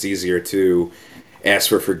want. It's easier to ask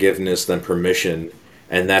for forgiveness than permission,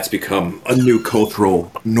 and that's become a new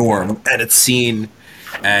cultural norm. And it's seen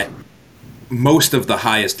at most of the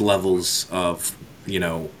highest levels of,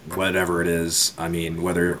 whatever it is. I mean,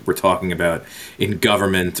 whether we're talking about in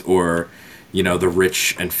government or, the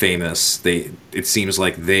rich and famous, it seems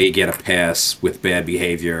like they get a pass with bad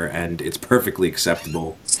behavior, and it's perfectly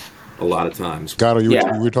acceptable a lot of times. Gato, we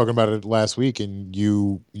were talking about it last week, and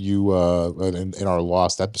you in our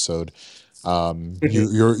lost episode,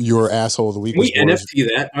 your asshole of the week. Can we NFT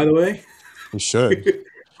that, by the way? We should.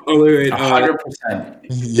 Oh wait, 100%.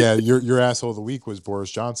 Yeah, your asshole of the week was Boris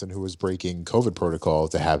Johnson, who was breaking COVID protocol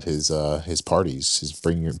to have his parties, his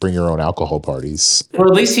bring your own alcohol parties. Or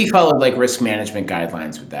at least he followed like risk management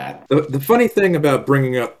guidelines with that. The funny thing about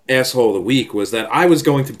bringing up asshole of the week was that I was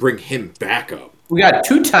going to bring him back up. We got a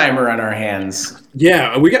 2-timer on our hands.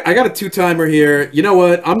 Yeah, I got a 2-timer here. You know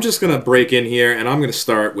what? I'm just gonna break in here and I'm gonna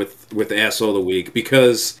start with asshole of the week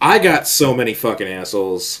because I got so many fucking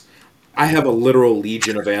assholes. I have a literal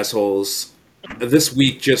legion of assholes this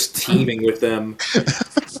week, just teeming with them.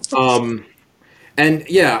 And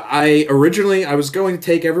yeah, I was going to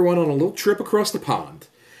take everyone on a little trip across the pond,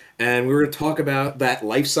 and we were going to talk about that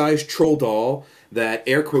life-size troll doll that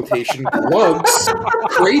air quotation lugs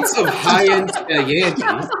crates of high-end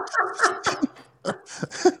Yankee.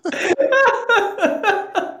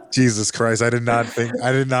 Jesus Christ, I did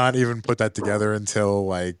not even put that together until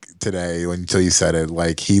like today, until you said it.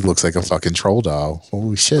 Like, he looks like a fucking troll doll.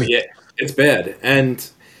 Holy shit. Yeah, it's bad. And,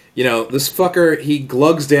 this fucker, he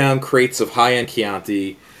glugs down crates of high-end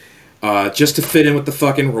Chianti just to fit in with the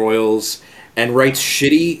fucking Royals and writes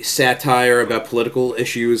shitty satire about political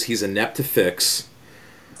issues he's inept to fix.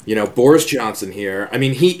 Boris Johnson here. I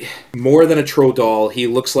mean, he, more than a troll doll, he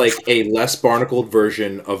looks like a less barnacled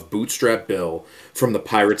version of Bootstrap Bill from the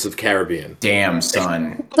Pirates of the Caribbean. Damn,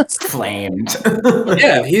 son. Flamed.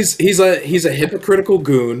 Yeah, he's a hypocritical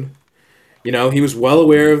goon. He was well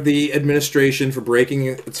aware of the administration for breaking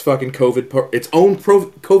its fucking its own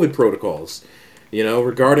COVID protocols,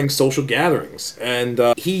 regarding social gatherings. And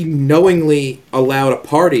he knowingly allowed a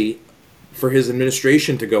party for his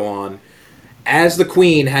administration to go on, as the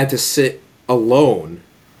Queen had to sit alone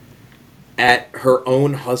at her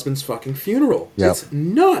own husband's fucking funeral. Yep. It's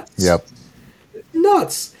nuts. Yep.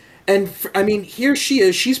 Nuts. And I mean, here she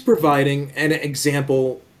is. She's providing an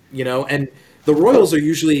example, and the royals are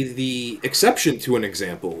usually the exception to an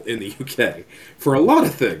example in the UK for a lot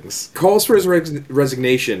of things. Calls for his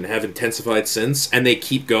resignation have intensified since, and they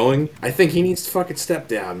keep going. I think he needs to fucking step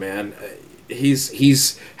down, man.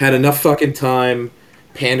 He's had enough fucking time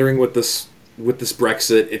pandering with this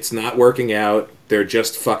Brexit. It's not working out. They're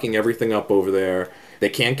just fucking everything up over there. They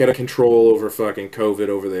can't get a control over fucking COVID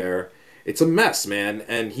over there. It's a mess, man,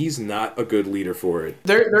 and he's not a good leader for it.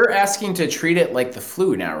 They're asking to treat it like the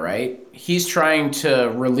flu now, right? He's trying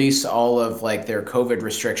to release all of like their COVID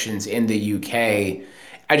restrictions in the UK.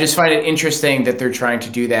 I just find it interesting that they're trying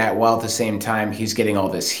to do that while at the same time he's getting all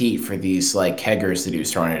this heat for these like keggers that he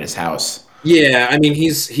was throwing at his house. Yeah, I mean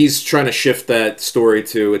he's trying to shift that story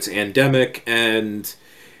to it's endemic, and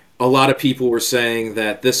a lot of people were saying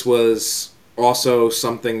that this was also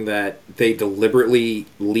something that they deliberately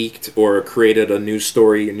leaked or created a news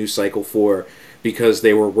story, a news cycle for, because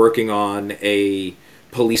they were working on a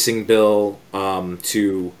policing bill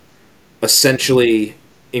to essentially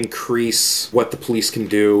increase what the police can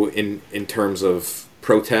do in terms of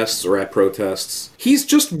protests or at protests. He's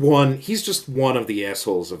just one of the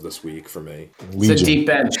assholes of this week for me. Legion. It's a deep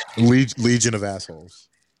bench. Legion of assholes.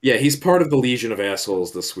 Yeah, he's part of the legion of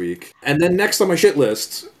assholes this week. And then next on my shit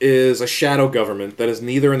list is a shadow government that is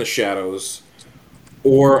neither in the shadows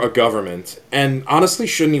or a government, and honestly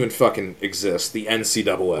shouldn't even fucking exist, the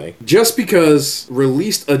NCAA. Just because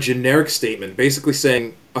released a generic statement basically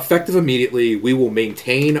saying, effective immediately, we will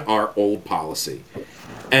maintain our old policy.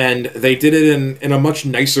 And they did it in a much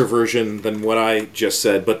nicer version than what I just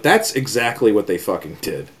said, but that's exactly what they fucking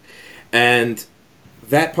did. And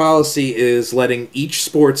that policy is letting each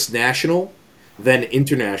sports national, then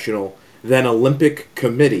international, then Olympic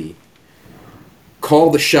committee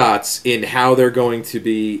call the shots in how they're going to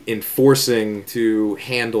be enforcing to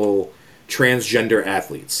handle transgender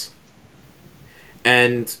athletes.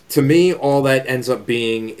 And to me, all that ends up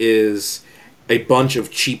being is a bunch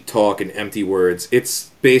of cheap talk and empty words. It's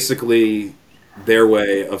basically their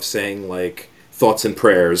way of saying, like, thoughts and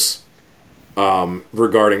prayers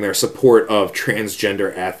regarding their support of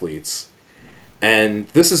transgender athletes. And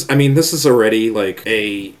this is already like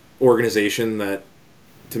a organization that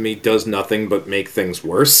to me does nothing but make things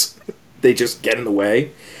worse. They just get in the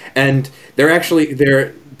way. And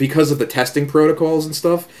they're because of the testing protocols and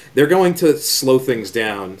stuff, they're going to slow things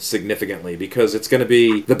down significantly, because it's going to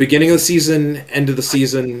be the beginning of the season, end of the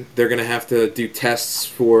season, they're going to have to do tests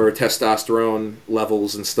for testosterone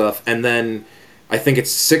levels and stuff, and then I think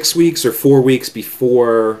it's 6 weeks or 4 weeks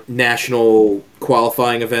before national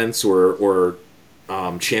qualifying events or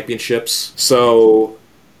championships. So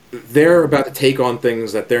they're about to take on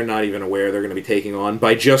things that they're not even aware they're going to be taking on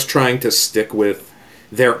by just trying to stick with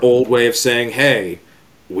their old way of saying, hey,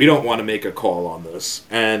 we don't want to make a call on this.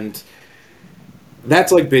 And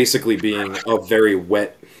that's like basically being a very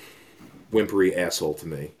wet, whimpery asshole to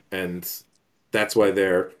me. And that's why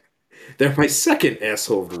they're my second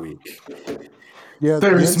asshole of the week. Yeah,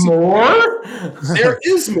 There's more? There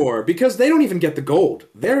is more, because they don't even get the gold.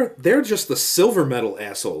 They're just the silver medal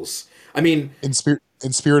assholes. I mean, in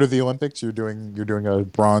spirit of the Olympics, you're doing a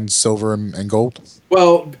bronze, silver, and gold.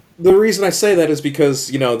 Well, the reason I say that is because,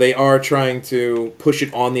 they are trying to push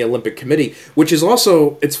it on the Olympic Committee, which is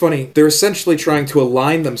also, it's funny, they're essentially trying to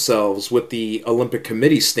align themselves with the Olympic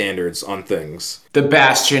Committee standards on things. The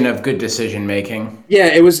bastion of good decision making. Yeah,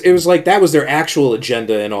 it was like that was their actual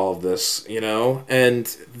agenda in all of this, and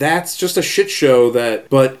that's just a shit show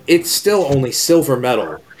but it's still only silver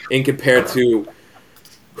medal in compared to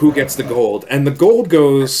who gets the gold. And the gold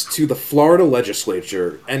goes to the Florida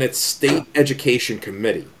legislature and its state education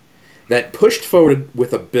committee that pushed forward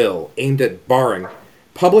with a bill aimed at barring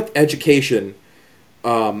public education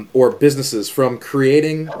or businesses from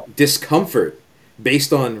creating discomfort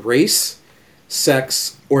based on race,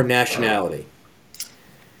 sex, or nationality.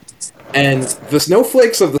 And the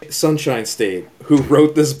snowflakes of the Sunshine State who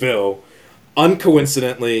wrote this bill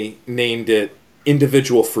uncoincidentally named it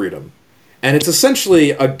individual freedom. And it's essentially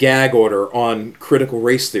a gag order on critical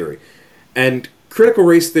race theory. And critical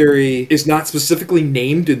race theory is not specifically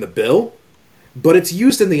named in the bill, but it's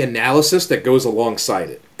used in the analysis that goes alongside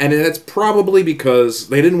it. And that's probably because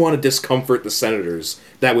they didn't want to discomfort the senators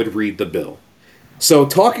that would read the bill. So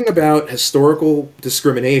talking about historical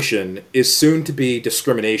discrimination is soon to be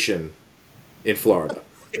discrimination in Florida.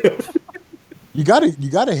 You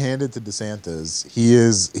gotta hand it to DeSantis. He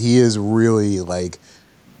is really like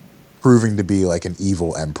proving to be like an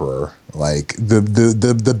evil emperor, like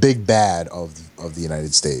the big bad of the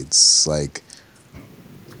United States. Like,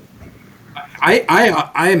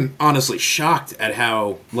 I'm honestly shocked at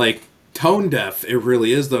how like tone deaf it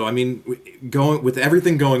really is, though. I mean, going with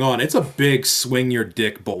everything going on, it's a big swing your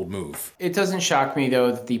dick bold move. It doesn't shock me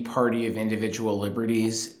though that the party of individual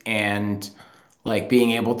liberties and like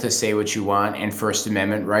being able to say what you want and First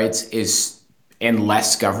Amendment rights is and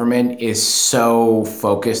less government is so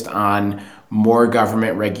focused on more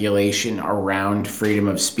government regulation around freedom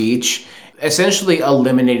of speech, essentially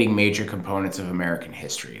eliminating major components of American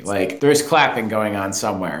history. Like there's clapping going on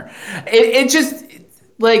somewhere. It just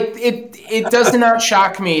like it does not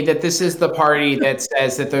shock me that this is the party that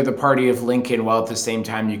says that they're the party of Lincoln while at the same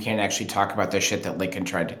time you can't actually talk about the shit that Lincoln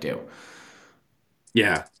tried to do.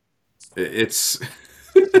 Yeah, it's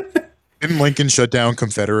didn't Lincoln shut down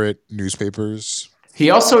Confederate newspapers?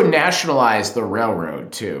 He also nationalized the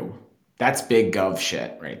railroad too. That's big gov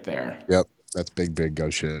shit right there. Yep, that's big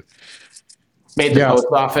go shit. Made the post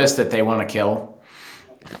office that they want to kill.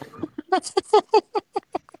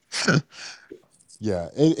 Yeah,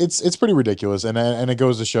 it's pretty ridiculous, and it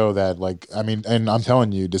goes to show that, like, I mean, and I'm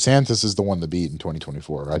telling you, DeSantis is the one to beat in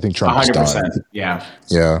 2024. I think Trump is done. Yeah.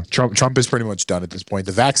 Trump is pretty much done at this point.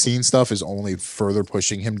 The vaccine stuff is only further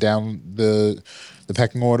pushing him down the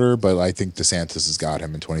pecking order, but I think DeSantis has got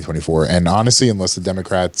him in 2024. And honestly, unless the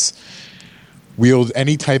Democrats wield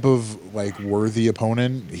any type of like worthy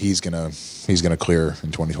opponent, he's gonna clear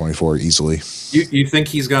in 2024 easily. You think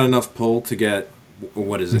he's got enough pull to get?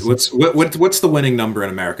 What is it? What's the winning number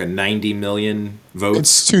in America? 90 million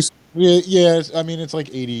votes? It's too. Yeah, I mean, it's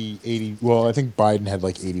like 80. Well, I think Biden had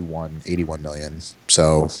like 81 million.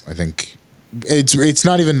 So I think it's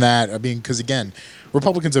not even that. I mean, because again,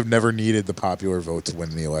 Republicans have never needed the popular vote to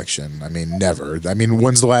win the election. I mean, never. I mean,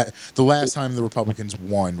 when's the last time the Republicans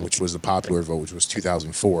won, which was the popular vote, which was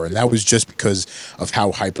 2004, and that was just because of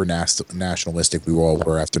how hyper nationalistic we all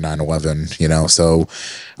were after 9/11. You know, so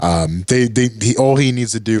all he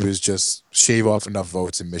needs to do is just shave off enough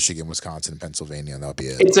votes in Michigan, Wisconsin, and Pennsylvania, and that'll be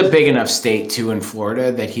it. It's a big enough state too in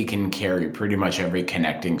Florida that he can carry pretty much every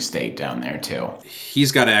connecting state down there too.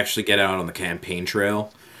 He's got to actually get out on the campaign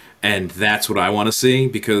trail. And that's what I want to see,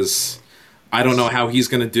 because I don't know how he's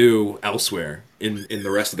going to do elsewhere in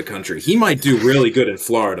the rest of the country. He might do really good in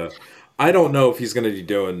Florida. I don't know if he's going to be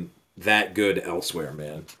doing that good elsewhere,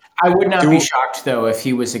 man. I would not be shocked, though, if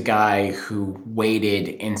he was a guy who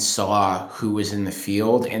waited and saw who was in the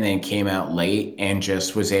field and then came out late and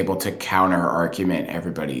just was able to counter-argument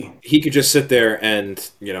everybody. He could just sit there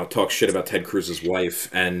and, talk shit about Ted Cruz's wife,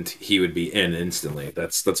 and he would be in instantly.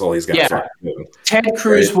 That's all he's got. Yeah. Ted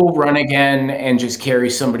Cruz will run again and just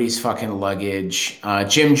carry somebody's fucking luggage.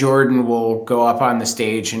 Jim Jordan will go up on the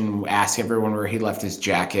stage and ask everyone where he left his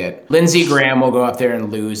jacket. Lindsey Graham will go up there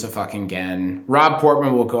and lose again. Rob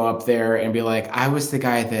Portman will go up there and be like, I was the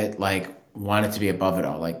guy that like wanted to be above it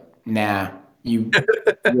all. Like, nah, you're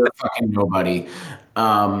fucking nobody.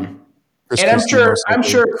 And I'm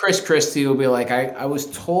sure Chris Christie will be like, I was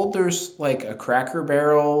told there's like a Cracker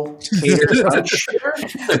Barrel catered lunch here.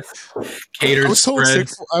 Catered spread.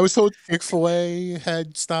 I was told Chick-fil-A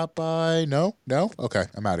had stopped by. No, okay,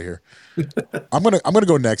 I'm out of here. I'm gonna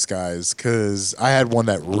go next, guys, because I had one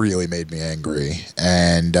that really made me angry.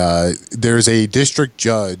 And there's a district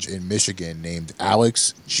judge in Michigan named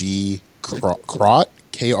Alex G. Krot.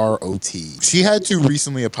 K-R-O-T. She had to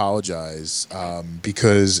recently apologize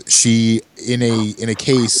because she, in a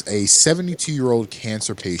case, a 72-year-old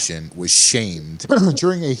cancer patient was shamed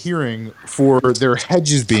during a hearing for their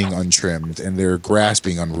hedges being untrimmed and their grass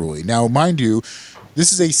being unruly. Now, mind you,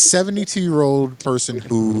 this is a 72-year-old person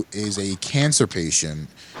who is a cancer patient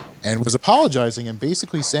and was apologizing and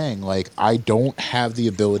basically saying, like, I don't have the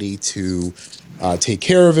ability to take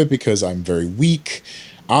care of it because I'm very weak.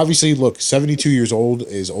 Obviously, look, 72 years old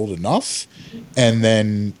is old enough. And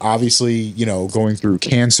then obviously, going through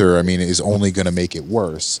cancer, I mean, is only going to make it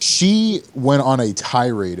worse. She went on a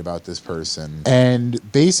tirade about this person and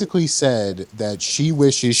basically said that she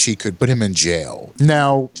wishes she could put him in jail.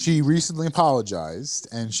 Now, she recently apologized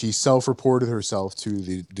and she self-reported herself to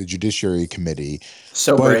the Judiciary Committee.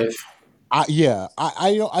 So brave. I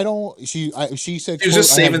don't. She said she was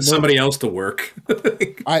just saving somebody else to work.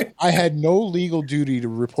 I had no legal duty to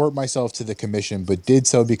report myself to the commission, but did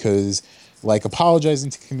so because, like,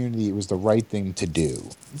 apologizing to the community, it was the right thing to do.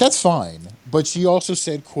 That's fine. But she also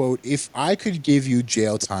said, quote, if I could give you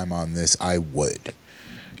jail time on this, I would.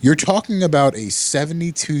 You're talking about a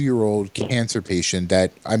 72-year-old cancer patient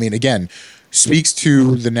that, I mean, again, speaks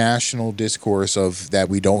to the national discourse of that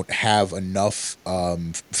we don't have enough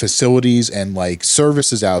facilities and like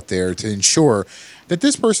services out there to ensure that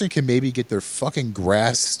this person can maybe get their fucking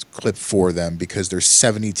grass clipped for them because they're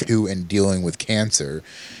 72 and dealing with cancer.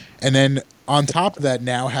 And then on top of that,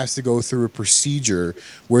 now has to go through a procedure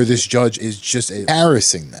where this judge is just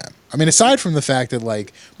embarrassing them. I mean, aside from the fact that,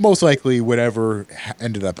 like, most likely whatever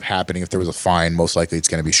ended up happening, if there was a fine, most likely it's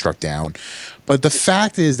going to be struck down. But the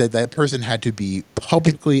fact is that that person had to be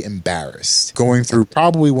publicly embarrassed, going through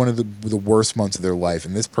probably one of the worst months of their life.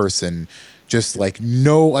 And this person just like,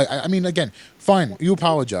 no, I mean, again, fine, you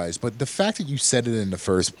apologize, but the fact that you said it in the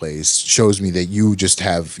first place shows me that you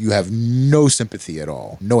have no sympathy at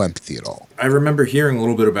all, no empathy at all. I remember hearing a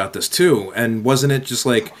little bit about this too, and wasn't it just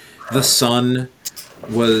like the son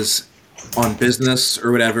was on business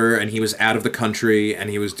or whatever, and he was out of the country and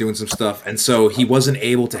he was doing some stuff, and so he wasn't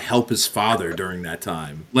able to help his father during that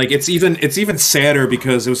time. Like it's even sadder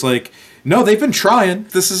because it was like, no, they've been trying.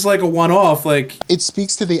 This is like a one-off. Like it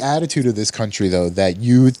speaks to the attitude of this country, though, that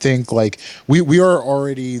you think like we are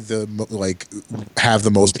already have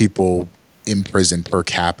the most people in prison per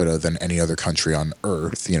capita than any other country on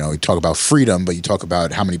earth. You know, you talk about freedom, but you talk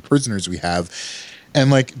about how many prisoners we have. And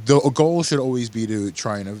like the goal should always be to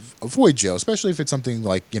try and avoid jail, especially if it's something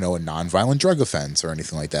like, you know, a nonviolent drug offense or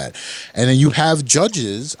anything like that. And then you have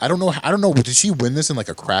judges. I don't know. Did she win this in like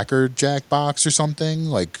a Cracker Jack box or something?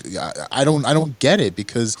 Like I don't get it,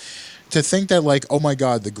 because to think that like, oh my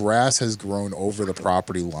God, the grass has grown over the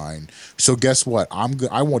property line. So guess what? I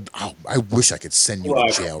wish I could send you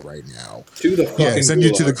to jail right now. To the fucking send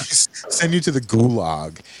you to the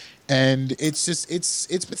gulag. And it's just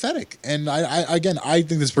it's pathetic. And I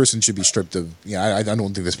think this person should be stripped of. I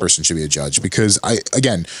don't think this person should be a judge, because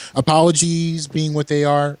apologies being what they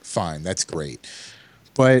are, fine, that's great.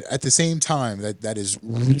 But at the same time, that is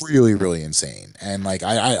really, really insane. And like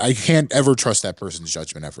I can't ever trust that person's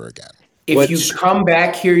judgment ever again. If you come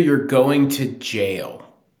back here, you're going to jail.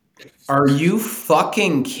 Are you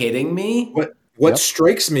fucking kidding me? What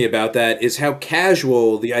strikes me about that is how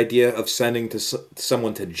casual the idea of sending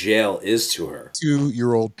someone to jail is to her.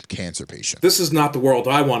 2-year-old cancer patient. This is not the world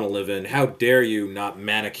I want to live in. How dare you not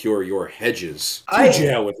manicure your hedges? To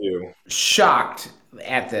jail with you. Shocked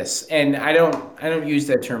at this, and I don't use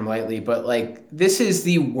that term lightly, but like this is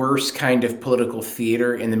the worst kind of political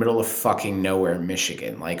theater in the middle of fucking nowhere,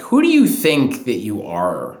 Michigan. Like, who do you think that you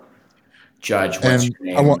are, Judge? What's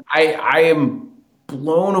your name? I am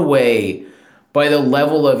blown away by the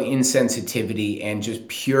level of insensitivity and just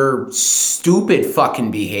pure stupid fucking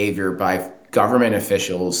behavior by government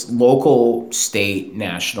officials, local, state,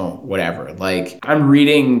 national, whatever. Like, I'm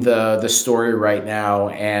reading the story right now,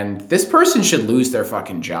 and this person should lose their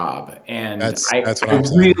fucking job. And I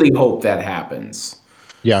really hope that happens.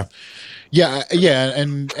 Yeah.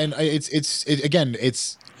 And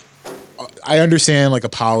it's I understand like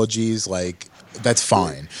apologies, like that's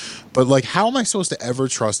fine. But like, how am I supposed to ever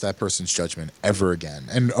trust that person's judgment ever again?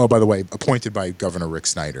 And oh, by the way, appointed by Governor Rick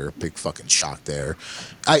Snyder, big fucking shock there.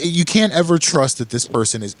 You can't ever trust that this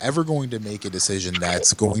person is ever going to make a decision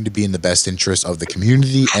that's going to be in the best interest of the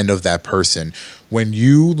community and of that person. When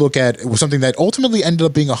you look at something that ultimately ended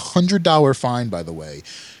up being $100 fine, by the way,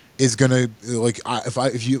 is gonna like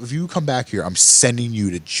if you come back here, I'm sending you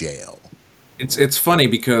to jail. It's funny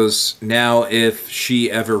because now if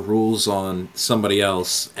she ever rules on somebody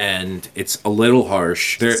else and it's a little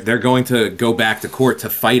harsh, they're going to go back to court to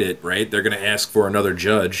fight it, right? They're going to ask for another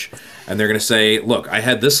judge, and they're going to say, look, I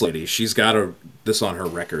had this lady. She's got this on her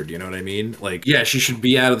record, you know what I mean? Like, yeah, she should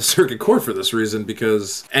be out of the circuit court for this reason,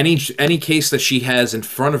 because any case that she has in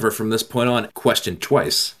front of her from this point on, questioned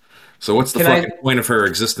twice. So what's the fucking point of her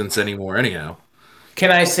existence anymore anyhow? Can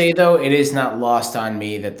I say, though, it is not lost on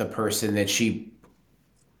me that the person that she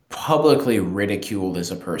publicly ridiculed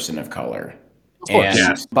is a person of color.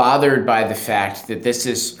 And bothered by the fact that this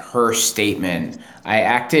is her statement. I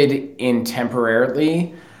acted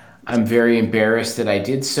intemperately. I'm very embarrassed that I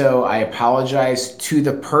did so. I apologize to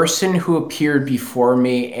the person who appeared before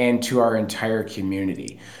me and to our entire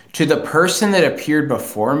community. To the person that appeared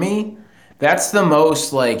before me, that's the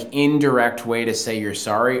most like indirect way to say you're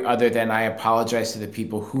sorry, other than I apologize to the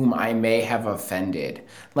people whom I may have offended.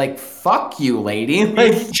 Like, fuck you, lady.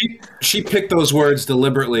 Like, she picked those words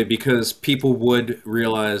deliberately because people would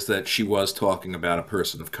realize that she was talking about a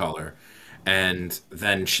person of color, and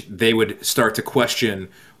then they would start to question,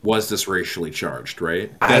 was this racially charged,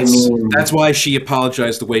 right? That's why she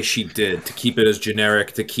apologized the way she did, to keep it as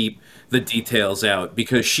generic, to keep the details out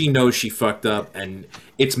because she knows she fucked up, and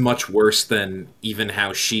it's much worse than even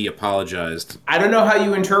how she apologized. I don't know how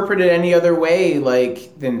you interpret it any other way,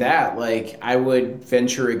 than that. I would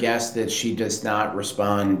venture a guess that she does not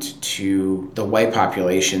respond to the white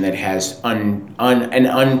population that has an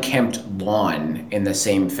unkempt lawn in the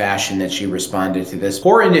same fashion that she responded to this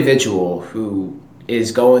poor individual who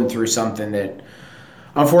is going through something that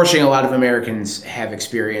unfortunately a lot of Americans have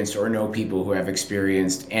experienced or know people who have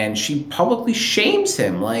experienced, and she publicly shames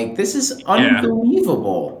him. This is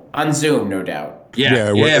unbelievable. On Zoom, no doubt. Yeah,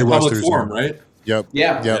 it was public through forum, Zoom. right? Yep.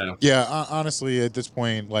 Yeah. Honestly, at this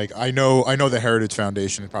point, I know the Heritage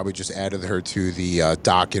Foundation probably just added her to the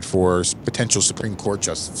docket for potential Supreme Court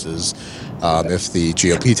justices if the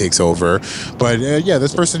GOP takes over. But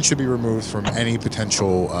this person should be removed from any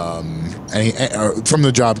potential from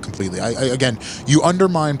the job completely. Again, you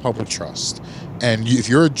undermine public trust. And if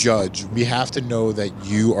you're a judge, we have to know that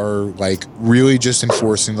you are really just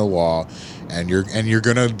enforcing the law, and you're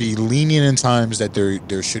gonna be lenient in times that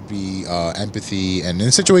there should be empathy. And in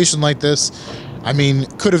a situation like this, I mean,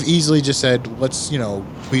 could have easily just said, let's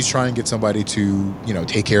please try and get somebody to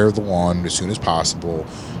take care of the lawn as soon as possible,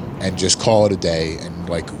 and just call it a day. And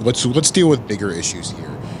let's deal with bigger issues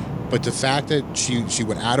here. But the fact that she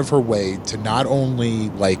went out of her way to not only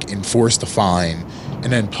enforce the fine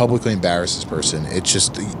and then publicly embarrass this person, it's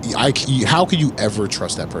just how could you ever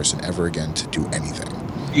trust that person ever again to do anything?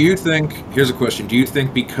 Do you think, here's a question, do you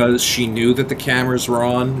think because she knew that the cameras were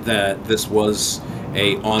on, that this was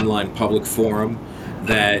a online public forum,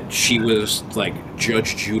 that she was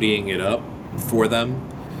Judge Judying it up for them?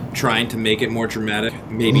 Trying to make it more dramatic,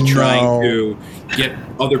 maybe trying to get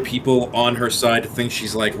other people on her side to think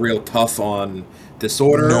she's real tough on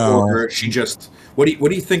disorder, or she just what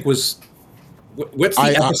do you think was what's the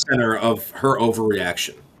epicenter of her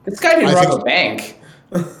overreaction? This guy didn't rob a bank.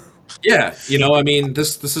 Yeah, I mean,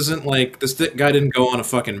 this isn't this guy didn't go on a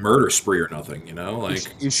fucking murder spree or nothing,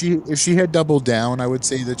 If she had doubled down, I would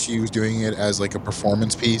say that she was doing it as a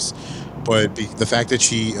performance piece. But the fact that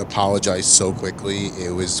she apologized so quickly,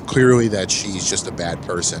 it was clearly that she's just a bad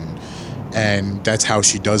person, and that's how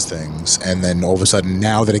she does things. And then all of a sudden,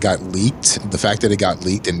 now that it got leaked, the fact that it got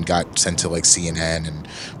leaked and got sent to CNN and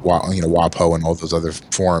WAPO and all those other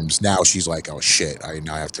forums, now she's oh shit, I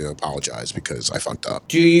now have to apologize because I fucked up.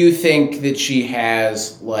 Do you think that she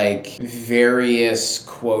has various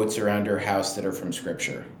quotes around her house that are from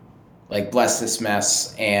scripture, bless this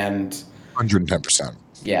mess and 110%?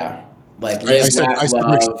 Yeah. Love.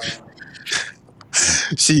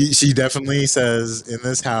 She definitely says, in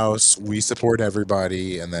this house we support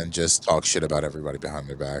everybody, and then just talk shit about everybody behind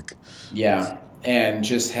their back. Yeah, and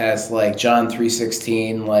just has John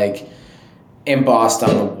 3:16 embossed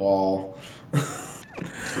on the wall.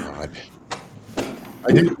 God,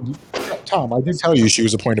 Tom, I did tell you she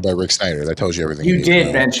was appointed by Rick Snyder. That tells you everything. You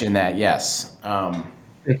did mention that, yes.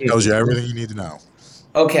 Tells you everything you need to know.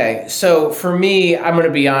 Okay, so for me, I'm going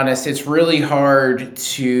to be honest, it's really hard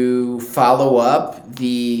to follow up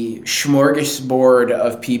the smorgasbord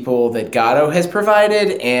of people that Gatto has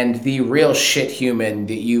provided and the real shit human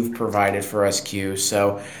that you've provided for us, Q.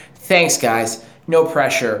 So thanks, guys. No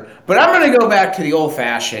pressure. But I'm going to go back to the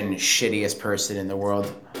old-fashioned shittiest person in the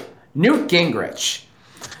world, Newt Gingrich.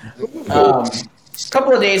 A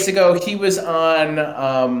couple of days ago, he was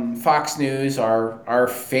on Fox News, our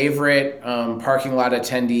favorite parking lot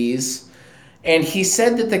attendees, and he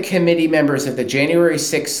said that the committee members of the January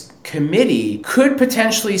 6th committee could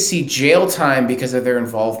potentially see jail time because of their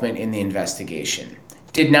involvement in the investigation.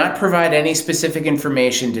 Did not provide any specific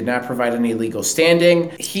information, did not provide any legal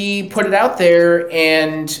standing. He put it out there,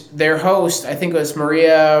 and their host, I think it was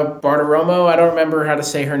Maria Bartiromo, I don't remember how to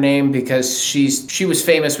say her name because she was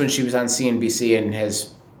famous when she was on CNBC and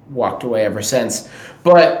has walked away ever since.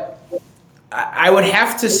 But I would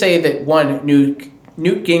have to say that, one, Newt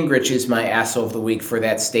Gingrich is my asshole of the week for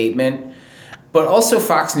that statement. But also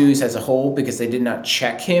Fox News as a whole, because they did not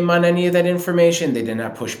check him on any of that information. They did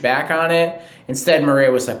not push back on it. Instead, Maria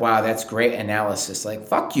was like, wow, that's great analysis.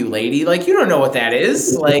 Fuck you, lady. You don't know what that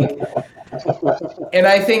is. And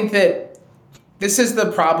I think that this is the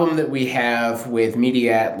problem that we have with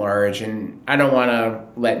media at large. And I don't want to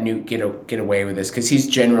let Newt get away with this because he's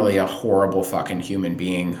generally a horrible fucking human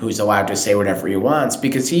being who's allowed to say whatever he wants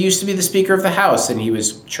because he used to be the Speaker of the House and he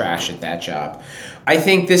was trash at that job. I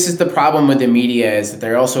think this is the problem with the media is that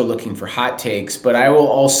they're also looking for hot takes, but I will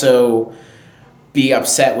also be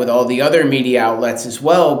upset with all the other media outlets as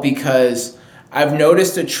well because I've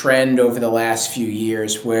noticed a trend over the last few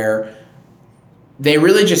years where they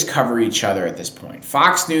really just cover each other at this point.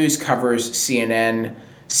 Fox News covers CNN,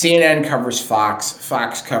 CNN covers Fox,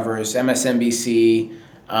 Fox covers MSNBC,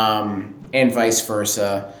 and vice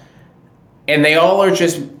versa. And they all are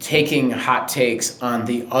just taking hot takes on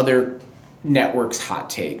the other network's hot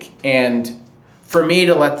take. And for me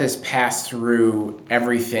to let this pass through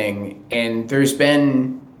everything, and there's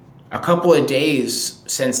been a couple of days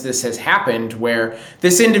since this has happened where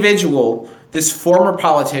this individual, this former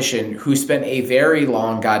politician who spent a very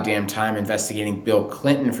long goddamn time investigating Bill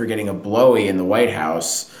Clinton for getting a blowy in the White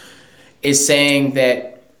House, is saying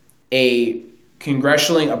that a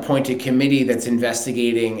congressionally appointed committee that's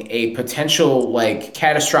investigating a potential like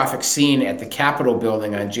catastrophic scene at the Capitol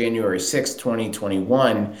building on January 6,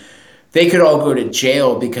 2021, they could all go to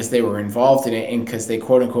jail because they were involved in it and because they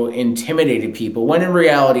quote unquote intimidated people, when in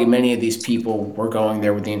reality, many of these people were going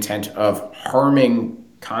there with the intent of harming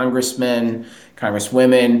congressmen,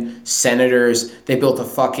 congresswomen, senators. They built a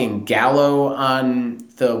fucking gallows on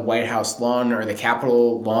the White House lawn or the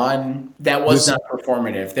Capitol lawn. That was not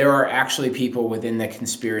performative. There are actually people within the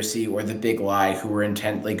conspiracy or the big lie who were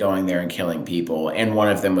intently going there and killing people. And one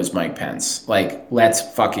of them was Mike Pence. Like, let's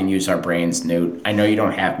fucking use our brains, Newt. I know you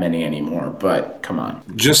don't have many anymore, but come on.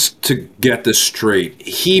 Just to get this straight,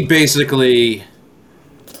 he basically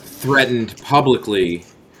threatened publicly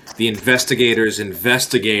the investigators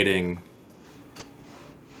investigating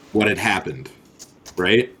what had happened,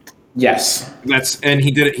 right? Yes. And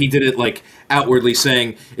he did it like outwardly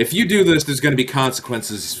saying, if you do this, there's going to be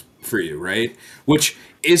consequences for you, right? Which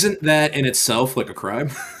isn't that in itself like a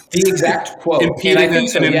crime? The exact quote. Impeding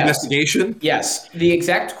an investigation? Yes. The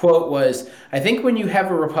exact quote was, I think when you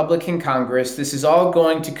have a Republican Congress, this is all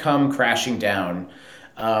going to come crashing down.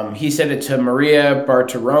 He said it to Maria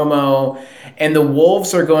Bartiromo, and the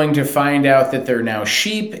wolves are going to find out that they're now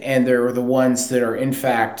sheep, and they're the ones that are, in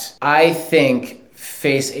fact, I think,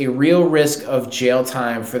 face a real risk of jail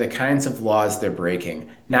time for the kinds of laws they're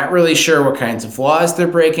breaking. Not really sure what kinds of laws they're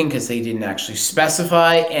breaking because they didn't actually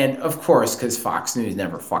specify, and of course, because Fox News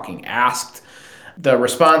never fucking asked. The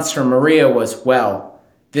response from Maria was, well,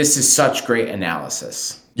 this is such great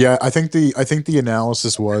analysis. Yeah, I think the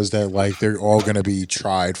analysis was that like they're all going to be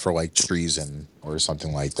tried for like treason or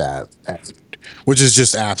something like that, which is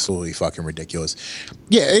just absolutely fucking ridiculous.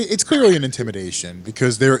 Yeah, it's clearly an intimidation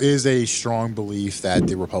because there is a strong belief that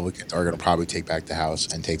the Republicans are going to probably take back the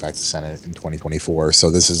House and take back the Senate in 2024. So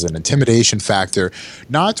this is an intimidation factor,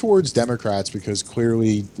 not towards Democrats, because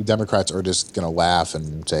clearly the Democrats are just going to laugh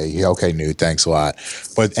and say, yeah, okay, Newt, thanks a lot.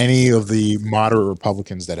 But any of the moderate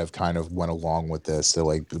Republicans that have kind of went along with this, they're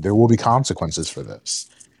like, there will be consequences for this.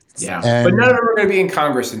 Yeah, but none of them are going to be in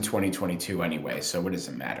Congress in 2022 anyway, so what does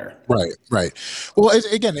it matter? Right. Well,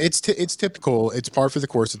 again, it's typical. It's par for the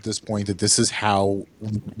course at this point that this is how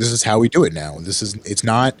we do it now. It's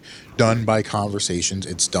not done by conversations.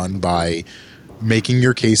 It's done by making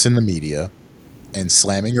your case in the media and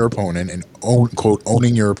slamming your opponent and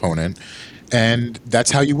owning your opponent, and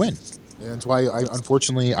that's how you win. And that's why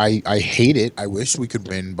unfortunately I hate it. I wish we could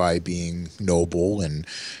win by being noble and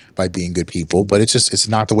by being good people, but it's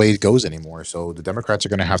not the way it goes anymore. So the Democrats are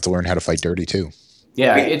going to have to learn how to fight dirty too.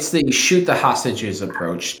 Yeah, it's the shoot the hostages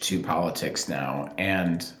approach to politics now,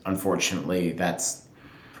 and unfortunately that's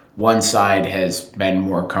one side has been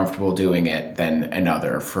more comfortable doing it than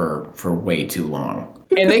another for way too long.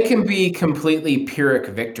 And they can be completely Pyrrhic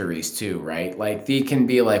victories too, right? Like they can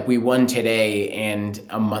be like, we won today and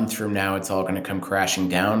a month from now it's all going to come crashing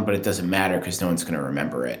down, but it doesn't matter because no one's going to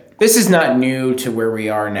remember it. This is not new to where we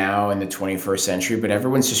are now in the 21st century, but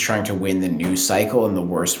everyone's just trying to win the news cycle in the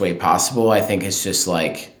worst way possible. I think it's just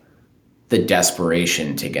like the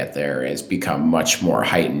desperation to get there has become much more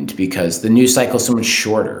heightened because the news cycle is so much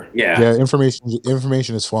shorter. Yeah,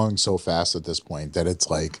 information is flowing so fast at this point that it's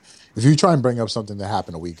like, if you try and bring up something that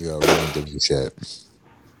happened a week ago, no one gives you shit.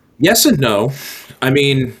 Yes and no. I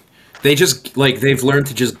mean, they've learned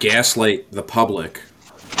to just gaslight the public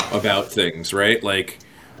about things, right? Like,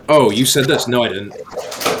 oh, you said this. No, I didn't.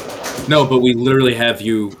 No, but we literally have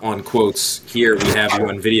you on quotes here. We have you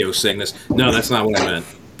on video saying this. No, that's not what I meant.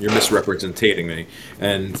 You're misrepresenting me.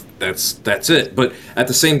 And that's it. But at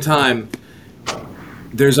the same time,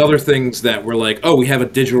 there's other things that were like, oh, we have a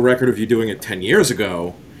digital record of you doing it 10 years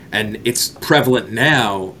ago. And it's prevalent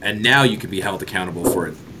now, and now you can be held accountable for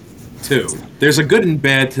it, too. There's a good and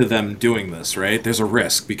bad to them doing this, right? There's a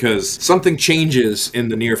risk, because something changes in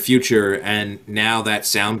the near future, and now that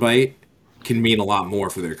soundbite can mean a lot more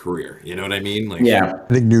for their career. You know what I mean? Like, yeah.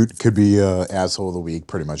 I think Newt could be asshole of the week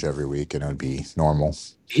pretty much every week, and it would be normal.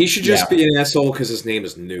 He should just be an asshole because his name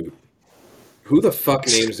is Newt. Who the fuck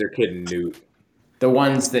names their kid Newt? The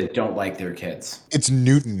ones that don't like their kids. It's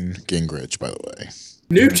Newton Gingrich, by the way.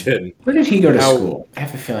 Newton. Where did he go to How- school? I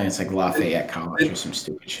have a feeling it's like Lafayette College or some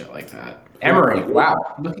stupid shit like that. Emory.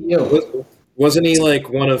 Wow. Look at you. Wasn't he like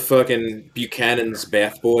one of fucking Buchanan's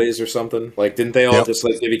bath boys or something? Like, didn't they all Yep. just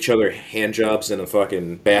like give each other hand jobs in a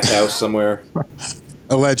fucking bathhouse somewhere?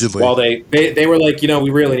 Allegedly. While they were like, we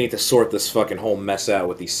really need to sort this fucking whole mess out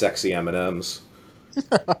with these sexy M&Ms.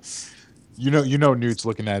 You know, Newt's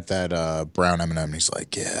looking at that brown M&M, and he's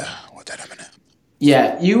like, "Yeah, what that M&M?"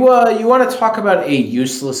 Yeah, you want to talk about a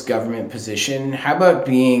useless government position? How about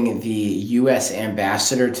being the U.S.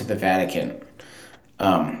 ambassador to the Vatican?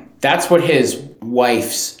 That's what his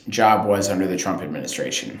wife's job was under the Trump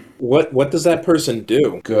administration. What does that person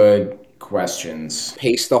do? Good questions.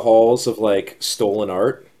 Pace the halls of like stolen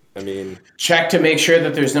art? I mean, Check to make sure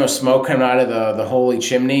that there's no smoke coming out of the holy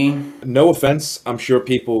chimney. no offense, I'm sure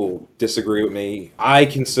people disagree with me. I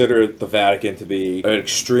consider the Vatican to be an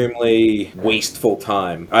extremely wasteful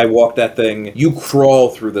time. I walk that thing, you crawl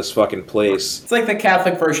through this fucking place. It's like the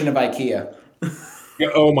Catholic version of IKEA.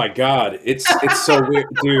 Oh my god, it's so weird,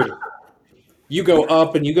 dude. You go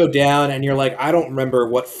up and you go down and you're like, I don't remember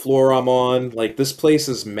what floor I'm on. Like, this place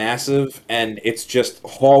is massive and it's just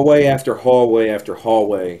hallway after hallway after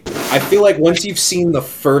hallway. I feel like once you've seen the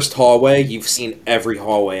first hallway, you've seen every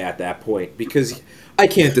hallway at that point because I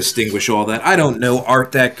can't distinguish all that. I don't know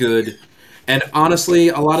art that good. And honestly,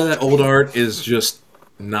 a lot of that old art is just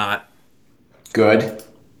not Good.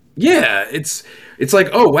 Yeah, it's like,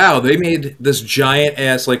 oh wow, they made this giant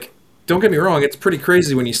ass, like, don't get me wrong, it's pretty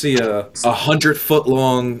crazy when you see a 100-foot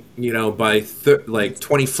long, by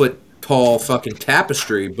 20-foot tall fucking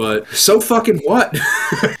tapestry, but so fucking what?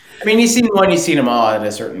 I mean, you've seen one, you've seen them all at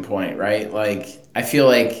a certain point, right? Like, I feel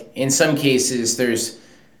like in some cases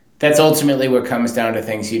that's ultimately what comes down to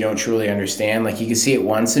things you don't truly understand. Like, you can see it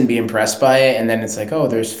once and be impressed by it, and then it's like, oh,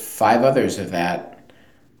 there's 5 others of that.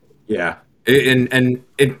 Yeah. And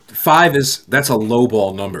 5 that's a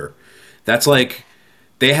lowball number. That's like,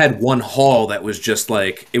 they had one hall that was just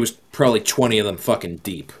like, it was probably 20 of them fucking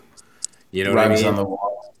deep. You know what I Rugs mean? on the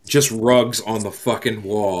wall. Just rugs on the fucking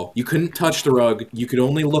wall. You couldn't touch the rug. You could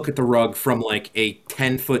only look at the rug from like a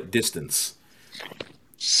 10-foot distance.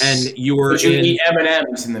 And you were But you eat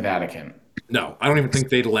M&Ms in the Vatican. No, I don't even think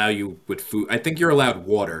they'd allow you with food. I think you're allowed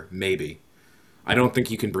water, maybe. I don't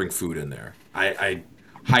think you can bring food in there. I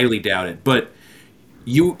highly doubt it. But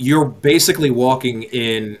you're basically walking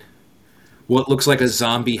in what looks like a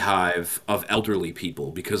zombie hive of elderly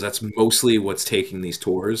people, because that's mostly what's taking these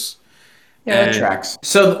tours. Yeah, that tracks.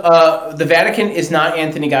 So the Vatican is not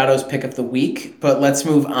Anthony Gatto's pick of the week, but let's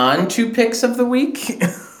move on to picks of the week.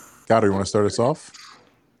 Gatto, you want to start us off?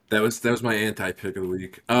 That was my anti-pick of the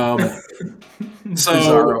week. Bizarro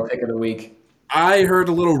pick of the week. I heard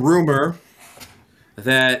a little rumor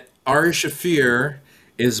that Ari Shaffir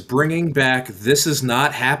is bringing back This Is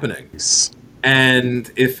Not Happening.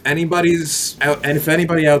 And if anybody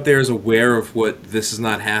out there is aware of what This Is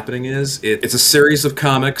Not Happening is, it's a series of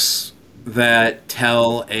comics that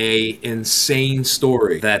tell a insane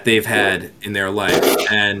story that they've had in their life.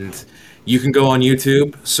 And you can go on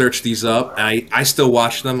YouTube, search these up. I still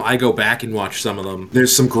watch them. I go back and watch some of them.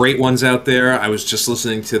 There's some great ones out there. I was just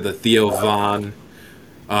listening to the Theo Von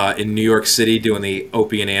in New York City doing the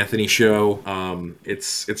Opie and Anthony show.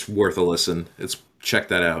 It's worth a listen. Check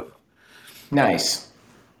that out. Nice.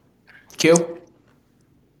 Q?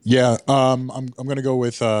 Yeah, I'm gonna go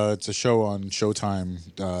with it's a show on Showtime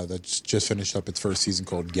that's just finished up its first season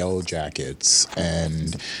called Yellow Jackets,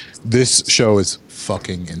 and this show is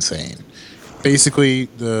fucking insane. Basically,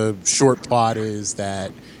 the short plot is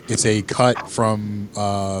that it's a cut from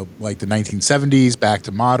like the 1970s back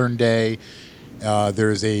to modern day.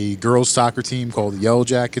 There's a girls' soccer team called the Yellow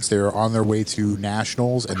Jackets. They're on their way to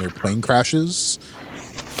nationals, and their plane crashes.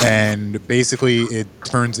 And basically, it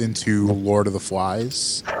turns into Lord of the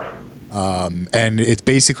Flies. And it's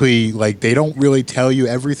basically like they don't really tell you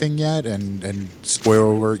everything yet. And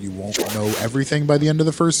spoiler alert, you won't know everything by the end of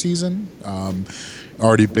the first season.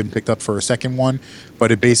 Already been picked up for a second one.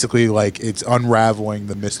 But it basically, like, it's unraveling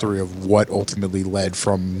the mystery of what ultimately led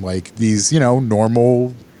from, like, these,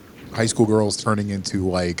 normal high school girls turning into,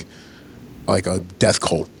 like a death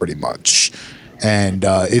cult, pretty much. And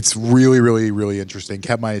it's really, really, really interesting.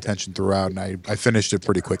 Kept my attention throughout, and I finished it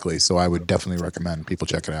pretty quickly. So I would definitely recommend people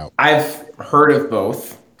check it out. I've heard of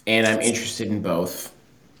both, and I'm interested in both.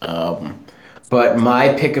 But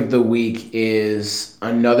my pick of the week is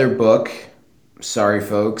another book. Sorry,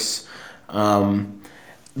 folks.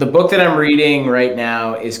 The book that I'm reading right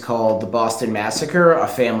now is called The Boston Massacre, A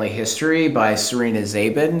Family History by Serena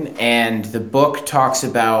Zabin. And the book talks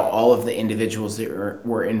about all of the individuals that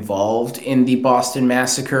were involved in the Boston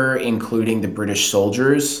Massacre, including the British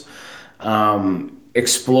soldiers,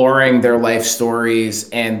 exploring their life stories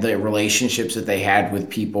and the relationships that they had with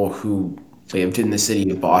people who lived in the city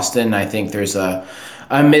of Boston. I think there's a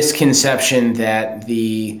misconception that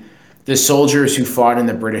the soldiers who fought in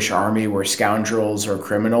the British Army were scoundrels or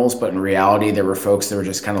criminals, but in reality, there were folks that were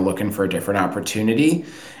just kind of looking for a different opportunity.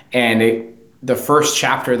 And the first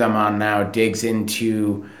chapter that I'm on now digs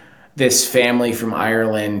into this family from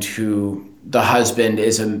Ireland who the husband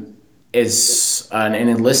is an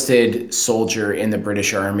enlisted soldier in the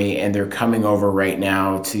British Army, and they're coming over right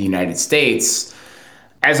now to the United States.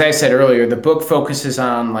 As I said earlier, the book focuses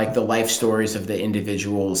on like the life stories of the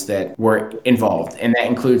individuals that were involved. And that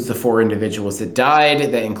includes the 4 individuals that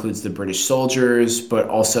died, that includes the British soldiers, but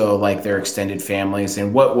also like their extended families.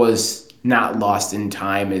 And what was not lost in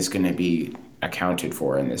time is going to be accounted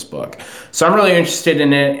for in this book. So I'm really interested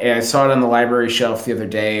in it. I saw it on the library shelf the other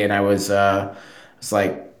day, and I was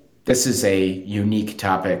like, this is a unique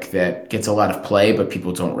topic that gets a lot of play, but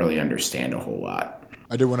people don't really understand a whole lot.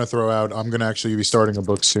 I did want to throw out, I'm going to actually be starting a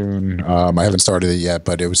book soon. I haven't started it yet,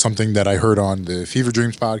 but it was something that I heard on the Fever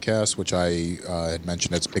Dreams podcast, which I had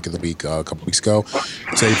mentioned as Pick of the Week a couple weeks ago.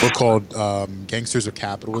 It's a book called Gangsters of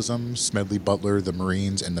Capitalism, Smedley Butler, the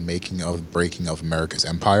Marines, and the Making of Breaking of America's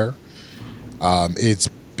Empire. It's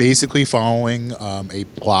basically following a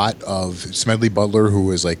plot of Smedley Butler, who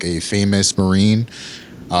was like a famous Marine.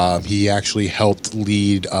 He actually helped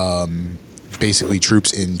lead basically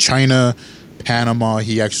troops in China, Panama.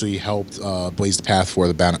 He actually helped blaze the path for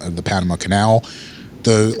the Panama Canal.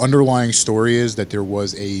 The underlying story is that there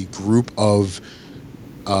was a group of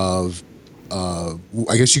I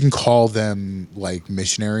guess you can call them like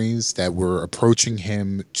missionaries that were approaching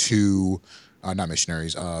him to not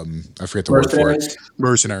missionaries. I forget the word for it.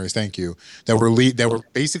 Mercenaries. Thank you. That were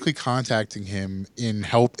basically contacting him in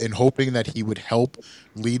hoping that he would help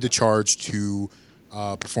lead the charge to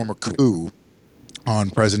perform a coup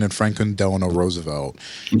on President Franklin Delano Roosevelt.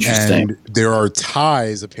 Interesting. And there are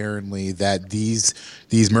ties apparently that these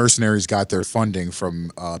mercenaries got their funding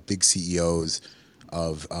from big CEOs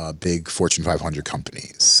of big Fortune 500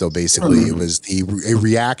 companies. So basically it was a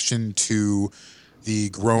reaction to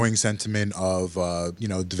the growing sentiment of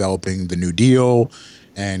developing the New Deal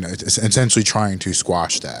and essentially trying to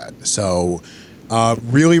squash that. So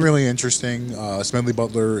really, really interesting. Smedley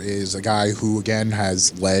Butler is a guy who, again,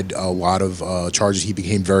 has led a lot of charges. He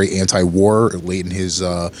became very anti-war late in his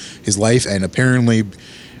life, and apparently,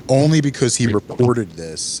 only because he reported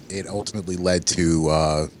this, it ultimately led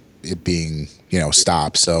to it being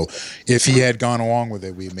stopped. So, if he had gone along with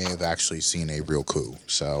it, we may have actually seen a real coup.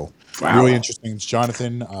 So, really interesting. It's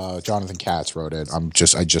Jonathan Katz wrote it.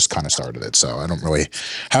 I just kind of started it, so I don't really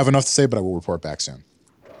have enough to say, but I will report back soon.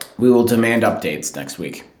 We will demand updates next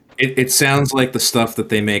week. It sounds like the stuff that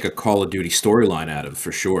they make a Call of Duty storyline out of,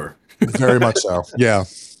 for sure. Very much so. Yeah.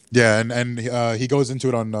 And he goes into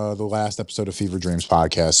it on the last episode of Fever Dreams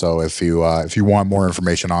podcast. So if you want more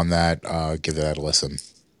information on that, give that a listen.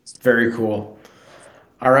 Very cool.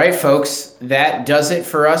 All right, folks, that does it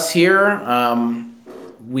for us here.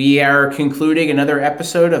 We are concluding another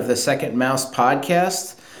episode of the Second Mouse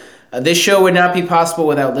podcast. This show would not be possible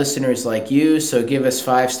without listeners like you, so give us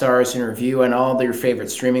 5 stars and review on all of your favorite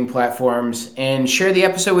streaming platforms, and share the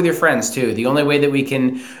episode with your friends too. The only way that we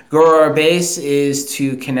can grow our base is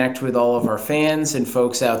to connect with all of our fans and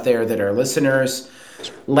folks out there that are listeners.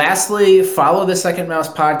 Lastly, follow the Second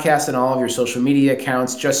Mouse podcast on all of your social media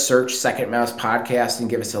accounts. Just search Second Mouse podcast and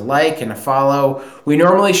give us a like and a follow. We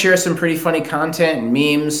normally share some pretty funny content and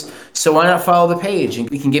memes, so why not follow the page? And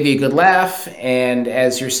we can give you a good laugh, and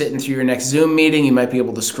as you're sitting through your next Zoom meeting, you might be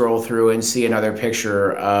able to scroll through and see another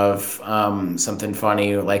picture of something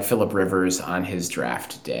funny like Phillip Rivers on his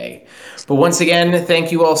draft day. But once again,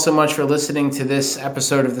 thank you all so much for listening to this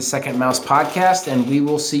episode of the Second Mouse podcast, and we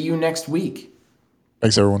will see you next week.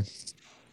 Thanks, everyone.